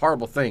a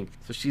horrible thing.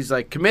 So she's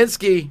like,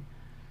 Kaminsky,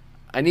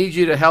 I need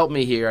you to help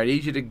me here. I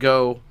need you to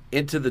go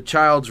into the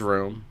child's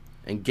room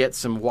and get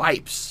some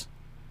wipes.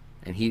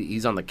 And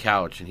he's on the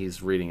couch and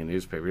he's reading a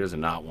newspaper. He does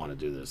not want to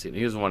do this. He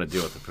doesn't want to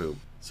deal with the poop.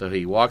 So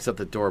he walks out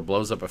the door,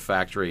 blows up a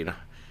factory, and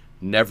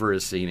never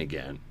is seen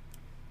again.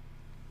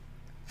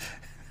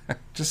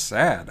 Just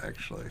sad,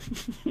 actually.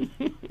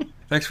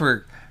 Thanks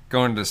for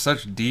going into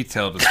such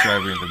detail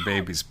describing the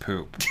baby's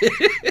poop.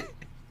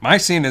 My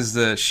scene is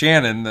the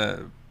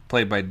Shannon,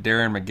 played by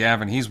Darren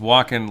McGavin. He's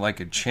walking like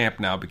a champ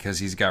now because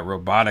he's got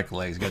robotic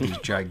legs. He's got these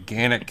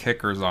gigantic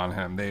kickers on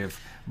him. They've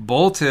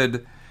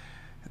bolted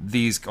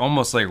these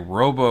almost like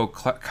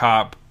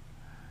RoboCop.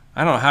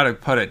 I don't know how to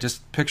put it.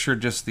 Just picture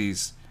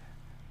these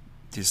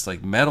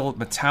like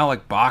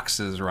metallic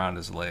boxes around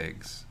his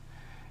legs,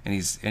 and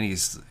he's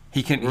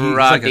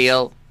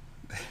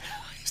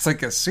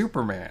like a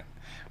Superman,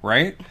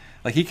 right?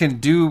 Like he can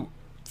do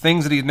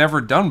things that he's never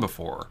done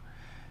before.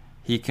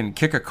 He can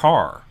kick a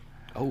car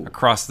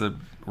across the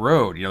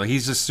road. You know,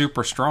 he's just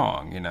super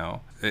strong. You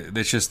know,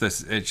 it's just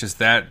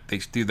that they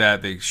do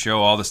that. They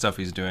show all the stuff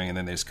he's doing, and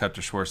then they just cut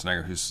to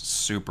Schwarzenegger, who's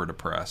super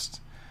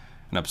depressed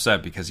and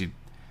upset because he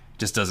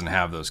just doesn't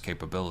have those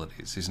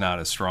capabilities. He's not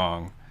as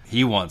strong.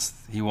 He's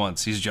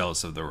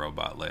jealous of the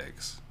robot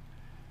legs.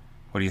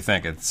 What do you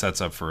think? It sets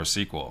up for a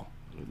sequel.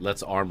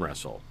 Let's arm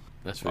wrestle.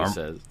 That's what it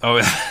says. Oh,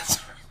 that's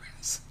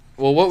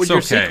well, what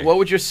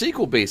would your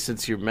sequel be?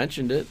 Since you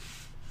mentioned it,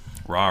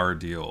 Raw or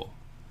Deal.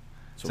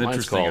 It's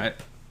interesting.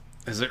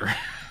 Is it?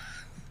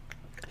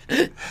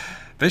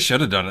 They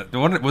should have done it.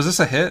 Was this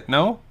a hit?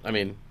 No. I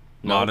mean,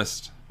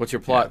 modest. What's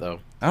your plot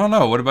though? I don't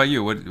know. What about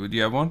you? Would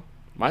you have one?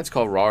 Mine's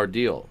called Raw or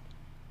Deal.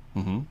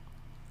 Mm-hmm.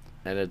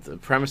 And the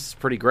premise is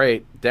pretty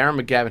great.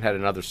 Darren McGavin had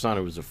another son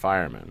who was a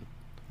fireman.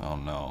 Oh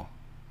no.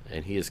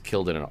 And he is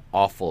killed in an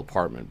awful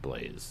apartment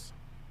blaze.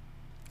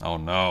 Oh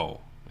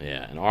no.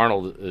 Yeah, and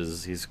Arnold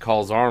he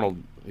calls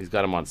Arnold. He's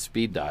got him on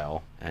speed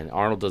dial, and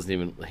Arnold doesn't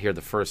even hear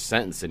the first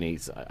sentence. And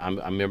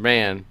I'm your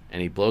man,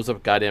 and he blows up a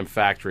goddamn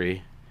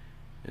factory,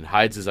 and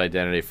hides his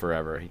identity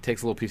forever. He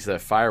takes a little piece of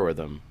that fire with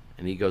him,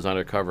 and he goes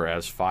undercover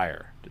as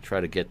fire to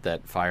try to get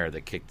that fire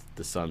that kicked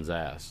the son's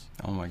ass.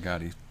 Oh my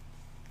God,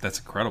 that's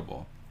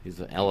incredible. He's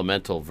an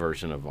elemental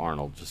version of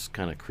Arnold, just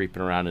kind of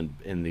creeping around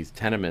in these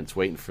tenements,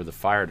 waiting for the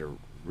fire to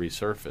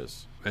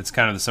resurface. It's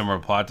kind of the similar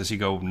plot. Does he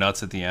go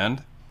nuts at the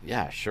end?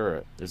 Yeah,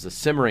 sure. There's a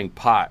simmering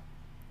pot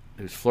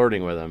who's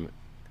flirting with him,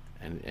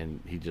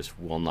 and he just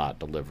will not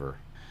deliver.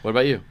 What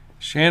about you?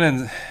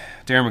 Darren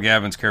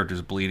McGavin's character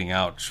is bleeding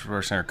out.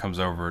 Schwarzenegger comes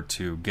over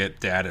to get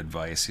dad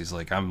advice. He's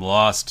like, I'm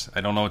lost. I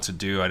don't know what to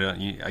do.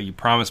 You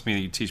promised me that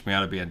you teach me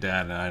how to be a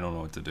dad, and I don't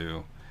know what to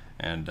do.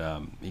 And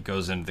he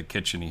goes into the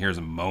kitchen. He hears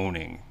a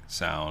moaning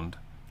sound.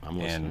 I'm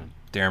listening. And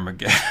Darren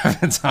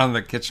McGavin's on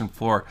the kitchen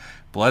floor,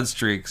 blood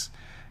streaks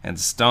and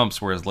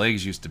stumps where his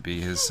legs used to be.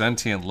 His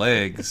sentient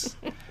legs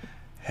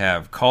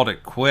have called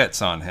it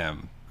quits on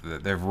him.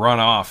 They've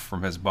run off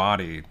from his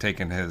body,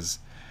 taking his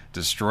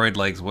destroyed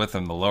legs with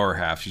him, the lower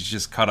half. He's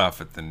just cut off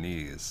at the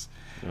knees.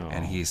 Oh.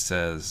 And he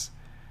says,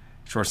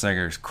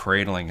 Schwarzenegger's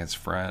cradling his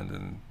friend,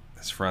 and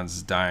his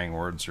friend's dying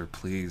words are,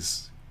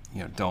 please,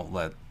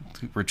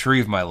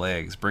 retrieve my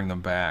legs, bring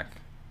them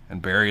back,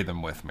 and bury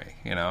them with me,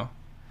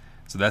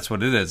 So that's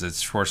what it is.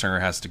 It's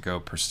Schwarzenegger has to go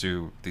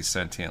pursue these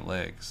sentient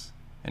legs.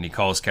 And he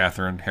calls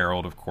Catherine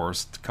Harold, of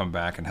course, to come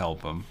back and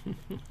help him.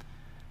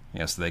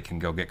 So they can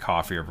go get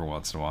coffee every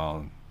once in a while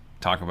and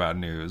talk about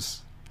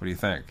news. What do you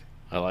think?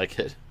 I like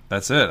it.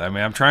 That's it. I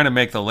mean, I'm trying to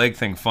make the leg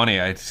thing funny.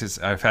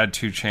 I've had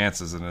 2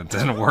 chances and it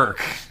didn't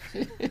work.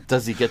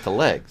 Does he get the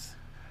legs?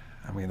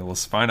 I mean, we'll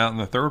find out in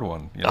the third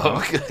one.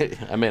 Okay.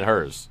 I meant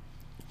hers.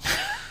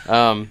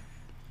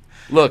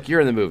 Look, you're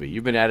in the movie.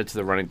 You've been added to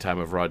the running time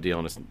of Raw Deal,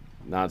 and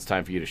now it's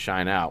time for you to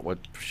shine out. What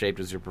shape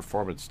does your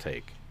performance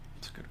take?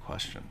 That's a good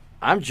question.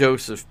 I'm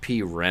Joseph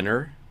P.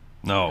 Renner.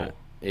 No.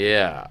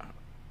 Yeah.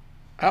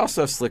 I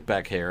also have slick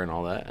back hair and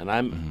all that, and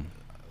I'm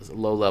a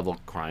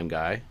low-level crime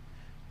guy.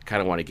 Kind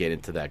of want to get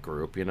into that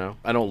group,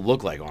 I don't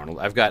look like Arnold.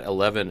 I've got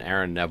 11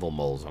 Aaron Neville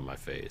moles on my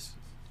face.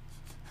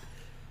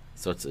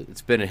 So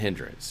it's been a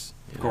hindrance.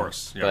 Of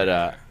course. Yeah.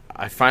 But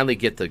I finally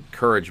get the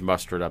courage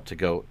mustered up to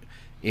go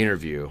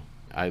interview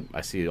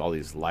I see all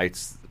these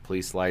lights,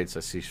 police lights.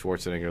 I see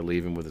Schwarzenegger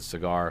leaving with a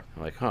cigar.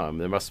 I'm like,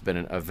 there must have been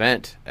an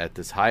event at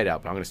this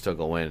hideout, but I'm going to still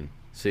go in,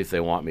 see if they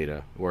want me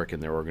to work in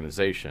their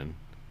organization.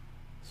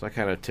 So I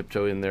kind of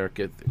tiptoe in there,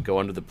 go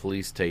under the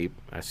police tape.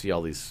 I see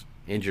all these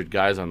injured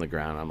guys on the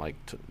ground. I'm like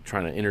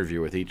trying to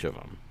interview with each of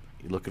them.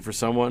 You looking for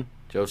someone?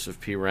 Joseph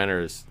P.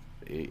 Renner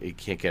he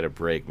can't get a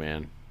break,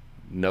 man.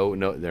 No,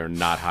 they're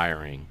not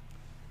hiring.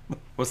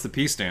 What's the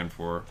P stand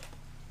for?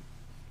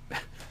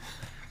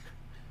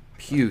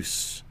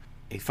 Puce.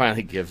 He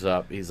finally gives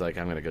up. He's like,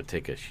 I'm going to go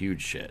take a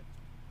huge shit.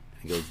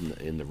 He goes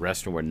in the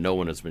restroom where no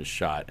one has been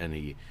shot, and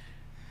he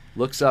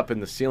looks up in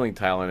the ceiling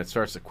tile, and it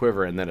starts to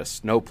quiver, and then a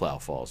snowplow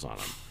falls on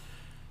him.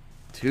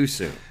 Too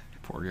soon.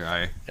 Poor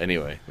guy.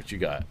 Anyway, what you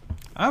got?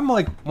 I'm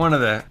like one of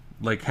the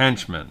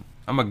henchmen.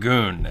 I'm a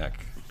goon,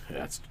 Nick.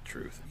 That's the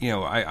truth.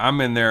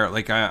 I'm in there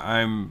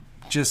I'm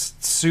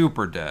just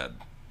super dead.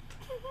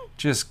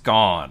 Just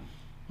gone.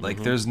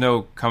 There's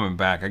no coming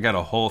back. I got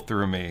a hole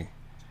through me.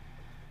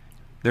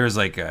 There's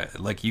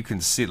you can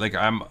see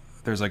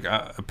there's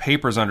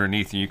papers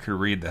underneath and you could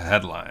read the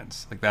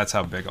headlines. That's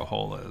how big a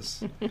hole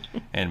is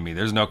in me.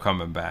 There's no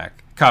coming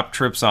back. Cop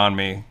trips on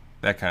me,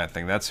 that kind of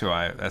thing. That's who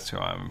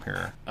I'm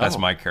here. That's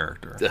my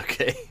character.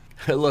 Okay.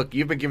 Look,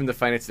 you've been given the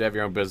finance to have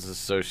your own business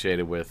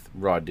associated with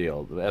Raw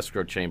Deal. The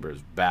escrow chamber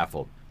is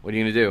baffled. What are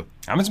you going to do?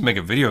 I'm just make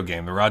a video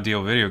game, the Raw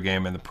Deal video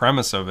game, and the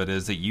premise of it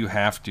is that you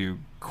have to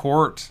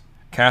court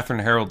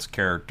Catherine Harold's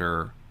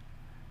character,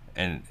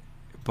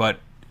 but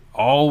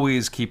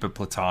always keep it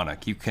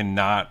platonic. You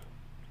cannot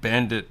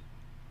bend it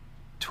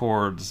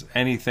towards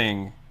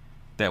anything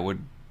that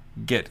would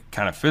get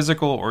kind of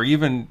physical or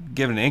even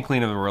give an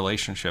inkling of a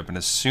relationship. And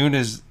as soon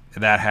as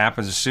that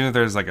happens, as soon as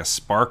there's a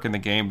spark in the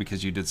game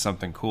because you did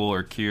something cool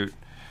or cute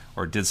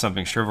or did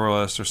something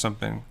chivalrous or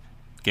something,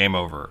 game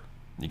over.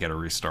 You got to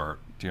restart.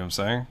 Do you know what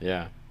I'm saying?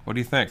 Yeah. What do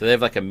you think? Do they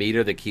have a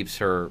meter that keeps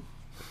her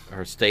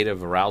state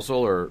of arousal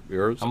or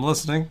yours? I'm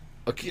listening.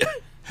 Okay.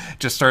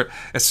 Just start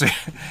as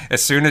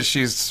soon as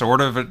she's sort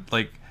of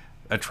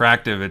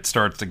attractive, it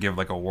starts to give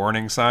a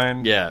warning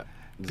sign. Yeah.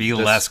 Be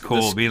less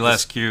cool. Be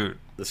less cute.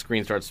 The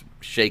screen starts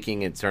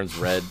shaking. It turns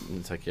red. And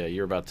it's like, yeah,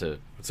 you're about to.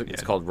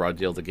 It's called Raw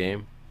Deal the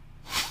game.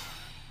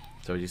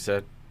 Is that what you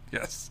said?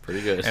 Yes.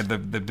 Pretty good. And the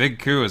big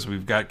coup is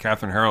we've got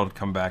Catherine Harold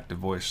come back to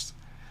voice.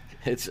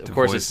 It's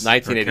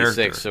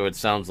 1986, so it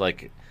sounds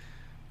like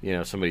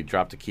somebody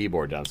dropped a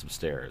keyboard down some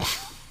stairs.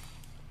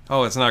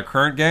 Oh, it's not a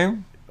current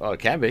game? Oh, it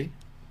can be.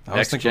 I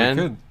was thinking it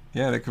could.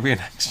 Yeah, that could be a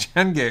next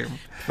gen game.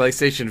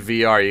 PlayStation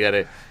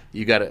VR,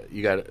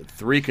 you got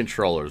 3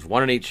 controllers,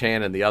 one in each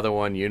hand, and the other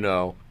one,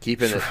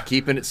 keeping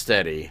it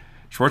steady.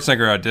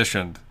 Schwarzenegger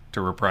auditioned to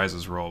reprise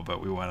his role,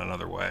 but we went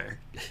another way.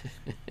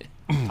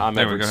 Tom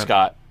Everett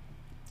Scott.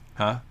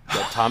 Huh?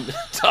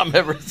 Tom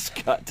Everett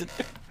Scott.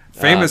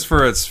 Famous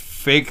for its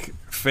fake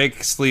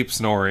sleep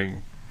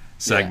snoring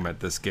segment.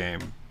 This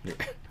game.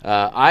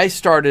 I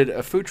started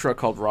a food truck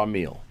called Raw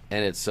Meal,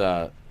 and it's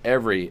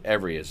every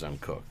is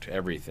uncooked.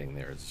 Everything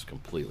there is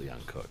completely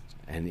uncooked,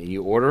 and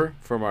you order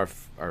from our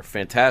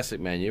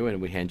fantastic menu,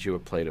 and we hand you a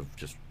plate of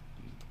just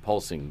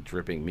pulsing,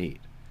 dripping meat.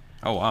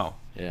 Oh wow!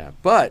 Yeah,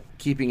 but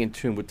keeping in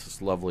tune with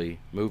this lovely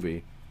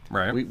movie,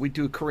 right? We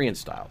do Korean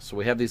style, so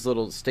we have these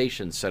little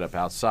stations set up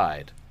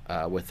outside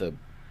with a,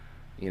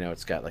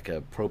 it's got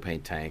a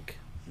propane tank.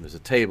 There's a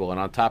table, and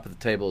on top of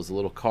the table is a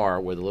little car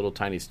with a little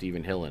tiny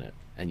Stephen Hill in it.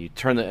 And you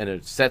turn and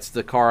it sets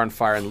the car on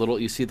fire, and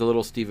you see the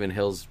little Stephen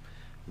Hill's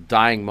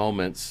dying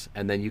moments,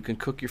 and then you can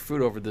cook your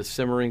food over the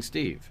simmering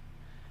Steve.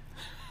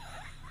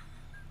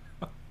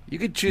 You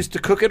could choose to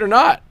cook it or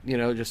not.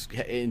 Just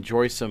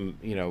enjoy some,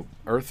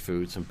 earth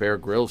food, some Bear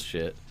Grylls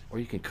shit, or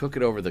you can cook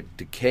it over the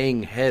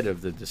decaying head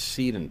of the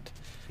decedent.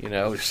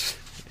 Just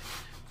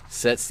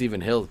set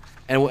Stephen Hill,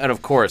 and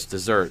of course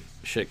dessert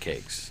shit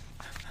cakes.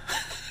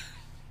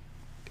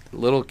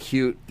 Little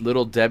cute,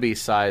 little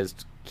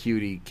Debbie-sized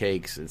cutie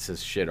cakes. It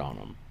says shit on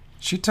them.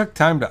 She took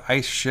time to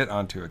ice shit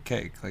onto a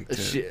cake.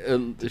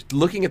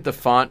 Looking at the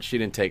font, she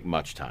didn't take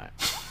much time.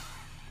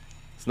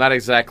 It's not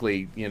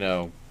exactly,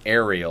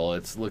 Arial.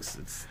 It's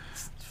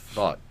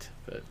fucked.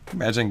 But.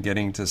 Imagine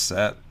getting to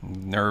set,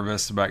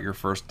 nervous about your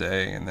first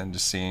day, and then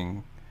just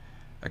seeing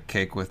a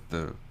cake with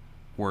the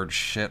word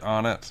shit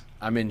on it.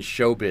 I'm in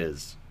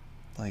showbiz.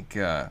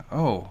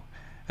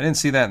 I didn't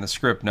see that in the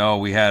script. No,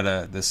 we had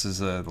this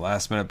is a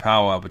last-minute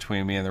powwow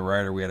between me and the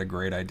writer. We had a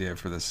great idea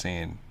for this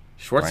scene.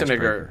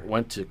 Schwarzenegger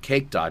went to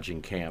cake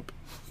dodging camp.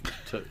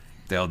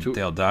 Dale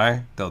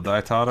Dye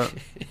taught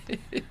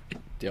it.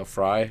 Dale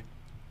Fry.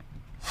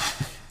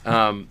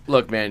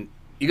 Look, man,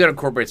 you got to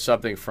incorporate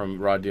something from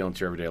Raw Deal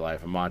into your everyday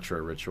life. A mantra,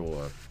 a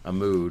ritual, a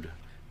mood.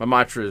 My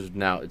mantra is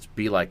now it's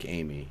be like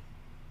Amy.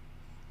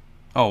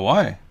 Oh,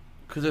 why?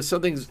 Because there's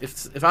something.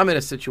 If I'm in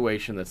a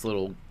situation that's a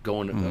little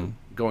going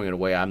in a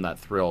way I'm not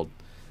thrilled,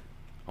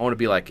 I want to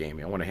be like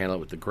Amy. I want to handle it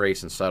with the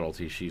grace and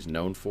subtlety she's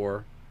known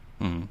for.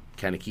 Mm-hmm.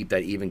 Kind of keep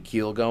that even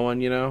keel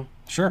going,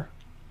 Sure.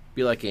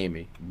 Be like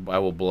Amy. I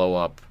will blow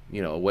up.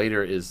 A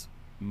waiter is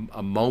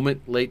a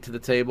moment late to the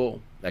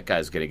table, that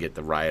guy's going to get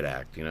the riot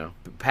act,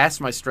 Pass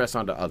my stress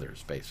on to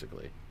others,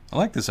 basically. I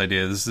like this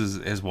idea. This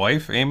is his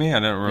wife, Amy. I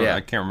don't remember. Yeah.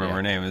 I can't remember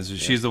her name.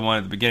 She's the one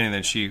at the beginning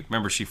that she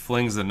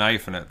flings the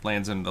knife and it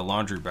lands in the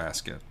laundry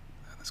basket.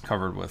 It's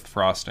covered with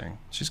frosting.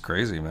 She's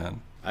crazy,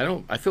 man.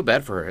 I feel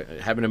bad for her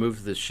having to move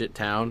to this shit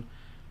town,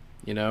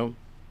 Yeah,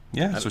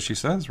 that's what she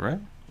says, right?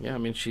 Yeah, I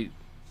mean she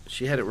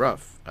had it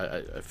rough.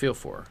 I feel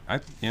for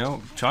her.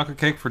 Chocolate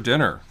cake for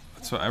dinner.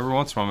 So every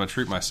once in a while I'm gonna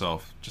treat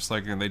myself, just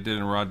like they did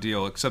in Raw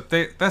Deal. Except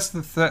that's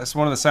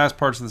one of the saddest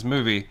parts of this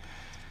movie.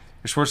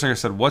 Schwarzenegger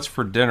said, "What's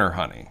for dinner,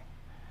 honey?"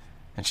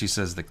 And she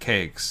says, "The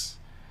cakes."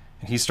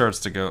 And he starts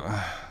to go,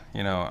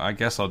 I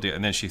guess I'll do it.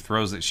 And then she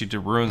throws it. She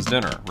ruins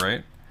dinner,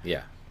 right?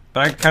 Yeah.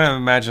 But I kind of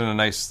imagine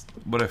a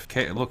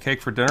little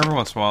cake for dinner every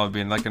once in a while would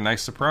be like a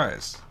nice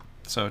surprise.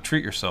 So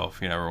treat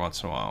yourself, every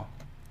once in a while.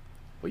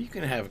 Well, you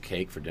can have a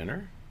cake for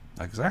dinner.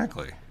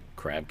 Exactly.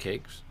 Crab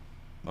cakes.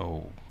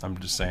 Oh, I'm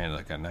just saying,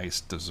 like a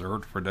nice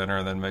dessert for dinner,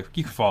 and then maybe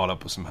you can follow it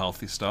up with some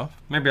healthy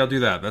stuff. Maybe I'll do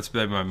that. That's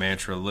maybe my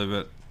mantra. Live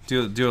it.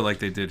 Do it like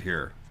they did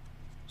here.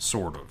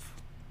 Sort of.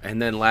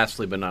 And then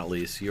lastly but not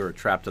least, you're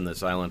trapped on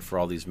this island for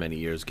all these many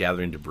years,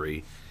 gathering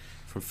debris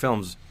from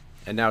films,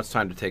 and now it's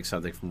time to take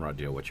something from Raw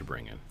Deal. What you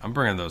bringing? I'm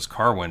bringing those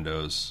car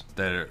windows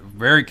that are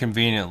very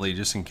conveniently,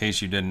 just in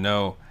case you didn't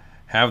know,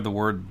 have the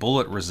word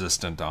bullet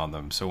resistant on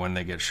them. So when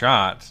they get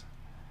shot,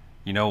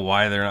 you know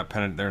why they're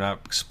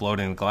not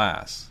exploding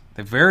glass.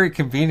 They very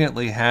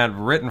conveniently had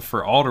written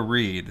for all to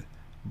read,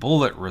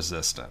 bullet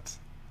resistant.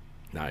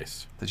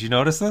 Nice. Did you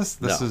notice this?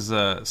 This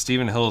No. is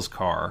Stephen Hill's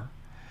car.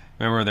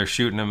 Remember, they're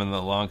shooting him in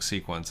the long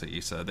sequence that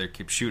you said. They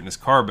keep shooting his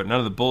car, but none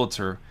of the bullets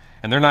are,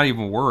 and they're not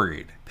even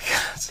worried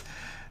because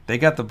they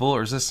got the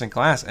bullet-resistant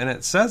glass, and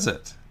it says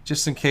it.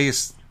 Just in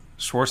case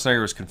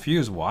Schwarzenegger was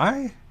confused,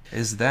 why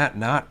is that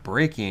not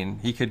breaking?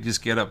 He could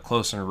just get up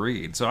close and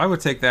read. So I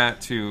would take that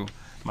to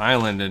my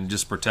island and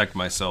just protect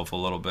myself a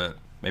little bit.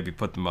 Maybe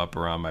put them up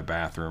around my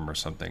bathroom or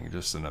something,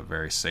 just in a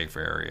very safe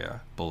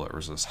area,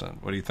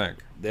 bullet-resistant. What do you think?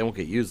 They won't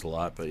get used a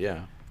lot, but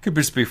yeah. Could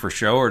just be for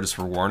show or just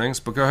for warnings,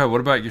 but go ahead.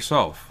 What about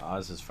yourself?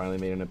 Oz has finally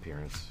made an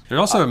appearance. There's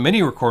also a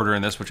mini recorder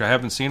in this, which I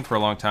haven't seen for a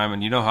long time,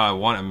 and you know how I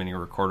want a mini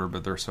recorder,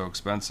 but they're so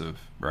expensive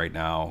right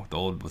now.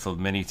 With the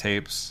mini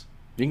tapes.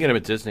 You can get them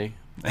at Disney.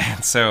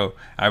 And so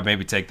I would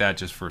maybe take that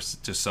just for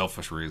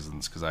selfish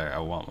reasons, because I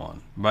want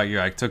one. What about you?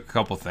 I took a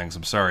couple things.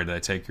 I'm sorry. Did I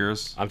take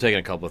yours? I'm taking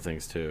a couple of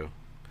things, too.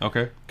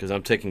 Okay. Because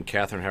I'm taking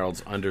Catherine Harold's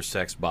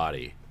undersexed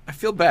body. I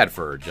feel bad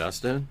for her,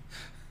 Justin.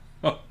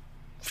 Oh,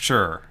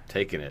 sure.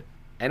 Taking it.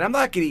 And I'm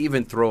not going to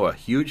even throw a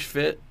huge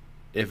fit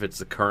if it's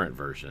the current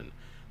version.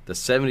 The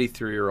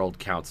 73-year-old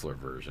counselor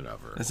version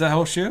of her. Is that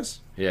how she is?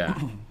 Yeah.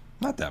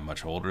 Not that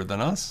much older than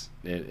us.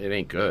 It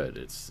ain't good.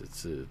 It's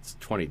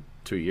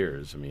 22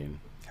 years. I mean,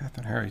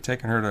 Catherine Harry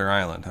taking her to their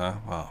island, huh?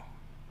 Wow.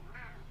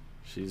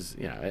 She's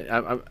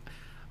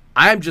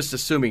I'm just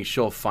assuming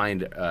she'll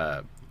find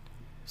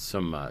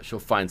some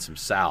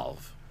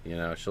salve.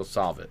 She'll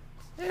solve it.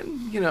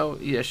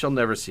 And she'll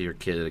never see her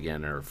kid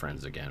again or her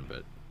friends again.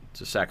 But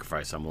it's a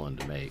sacrifice I'm willing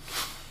to make.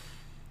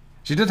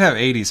 She did have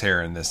 80s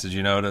hair in this. Did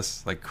you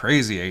notice? Like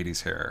crazy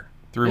 80s hair.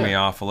 Threw me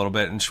off a little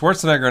bit. And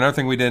Schwarzenegger, another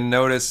thing we didn't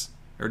notice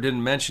or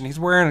didn't mention, he's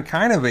wearing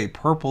kind of a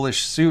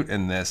purplish suit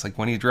in this. Like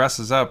when he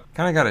dresses up,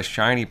 kind of got a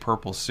shiny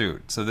purple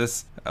suit. So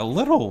this, a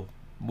little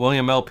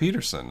William L.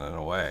 Peterson in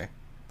a way.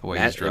 The way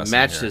he's dressed. It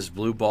matched his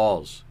blue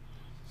balls.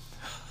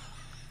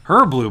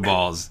 Her blue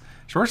balls.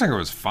 Schwarzenegger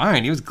was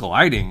fine. He was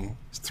gliding.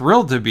 He's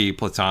thrilled to be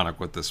platonic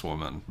with this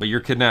woman. But you're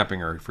kidnapping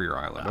her for your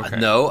island. Okay.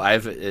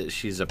 No,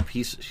 she's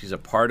a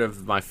part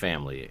of my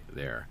family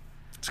there.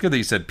 It's good that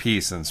you said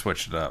piece and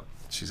switched it up.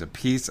 She's a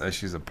piece.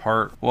 She's a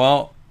part.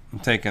 Well, I'm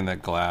taking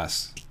that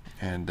glass,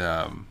 and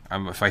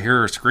if I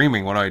hear her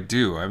screaming, what do I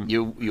do?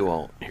 You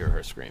won't hear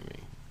her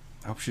screaming.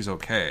 I hope she's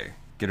okay.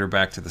 Get her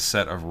back to the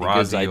set of Raw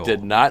Because Deal. I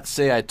did not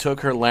say I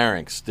took her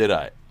larynx, did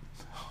I?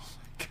 Oh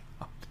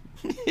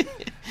my God.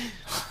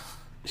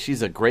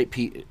 She's a great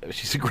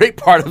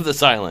part of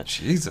this island.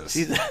 Jesus.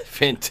 She's a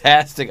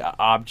fantastic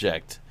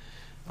object.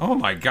 Oh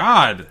my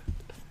God.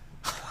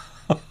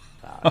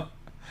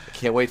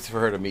 Can't wait for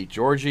her to meet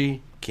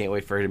Georgie. Can't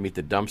wait for her to meet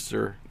the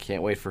dumpster.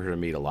 Can't wait for her to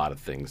meet a lot of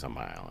things on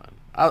my island.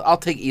 I'll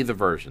take either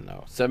version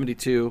though.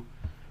 72,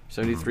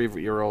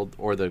 73-year-old,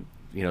 or the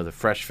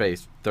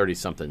fresh-faced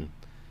 30-something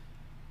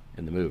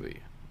in the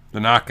movie. The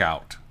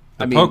knockout.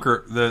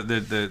 Poker.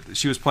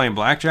 She was playing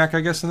blackjack,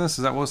 I guess, in this.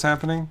 Is that what was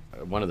happening?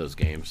 One of those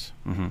games.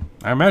 Mm-hmm.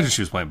 I imagine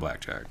she was playing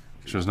blackjack.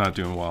 She was not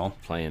doing well.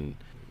 Playing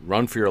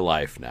Run for Your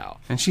Life now.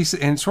 And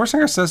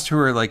Schwarzenegger says to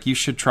her, like, you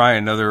should try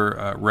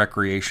another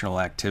recreational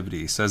activity.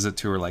 He says it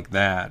to her like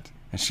that.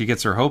 And she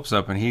gets her hopes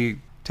up, and he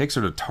takes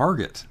her to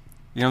Target.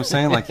 You know what I'm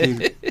saying? Like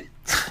he.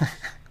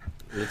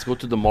 Let's go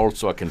to the mall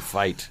so I can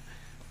fight.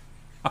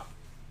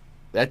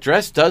 That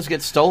dress does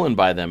get stolen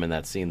by them in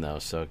that scene, though,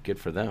 so good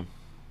for them.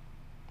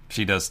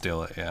 She does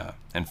steal it, yeah,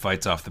 and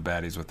fights off the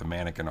baddies with the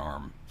mannequin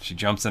arm. She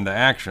jumps into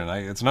action.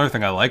 It's another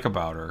thing I like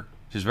about her.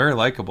 She's very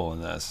likable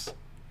in this.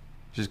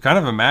 She's kind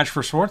of a match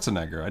for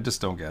Schwarzenegger. I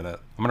just don't get it.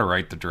 I'm going to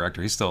write the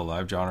director. He's still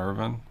alive, John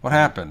Irvin. What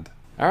happened?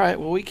 All right,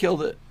 well, we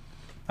killed it.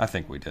 I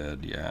think we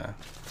did, yeah.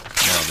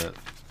 Nailed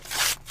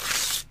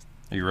it.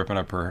 Are you ripping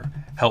up her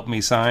help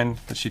me sign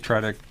that she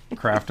tried to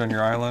craft on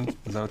your island?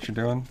 Is that what you're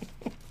doing?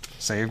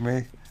 Save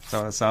me? Is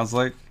that what it sounds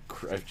like?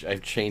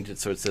 I've changed it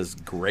so it says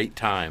great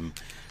time.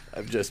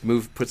 I've just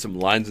put some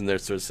lines in there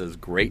so it says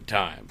great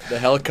time. The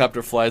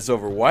helicopter flies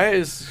over. Why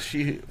is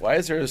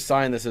there a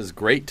sign that says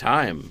great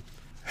time?